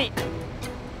we would see.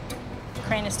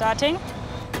 Crane is starting.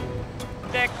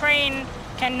 The crane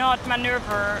cannot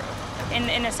maneuver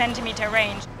in a centimeter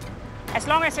range. As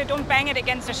long as they don't bang it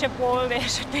against the ship wall, there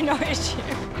should be no issue.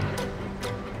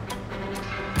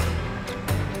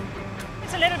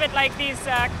 It's a little bit like these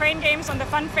crane games on the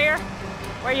fun fair,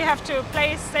 where you have to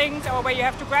place things or where you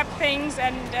have to grab things,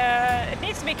 and it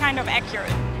needs to be kind of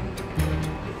accurate.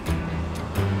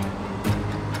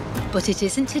 But it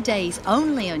isn't today's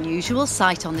only unusual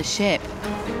sight on the ship.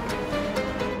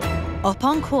 Up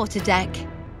on quarterdeck,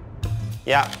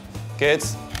 yeah, good.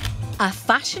 a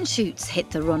fashion shoot's hit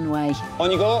the runway.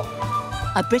 On you go.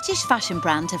 A British fashion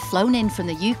brand have flown in from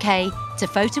the UK to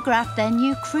photograph their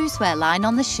new cruisewear line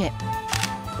on the ship.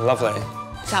 Lovely.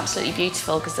 It's absolutely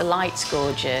beautiful because the light's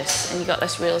gorgeous and you've got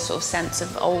this real sort of sense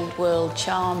of old world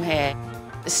charm here.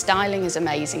 The styling is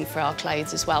amazing for our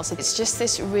clothes as well, so it's just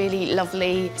this really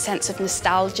lovely sense of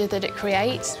nostalgia that it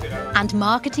creates. And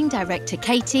marketing director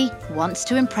Katie wants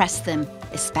to impress them,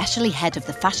 especially head of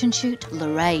the fashion shoot,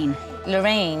 Lorraine.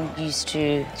 Lorraine used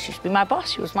to be my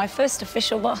boss. She was my first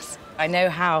official boss. I know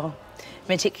how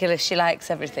meticulous she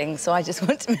likes everything, so I just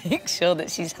want to make sure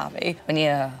that she's happy. When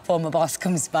your former boss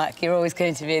comes back, you're always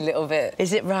going to be a little bit,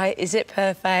 is it right? Is it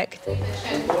perfect?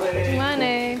 Good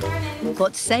morning.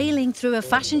 But sailing through a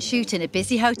fashion shoot in a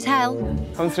busy hotel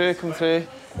Come through, come through.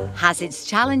 has its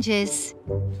challenges.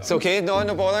 It's okay, no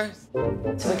bother.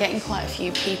 So we're getting quite a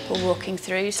few people walking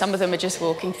through. Some of them are just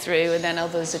walking through and then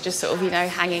others are just sort of, you know,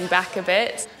 hanging back a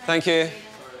bit. Thank you.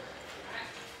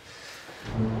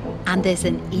 And there's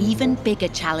an even bigger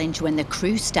challenge when the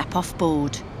crew step off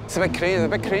board. It's a big crane, there's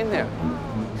a big crane there.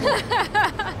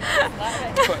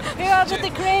 Who else with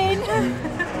the crane?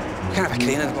 We can't have a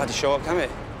crane in the bloody shop, can we?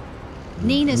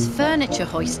 Nina's furniture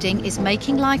hoisting is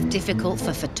making life difficult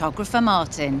for photographer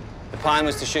Martin. The plan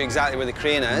was to shoot exactly where the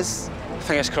crane is.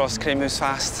 Fingers crossed, the crane moves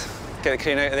fast. Get the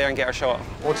crane out of there and get our shot.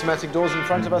 Automatic doors in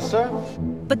front of us, sir.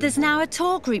 But there's now a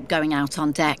tour group going out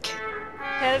on deck.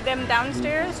 Tell them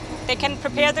downstairs they can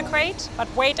prepare the crate, but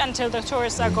wait until the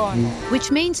tourists are gone. Which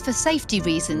means for safety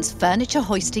reasons, furniture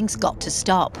hoisting's got to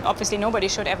stop. Obviously, nobody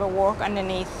should ever walk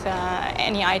underneath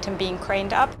any item being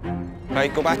craned up.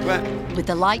 Right, go back a bit. With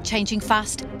the light changing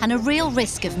fast and a real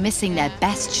risk of missing their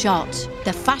best shot,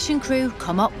 the fashion crew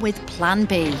come up with Plan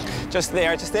B. Just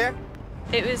there, just there.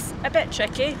 It was a bit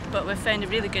tricky, but we found a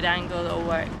really good angle that'll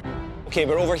work. Okay,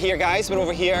 we're over here, guys. We're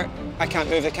over here. I can't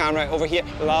move the camera. Over here.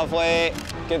 Lovely.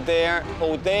 Good there.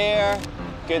 Hold there.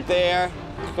 Good there.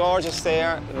 Gorgeous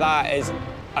there. That is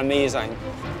amazing.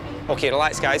 Okay,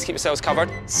 relax, guys. Keep yourselves covered.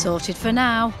 Sorted for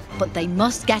now, but they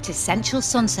must get essential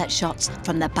sunset shots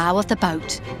from the bow of the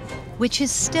boat, which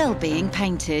is still being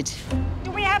painted.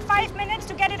 Do we have 5 minutes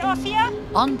to get it off here?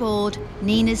 On board,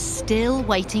 Nina's still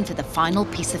waiting for the final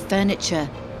piece of furniture,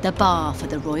 the bar for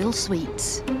the royal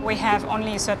suites. We have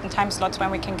only certain time slots when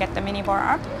we can get the mini bar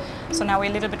up, so now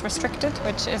we're a little bit restricted,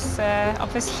 which is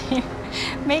obviously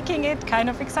making it kind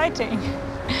of exciting.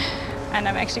 And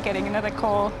I'm actually getting another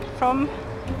call from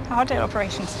hotel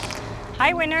operations.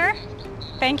 Hi, winner.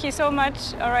 Thank you so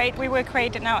much. All right, we will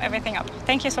crate now everything up.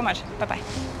 Thank you so much. Bye-bye.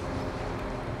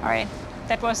 All right,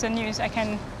 that was the news. I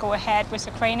can go ahead with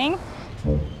the craning.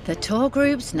 The tour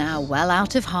group's now well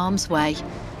out of harm's way.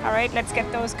 All right, let's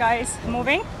get those guys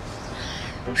moving.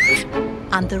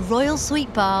 And the Royal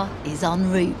Suite Bar is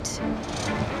en route.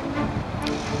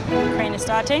 Crane is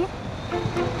starting.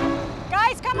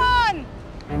 Guys, come on!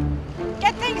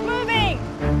 Get things moving!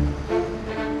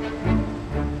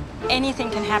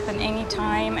 Anything can happen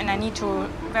anytime, and I need to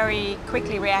very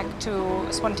quickly react to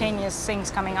spontaneous things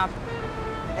coming up.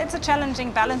 It's a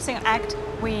challenging balancing act.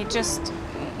 We just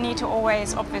need to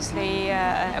always, obviously,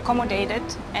 accommodate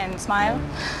it and smile.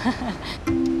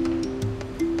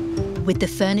 With the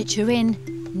furniture in,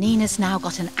 Nina's now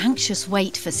got an anxious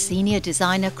wait for senior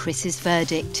designer Chris's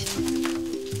verdict.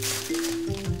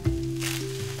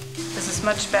 This is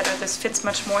much better. This fits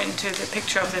much more into the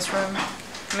picture of this room.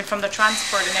 I mean, from the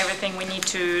transport and everything, we need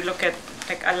to look at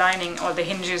like aligning all the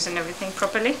hinges and everything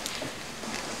properly.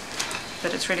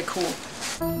 But it's really cool.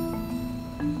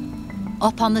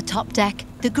 Up on the top deck,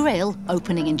 the grill,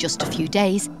 opening in just a few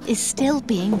days, is still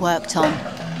being worked on.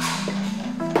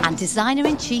 And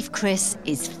designer-in-chief Chris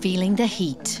is feeling the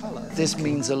heat. This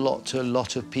means a lot to a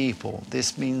lot of people.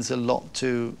 This means a lot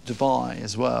to Dubai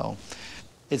as well.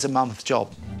 It's a mammoth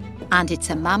job. And it's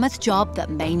a mammoth job that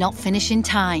may not finish in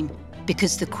time,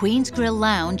 because the Queen's Grill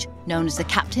Lounge, known as the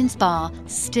Captain's Bar,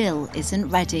 still isn't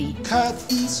ready.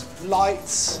 Curtains,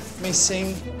 lights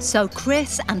missing. So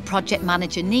Chris and project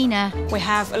manager Nina, We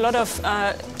have a lot of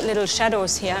little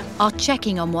shadows here. are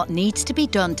checking on what needs to be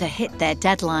done to hit their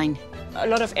deadline. A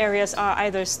lot of areas are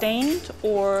either stained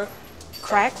or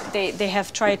cracked. They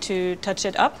have tried to touch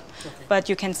it up, but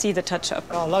you can see the touch-up.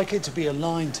 I like it to be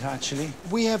aligned, actually.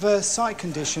 We have a site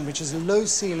condition, which is a low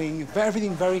ceiling,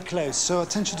 everything very close, so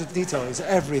attention to detail is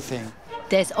everything.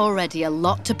 There's already a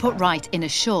lot to put right in a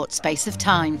short space of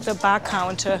time. The bar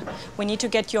counter, we need to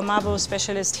get your marble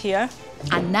specialist here.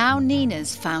 And now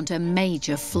Nina's found a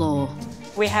major flaw.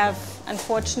 We have,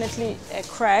 unfortunately, a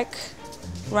crack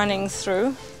running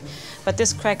through, but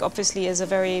this crack obviously is a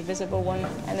very visible one,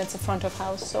 and it's a front of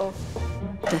house, so.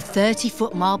 The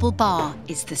 30-foot marble bar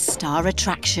is the star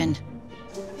attraction.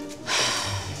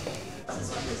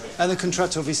 And the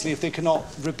contractor, obviously, if they cannot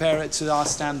repair it to our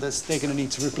standards, they're going to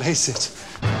need to replace it.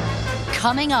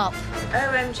 Coming up,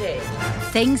 OMG.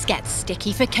 things get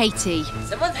sticky for Katie.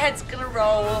 Someone's head's gonna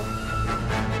roll.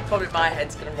 Probably my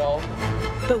head's gonna roll.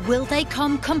 But will they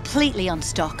come completely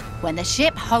unstuck when the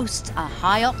ship hosts a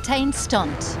high-octane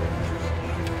stunt?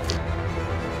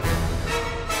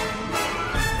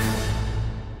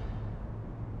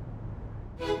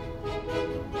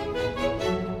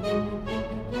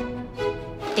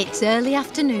 It's early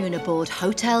afternoon aboard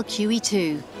Hotel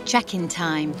QE2, check-in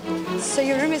time. So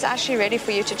your room is actually ready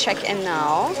for you to check in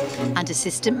now. And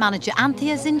assistant manager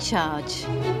Anthea's in charge.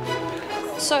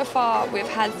 So far, we've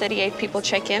had 38 people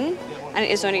check in, and it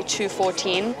is only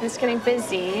 2:14. It's getting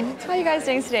busy. How are you guys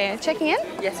doing today? Checking in?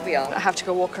 Yes, we are. I have to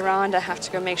go walk around. I have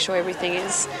to go make sure everything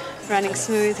is running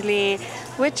smoothly,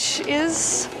 which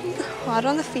is hard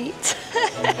on the feet.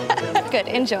 Good,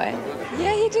 enjoy.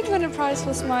 Yeah, he did win a prize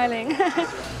for smiling.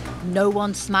 No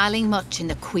one's smiling much in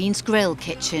the Queen's Grill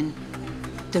kitchen.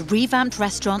 The revamped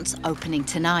restaurant's opening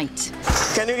tonight.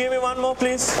 Can you give me one more,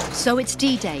 please? So it's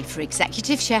D-Day for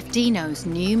Executive Chef Dino's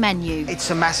new menu.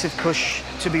 It's a massive push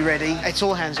to be ready. It's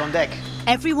all hands on deck.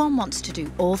 Everyone wants to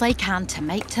do all they can to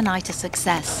make tonight a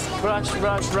success. Brunch,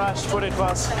 brunch, brunch, put it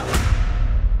was.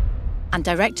 And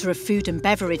Director of Food and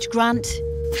Beverage Grant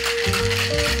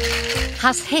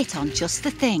has hit on just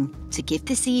the thing to give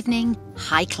this evening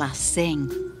high-class zing.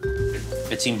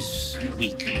 It seems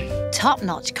weak.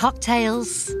 Top-notch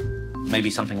cocktails.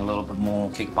 Maybe something a little bit more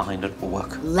kick behind it will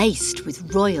work. Laced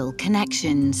with royal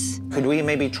connections. Could we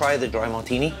maybe try the dry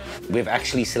martini? We've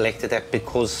actually selected that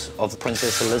because of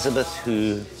Princess Elizabeth,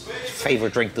 whose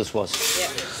favorite drink this was. Yeah.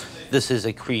 This is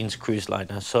a Queen's cruise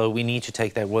liner, so we need to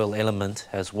take that royal element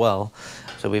as well.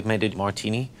 So we've made it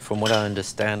martini. From what I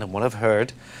understand and what I've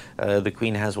heard, the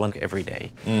Queen has one every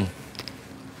day.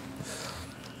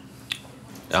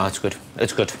 Oh, it's good.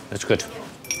 It's good. It's good.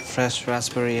 Fresh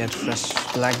raspberry and fresh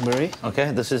blackberry.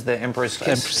 Okay, this is the Empress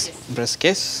Kiss. Empress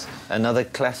Kiss. Another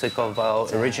classic of our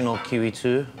original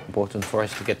QE2. Important for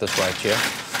us to get this right here.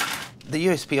 The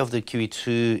USP of the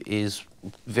QE2 is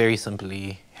very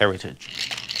simply heritage.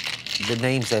 The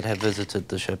names that have visited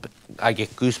the ship, I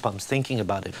get goosebumps thinking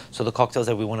about it. So the cocktails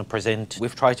that we want to present,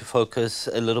 we've tried to focus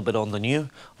a little bit on the new,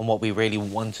 on what we really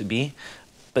want to be,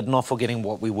 but not forgetting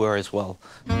what we were as well.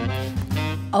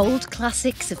 Old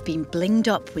classics have been blinged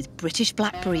up with British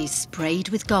blackberries sprayed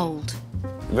with gold.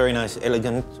 Very nice,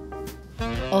 elegant.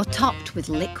 Or topped with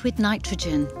liquid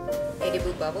nitrogen.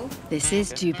 Edible bubble. This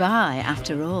is Dubai,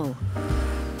 after all.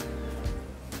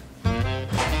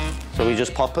 So we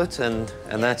just pop it and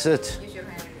that's it.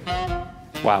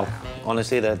 Wow,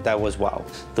 honestly, that was wow.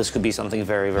 This could be something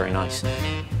very, very nice.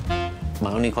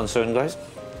 My only concern, guys,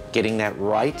 getting that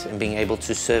right and being able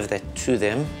to serve that to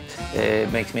them,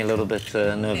 it makes me a little bit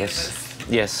nervous.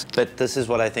 Yes, but this is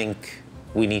what I think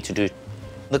we need to do.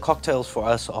 The cocktails for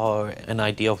us are an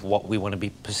idea of what we want to be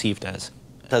perceived as.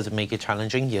 Does it make it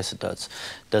challenging? Yes, it does.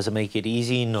 Does it make it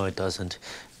easy? No, it doesn't.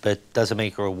 But does it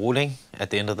make it rewarding? At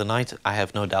the end of the night, I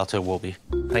have no doubt it will be.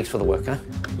 Thanks for the work, huh?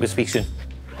 We'll speak soon.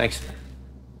 Thanks.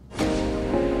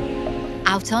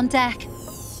 Out on deck,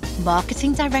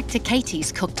 marketing director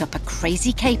Katie's cooked up a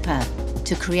crazy caper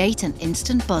to create an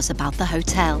instant buzz about the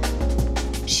hotel.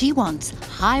 She wants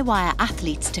high-wire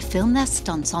athletes to film their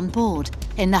stunts on board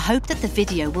in the hope that the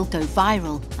video will go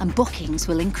viral and bookings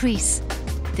will increase.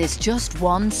 There's just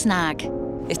one snag.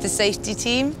 If the safety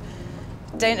team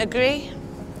don't agree,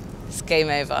 it's game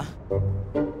over.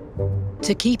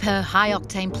 To keep her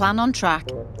high-octane plan on track,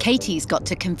 Katie's got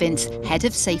to convince Head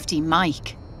of Safety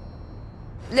Mike.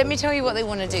 Let me tell you what they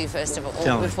want to do, first of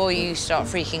all, before you start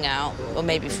freaking out, or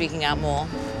maybe freaking out more.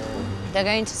 They're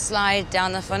going to slide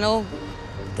down the funnel,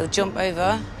 they'll jump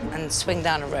over and swing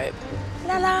down a rope.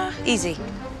 La la, easy.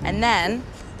 And then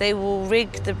they will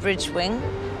rig the bridge wing.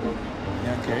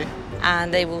 Okay.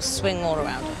 And they will swing all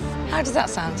around. How does that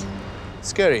sound?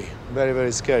 Scary, very,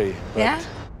 very scary. Yeah?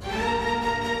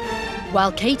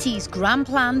 While Katie's grand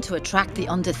plan to attract the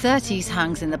under-30s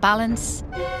hangs in the balance,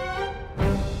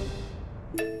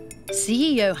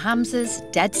 CEO Hamza's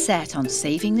dead set on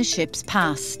saving the ship's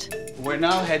past. We're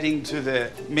now heading to the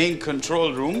main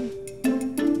control room.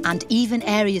 And even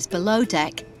areas below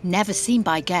deck, never seen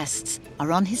by guests,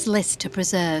 are on his list to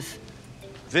preserve.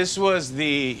 This was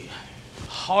the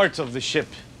heart of the ship.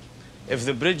 If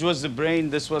the bridge was the brain,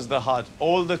 this was the heart.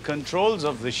 All the controls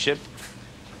of the ship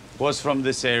was from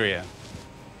this area.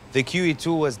 The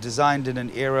QE2 was designed in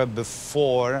an era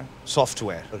before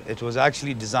software. It was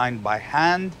actually designed by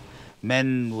hand,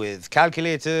 men with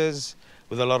calculators,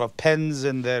 with a lot of pens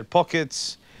in their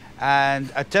pockets,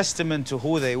 and a testament to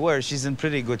who they were. She's in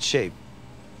pretty good shape.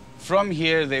 From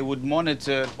here, they would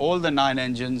monitor all the 9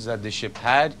 engines that the ship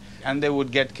had, and they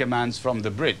would get commands from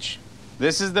the bridge.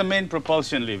 This is the main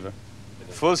propulsion lever.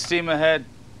 Full steam ahead,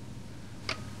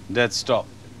 dead stop.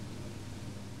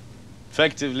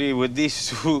 Effectively, with these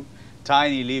 2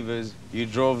 tiny levers, you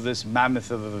drove this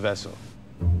mammoth of a vessel.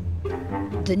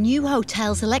 The new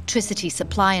hotel's electricity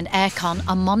supply and aircon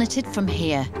are monitored from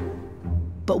here.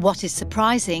 But what is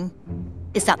surprising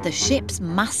is that the ship's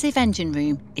massive engine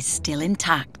room is still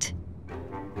intact.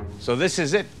 So this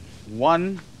is it,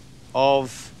 one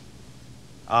of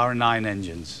our 9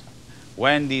 engines.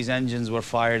 When these engines were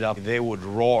fired up, they would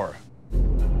roar.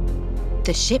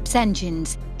 The ship's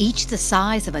engines, each the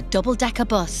size of a double-decker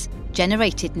bus,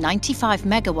 generated 95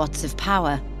 megawatts of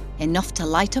power, enough to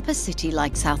light up a city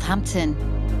like Southampton.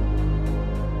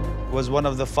 It was one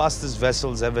of the fastest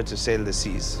vessels ever to sail the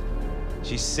seas.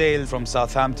 She sailed from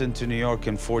Southampton to New York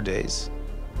in 4 days.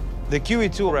 The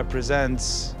QE2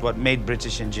 represents what made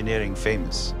British engineering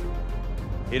famous.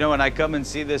 You know, when I come and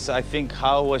see this, I think,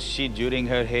 how was she during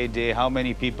her heyday? How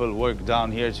many people worked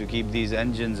down here to keep these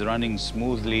engines running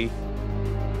smoothly?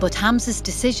 But Hamza's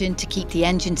decision to keep the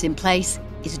engines in place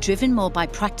is driven more by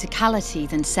practicality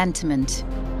than sentiment.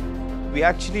 We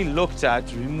actually looked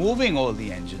at removing all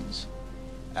the engines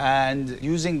and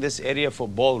using this area for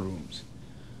ballrooms.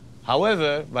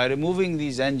 However, by removing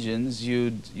these engines,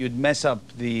 you'd mess up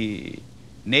the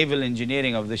naval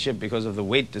engineering of the ship because of the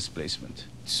weight displacement.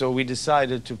 So we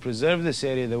decided to preserve this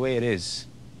area the way it is.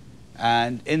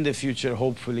 And in the future,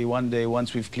 hopefully one day,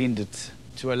 once we've cleaned it,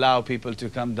 to allow people to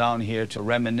come down here to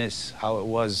reminisce how it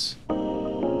was.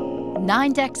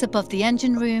 9 decks above the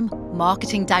engine room,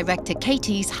 marketing director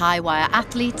Katie's high-wire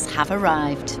athletes have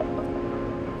arrived.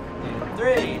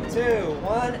 3, 2,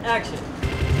 1, action.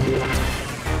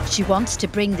 She wants to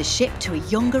bring the ship to a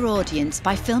younger audience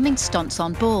by filming stunts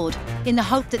on board, in the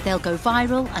hope that they'll go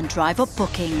viral and drive up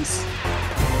bookings.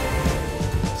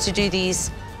 To do these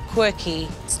quirky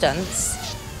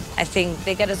stunts, I think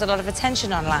they get us a lot of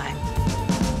attention online.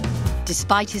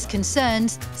 Despite his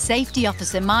concerns, Safety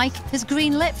Officer Mike has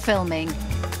greenlit filming.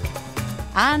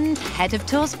 And Head of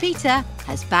Tours Peter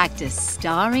has bagged a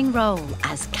starring role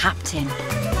as captain.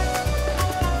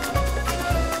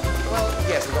 Well,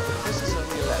 yes, we've got the Princess on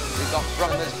the left, we've got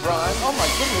Brunch, Brian. Oh my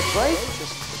goodness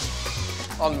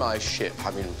gracious! On my ship,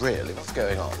 I mean, really, what's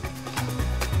going on?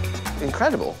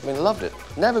 Incredible, I mean, loved it.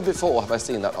 Never before have I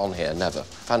seen that on here, never.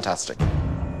 Fantastic.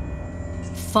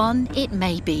 Fun it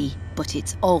may be, but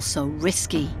it's also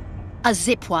risky. A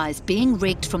zip wire's being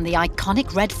rigged from the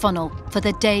iconic red funnel for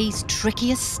the day's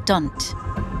trickiest stunt.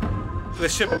 The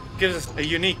ship gives us a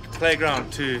unique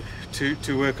playground to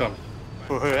work on.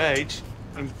 For her age,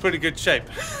 in pretty good shape.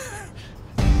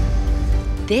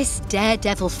 This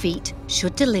daredevil feat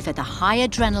should deliver the high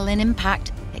adrenaline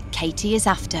impact that Katie is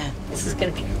after. This is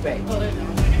going to be great.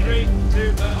 3,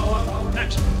 2, 1,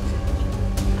 action.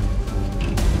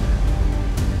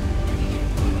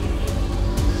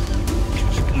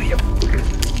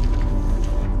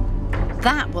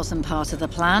 That wasn't part of the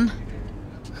plan.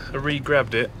 I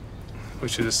re-grabbed it,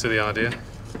 which is a silly idea,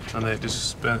 and then it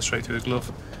just burnt straight through the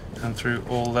glove and through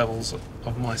all levels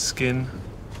of my skin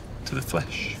to the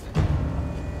flesh.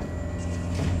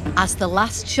 As the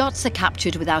last shots are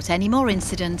captured without any more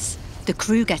incidents, the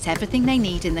crew get everything they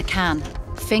need in the can.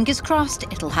 Fingers crossed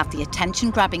it'll have the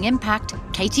attention-grabbing impact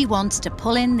Katie wants to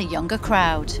pull in the younger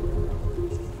crowd.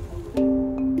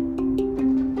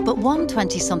 But one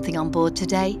 20-something on board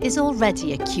today is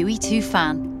already a QE2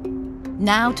 fan.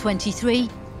 Now 23,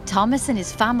 Thomas and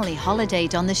his family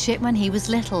holidayed on the ship when he was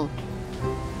little.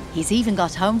 He's even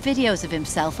got home videos of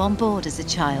himself on board as a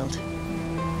child.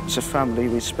 As a family,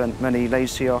 we spent many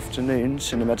lazy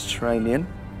afternoons in the Mediterranean,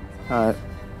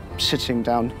 sitting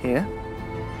down here.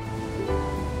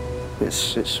 It's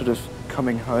sort of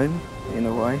coming home, in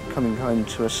a way, coming home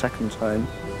to a second home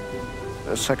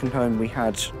we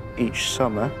had each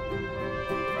summer.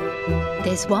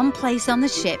 There's one place on the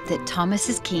ship that Thomas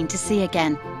is keen to see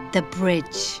again, the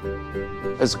bridge.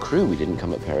 As a crew, we didn't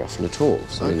come up very often at all.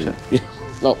 So Okay.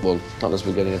 not unless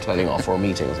we're getting a telling off or a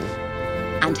meeting or something.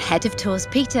 And head of tours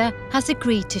Peter has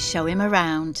agreed to show him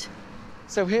around.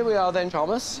 So here we are then,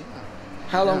 Thomas.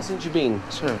 How long since you've been?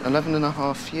 So,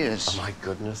 11.5 years. Oh, my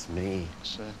goodness me.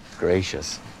 So,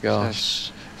 gracious.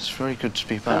 Gosh. It's very good to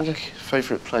be back.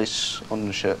 Favourite place on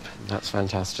the ship. That's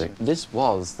fantastic. This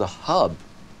was the hub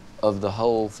of the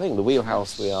whole thing, the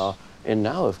wheelhouse we are in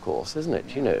now, of course, isn't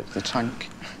it? You know. The tank.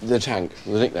 The tank,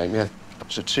 the nickname, yeah.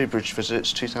 So 2 bridge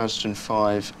visits,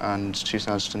 2005 and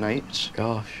 2008.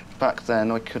 Gosh. Back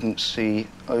then I couldn't see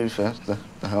over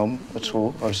the helm at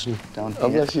all. I was down here. Oh,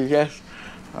 bless you, yes.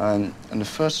 And the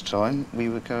first time we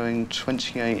were going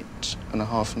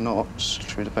 28.5 knots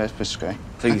through the Bay of Biscay.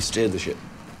 So you steered the ship?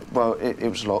 Well, it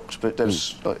was locked, but there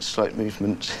was like slight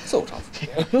movement. Sort of.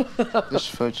 This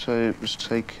photo was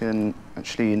taken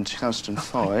actually in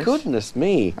 2005. Oh, goodness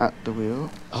me. At the wheel.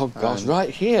 Oh gosh, right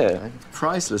here. Okay.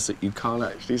 Priceless that you can't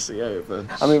actually see over.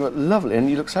 I mean, but lovely, and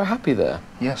you look so happy there.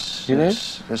 Yes. You know?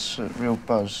 There's a real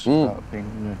buzz about being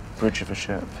on the bridge of a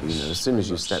ship. You know, as soon as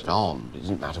you stepped on, it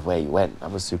didn't matter where you went.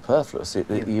 That was superfluous.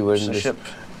 You were in the ship.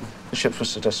 The ship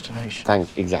was the destination.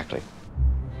 Exactly.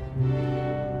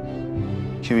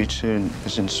 QE2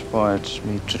 has inspired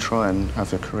me to try and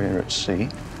have a career at sea.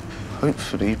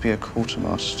 Hopefully be a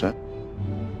quartermaster.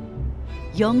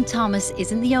 Young Thomas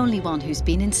isn't the only one who's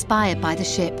been inspired by the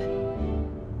ship.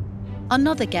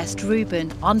 Another guest,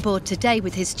 Ruben, on board today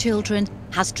with his children,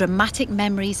 has dramatic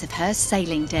memories of her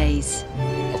sailing days.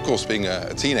 Of course, being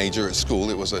a teenager at school,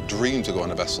 it was a dream to go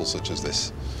on a vessel such as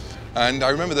this. And I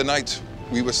remember the night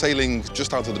we were sailing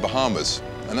just out of the Bahamas,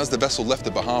 and as the vessel left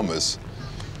the Bahamas,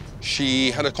 she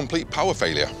had a complete power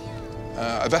failure.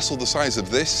 A vessel the size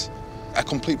of this, a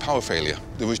complete power failure.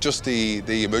 There was just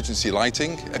the emergency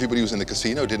lighting. Everybody was in the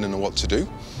casino, didn't know what to do.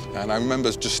 And I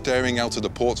remember just staring out of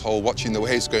the porthole, watching the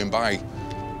waves going by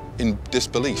in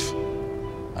disbelief.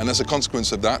 And as a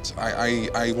consequence of that,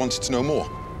 I wanted to know more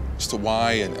as to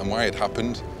why and why it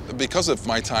happened. Because of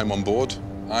my time on board,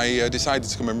 I decided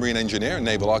to become a marine engineer and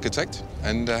naval architect,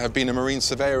 and have been a marine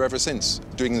surveyor ever since,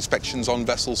 doing inspections on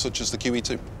vessels such as the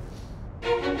QE2.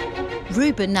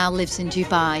 Ruben now lives in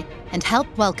Dubai and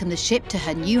helped welcome the ship to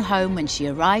her new home when she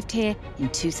arrived here in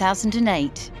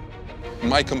 2008.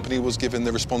 My company was given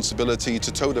the responsibility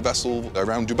to tow the vessel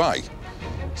around Dubai.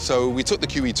 So we took the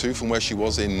QE2 from where she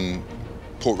was in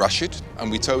Port Rashid,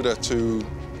 and we towed her to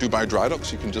Dubai Dry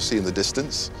Docks, you can just see in the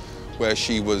distance, where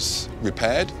she was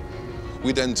repaired.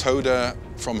 We then towed her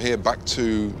from here back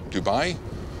to Dubai.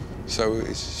 So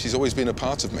she's always been a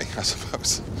part of me, I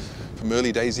suppose, from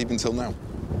early days even till now.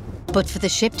 But for the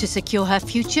ship to secure her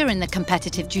future in the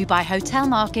competitive Dubai hotel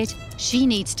market, she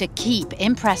needs to keep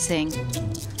impressing.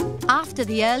 After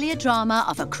the earlier drama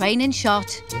of a crane in shot,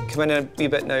 come in a wee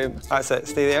bit now. That's it,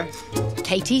 stay there.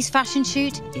 Katie's fashion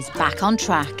shoot is back on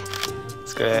track.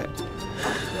 It's great.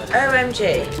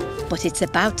 OMG. But it's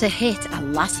about to hit a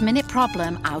last-minute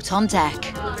problem out on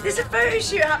deck. There's a photo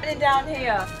shoot happening down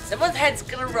here. Someone's head's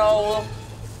gonna roll.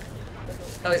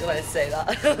 I always wanted to say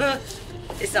that.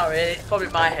 It's not really, probably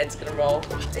my head's gonna roll.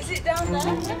 Is it down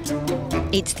there?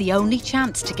 It's the only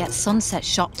chance to get sunset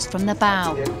shots from the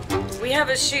bow. We have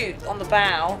a shoot on the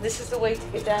bow. This is the way to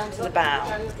get down to the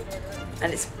bow.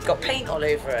 And it's got paint all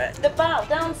over it. The bow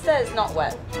downstairs is not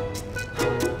wet.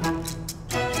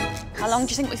 How long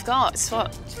do you think we've got? It's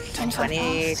what,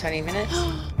 20 minutes.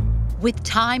 With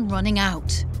time running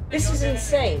out. This is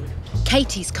insane.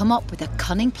 Katie's come up with a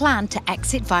cunning plan to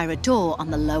exit via a door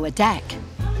on the lower deck.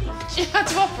 You had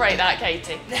to operate that,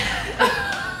 Katie.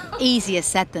 Easier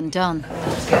said than done.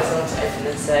 Just get someone to open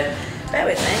and say, bear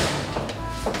with me.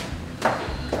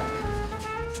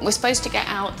 We're supposed to get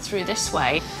out through this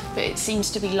way, but it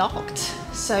seems to be locked.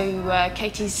 So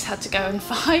Katie's had to go and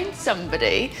find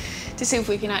somebody to see if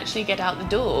we can actually get out the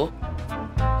door.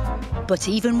 But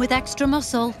even with extra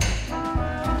muscle,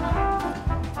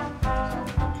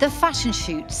 the fashion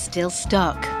shoot's still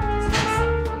stuck.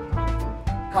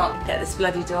 Can't get this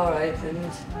bloody door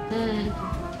opened.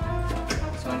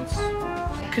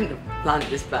 Couldn't have landed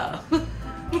this better.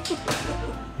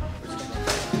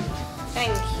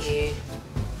 Thank you.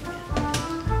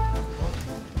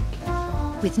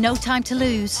 With no time to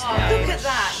lose, Look at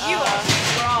that, you are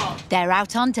strong. they're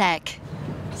out on deck.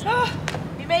 Oh,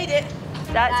 you made it.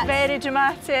 That's very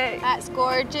dramatic. That's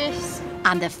gorgeous.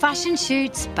 And the fashion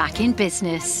shoot's back in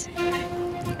business.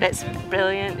 It's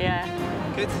brilliant, yeah.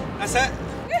 Good, that's it.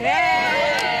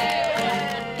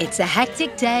 It's a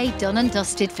hectic day done and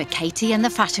dusted for Katie and the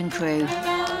fashion crew.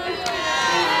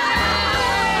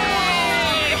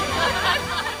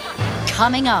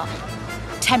 Coming up,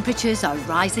 temperatures are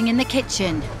rising in the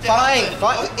kitchen. Fine.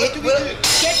 It will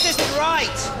get this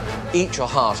right. Eat your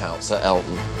heart out, Sir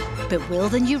Elton. But will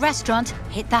the new restaurant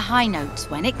hit the high notes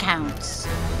when it counts?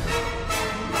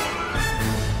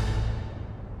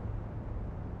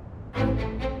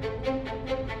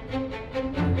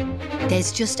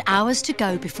 There's just hours to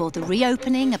go before the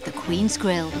reopening of the Queen's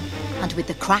Grill. And with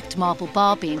the cracked marble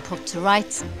bar being put to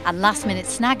rights and last-minute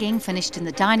snagging finished in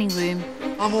the dining room...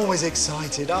 I'm always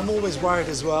excited. I'm always worried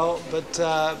as well,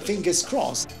 but fingers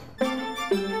crossed.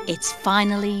 It's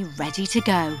finally ready to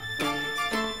go.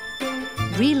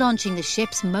 Relaunching the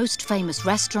ship's most famous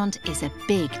restaurant is a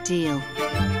big deal.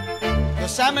 The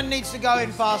salmon needs to go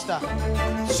in faster.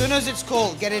 As soon as it's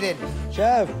called, get it in.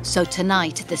 Chef. So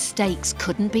tonight, the stakes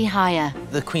couldn't be higher.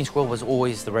 The Queen's Grill was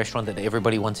always the restaurant that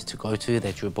everybody wanted to go to,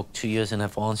 that you were booked 2 years in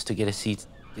advance to get a seat.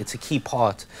 It's a key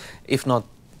part, if not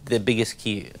the biggest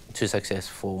key to success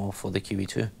for the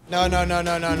QE2. No,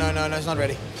 it's not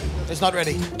ready. It's not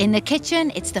ready. In the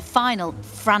kitchen, it's the final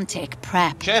frantic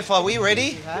prep. Chef, are we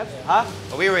ready? Huh?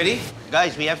 Are we ready?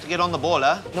 Guys, we have to get on the ball,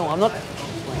 huh? No, I'm not.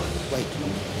 Wait.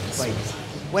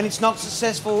 When it's not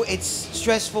successful, it's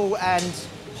stressful and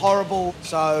horrible.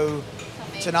 So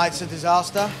tonight's a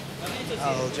disaster.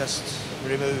 I'll just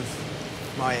remove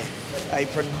my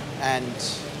apron and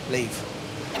leave.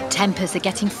 Tempers are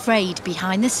getting frayed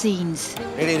behind the scenes.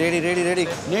 Ready.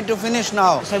 Need to finish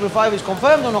now. Table 5 is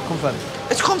confirmed or not confirmed?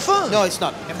 It's confirmed. No, it's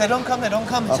not. If they don't come, they don't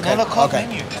come. It's Okay, an a la carte okay.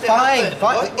 menu. Fine.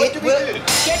 It will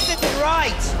get it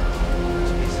right.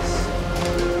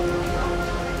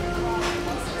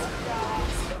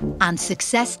 And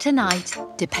success tonight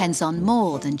depends on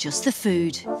more than just the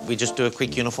food. We just do a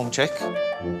quick uniform check.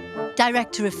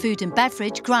 Director of Food and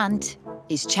Beverage, Grant,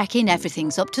 is checking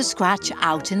everything's up to scratch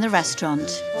out in the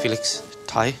restaurant. Felix,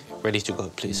 Ty, ready to go,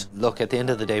 please. Look, at the end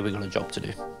of the day, we've got a job to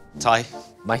do. Ty,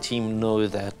 my team know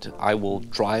that I will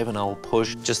drive and I will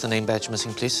push. Just the name badge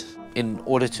missing, please. In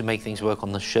order to make things work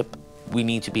on the ship, we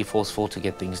need to be forceful to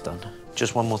get things done.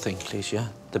 Just one more thing, please, yeah?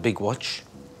 The big watch,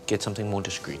 get something more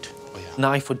discreet. Oh, yeah. An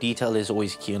eye for detail is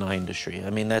always key in our industry.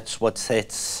 I mean, that's what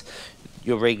sets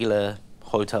your regular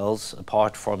hotels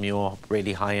apart from your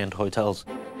really high-end hotels.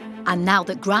 And now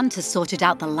that Grant has sorted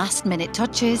out the last-minute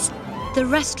touches, the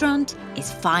restaurant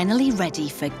is finally ready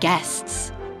for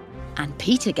guests. And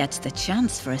Peter gets the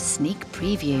chance for a sneak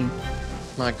preview.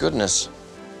 My goodness.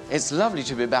 It's lovely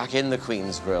to be back in the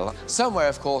Queen's Grill. Somewhere,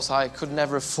 of course, I could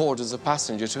never afford as a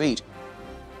passenger to eat.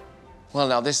 Well,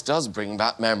 now, this does bring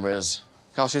back memories.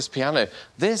 Gosh, this piano.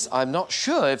 This, I'm not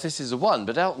sure if this is a one,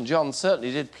 but Elton John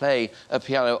certainly did play a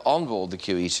piano on board the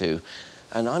QE2.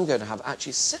 And I'm going to have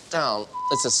actually sit down.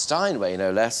 It's a Steinway,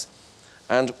 no less.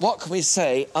 And what can we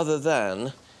say other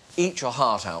than eat your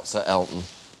heart out, Sir Elton?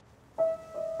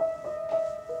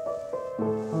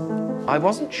 I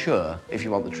wasn't sure, if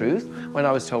you want the truth. When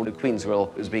I was told the Queen's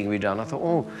Grill was being redone, I thought,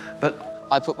 oh, but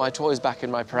I put my toys back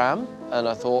in my pram, and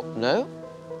I thought, no,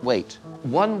 wait.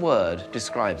 One word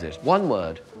describes it. One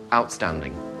word,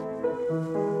 outstanding.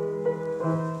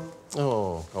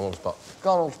 Oh, gone on spot.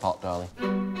 Gone on spot, darling.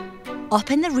 Up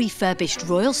in the refurbished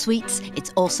Royal Suites,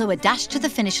 it's also a dash to the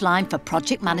finish line for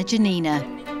project manager Nina.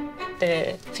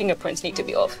 The fingerprints need to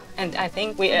be off, and I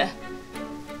think we're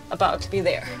about to be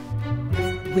there.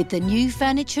 With the new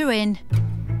furniture in,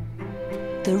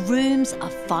 the rooms are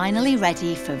finally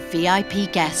ready for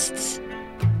VIP guests.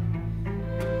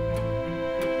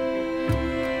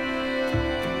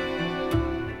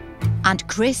 And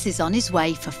Chris is on his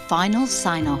way for final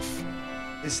sign-off.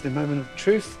 This is the moment of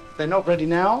truth. They're not ready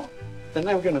now. They're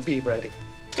never going to be ready.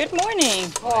 Good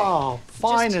morning. Oh,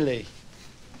 finally.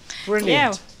 Brilliant.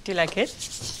 Yeah, do you like it?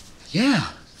 Yeah,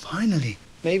 finally.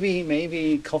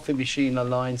 Maybe coffee machine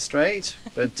aligned straight,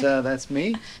 but that's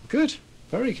me. Good,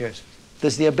 very good.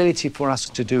 There's the ability for us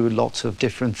to do lots of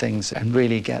different things and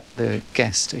really get the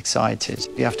guest excited.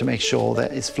 You have to make sure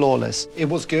that it's flawless. It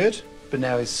was good, but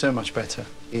now it's so much better.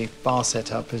 The bar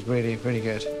setup is really, really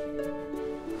good.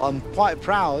 I'm quite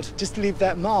proud just to leave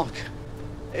that mark.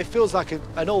 It feels like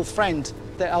an old friend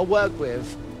that I work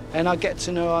with, and I get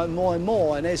to know more and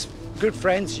more, and as good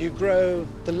friends, you grow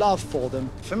the love for them.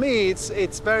 For me,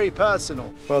 it's very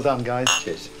personal. Well done, guys.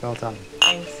 Cheers. Well done.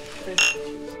 Thanks.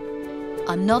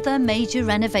 Another major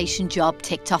renovation job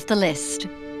ticked off the list.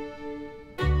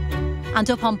 And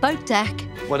up on boat deck,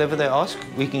 Whatever they ask,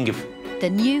 we can give. the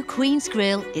new Queen's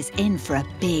Grill is in for a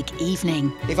big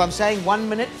evening. If I'm saying 1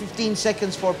 minute, 15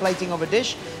 seconds for plating of a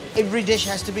dish, Every dish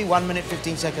has to be 1 minute,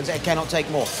 15 seconds. It cannot take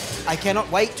more. I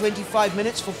cannot wait 25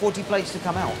 minutes for 40 plates to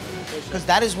come out, because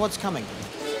that is what's coming.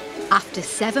 After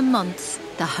 7 months,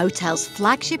 the hotel's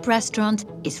flagship restaurant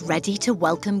is ready to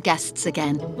welcome guests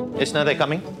again. Yes, no, they're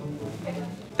coming.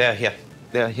 They're here.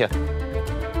 They're here.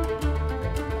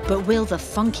 But will the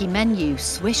funky menu,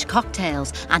 swish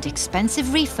cocktails and expensive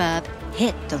refurb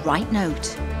hit the right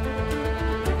note?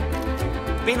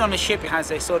 Being on a ship has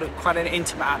a sort of quite an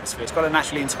intimate atmosphere. It's got a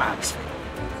naturally intimate atmosphere.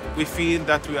 We feel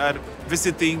that we are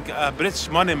visiting a British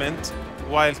monument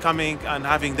while coming and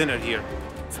having dinner here.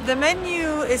 The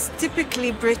menu is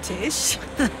typically British.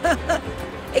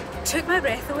 It took my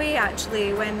breath away,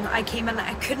 actually, when I came in.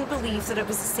 I couldn't believe that it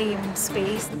was the same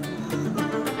space.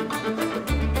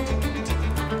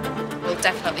 We'll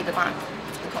definitely be back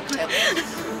for the cocktail.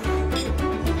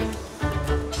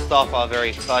 Staff are very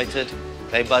excited.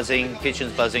 They're buzzing,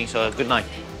 kitchen's buzzing, so good night.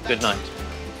 Good night.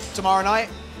 Tomorrow night,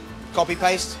 copy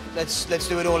paste. Let's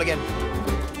do it all again.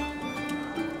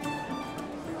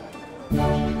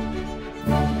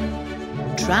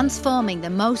 Transforming the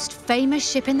most famous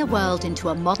ship in the world into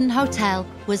a modern hotel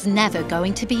was never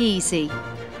going to be easy.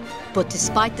 But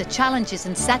despite the challenges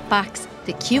and setbacks,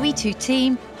 the QE2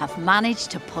 team have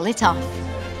managed to pull it off.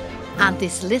 And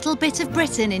this little bit of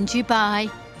Britain in Dubai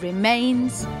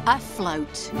remains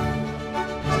afloat.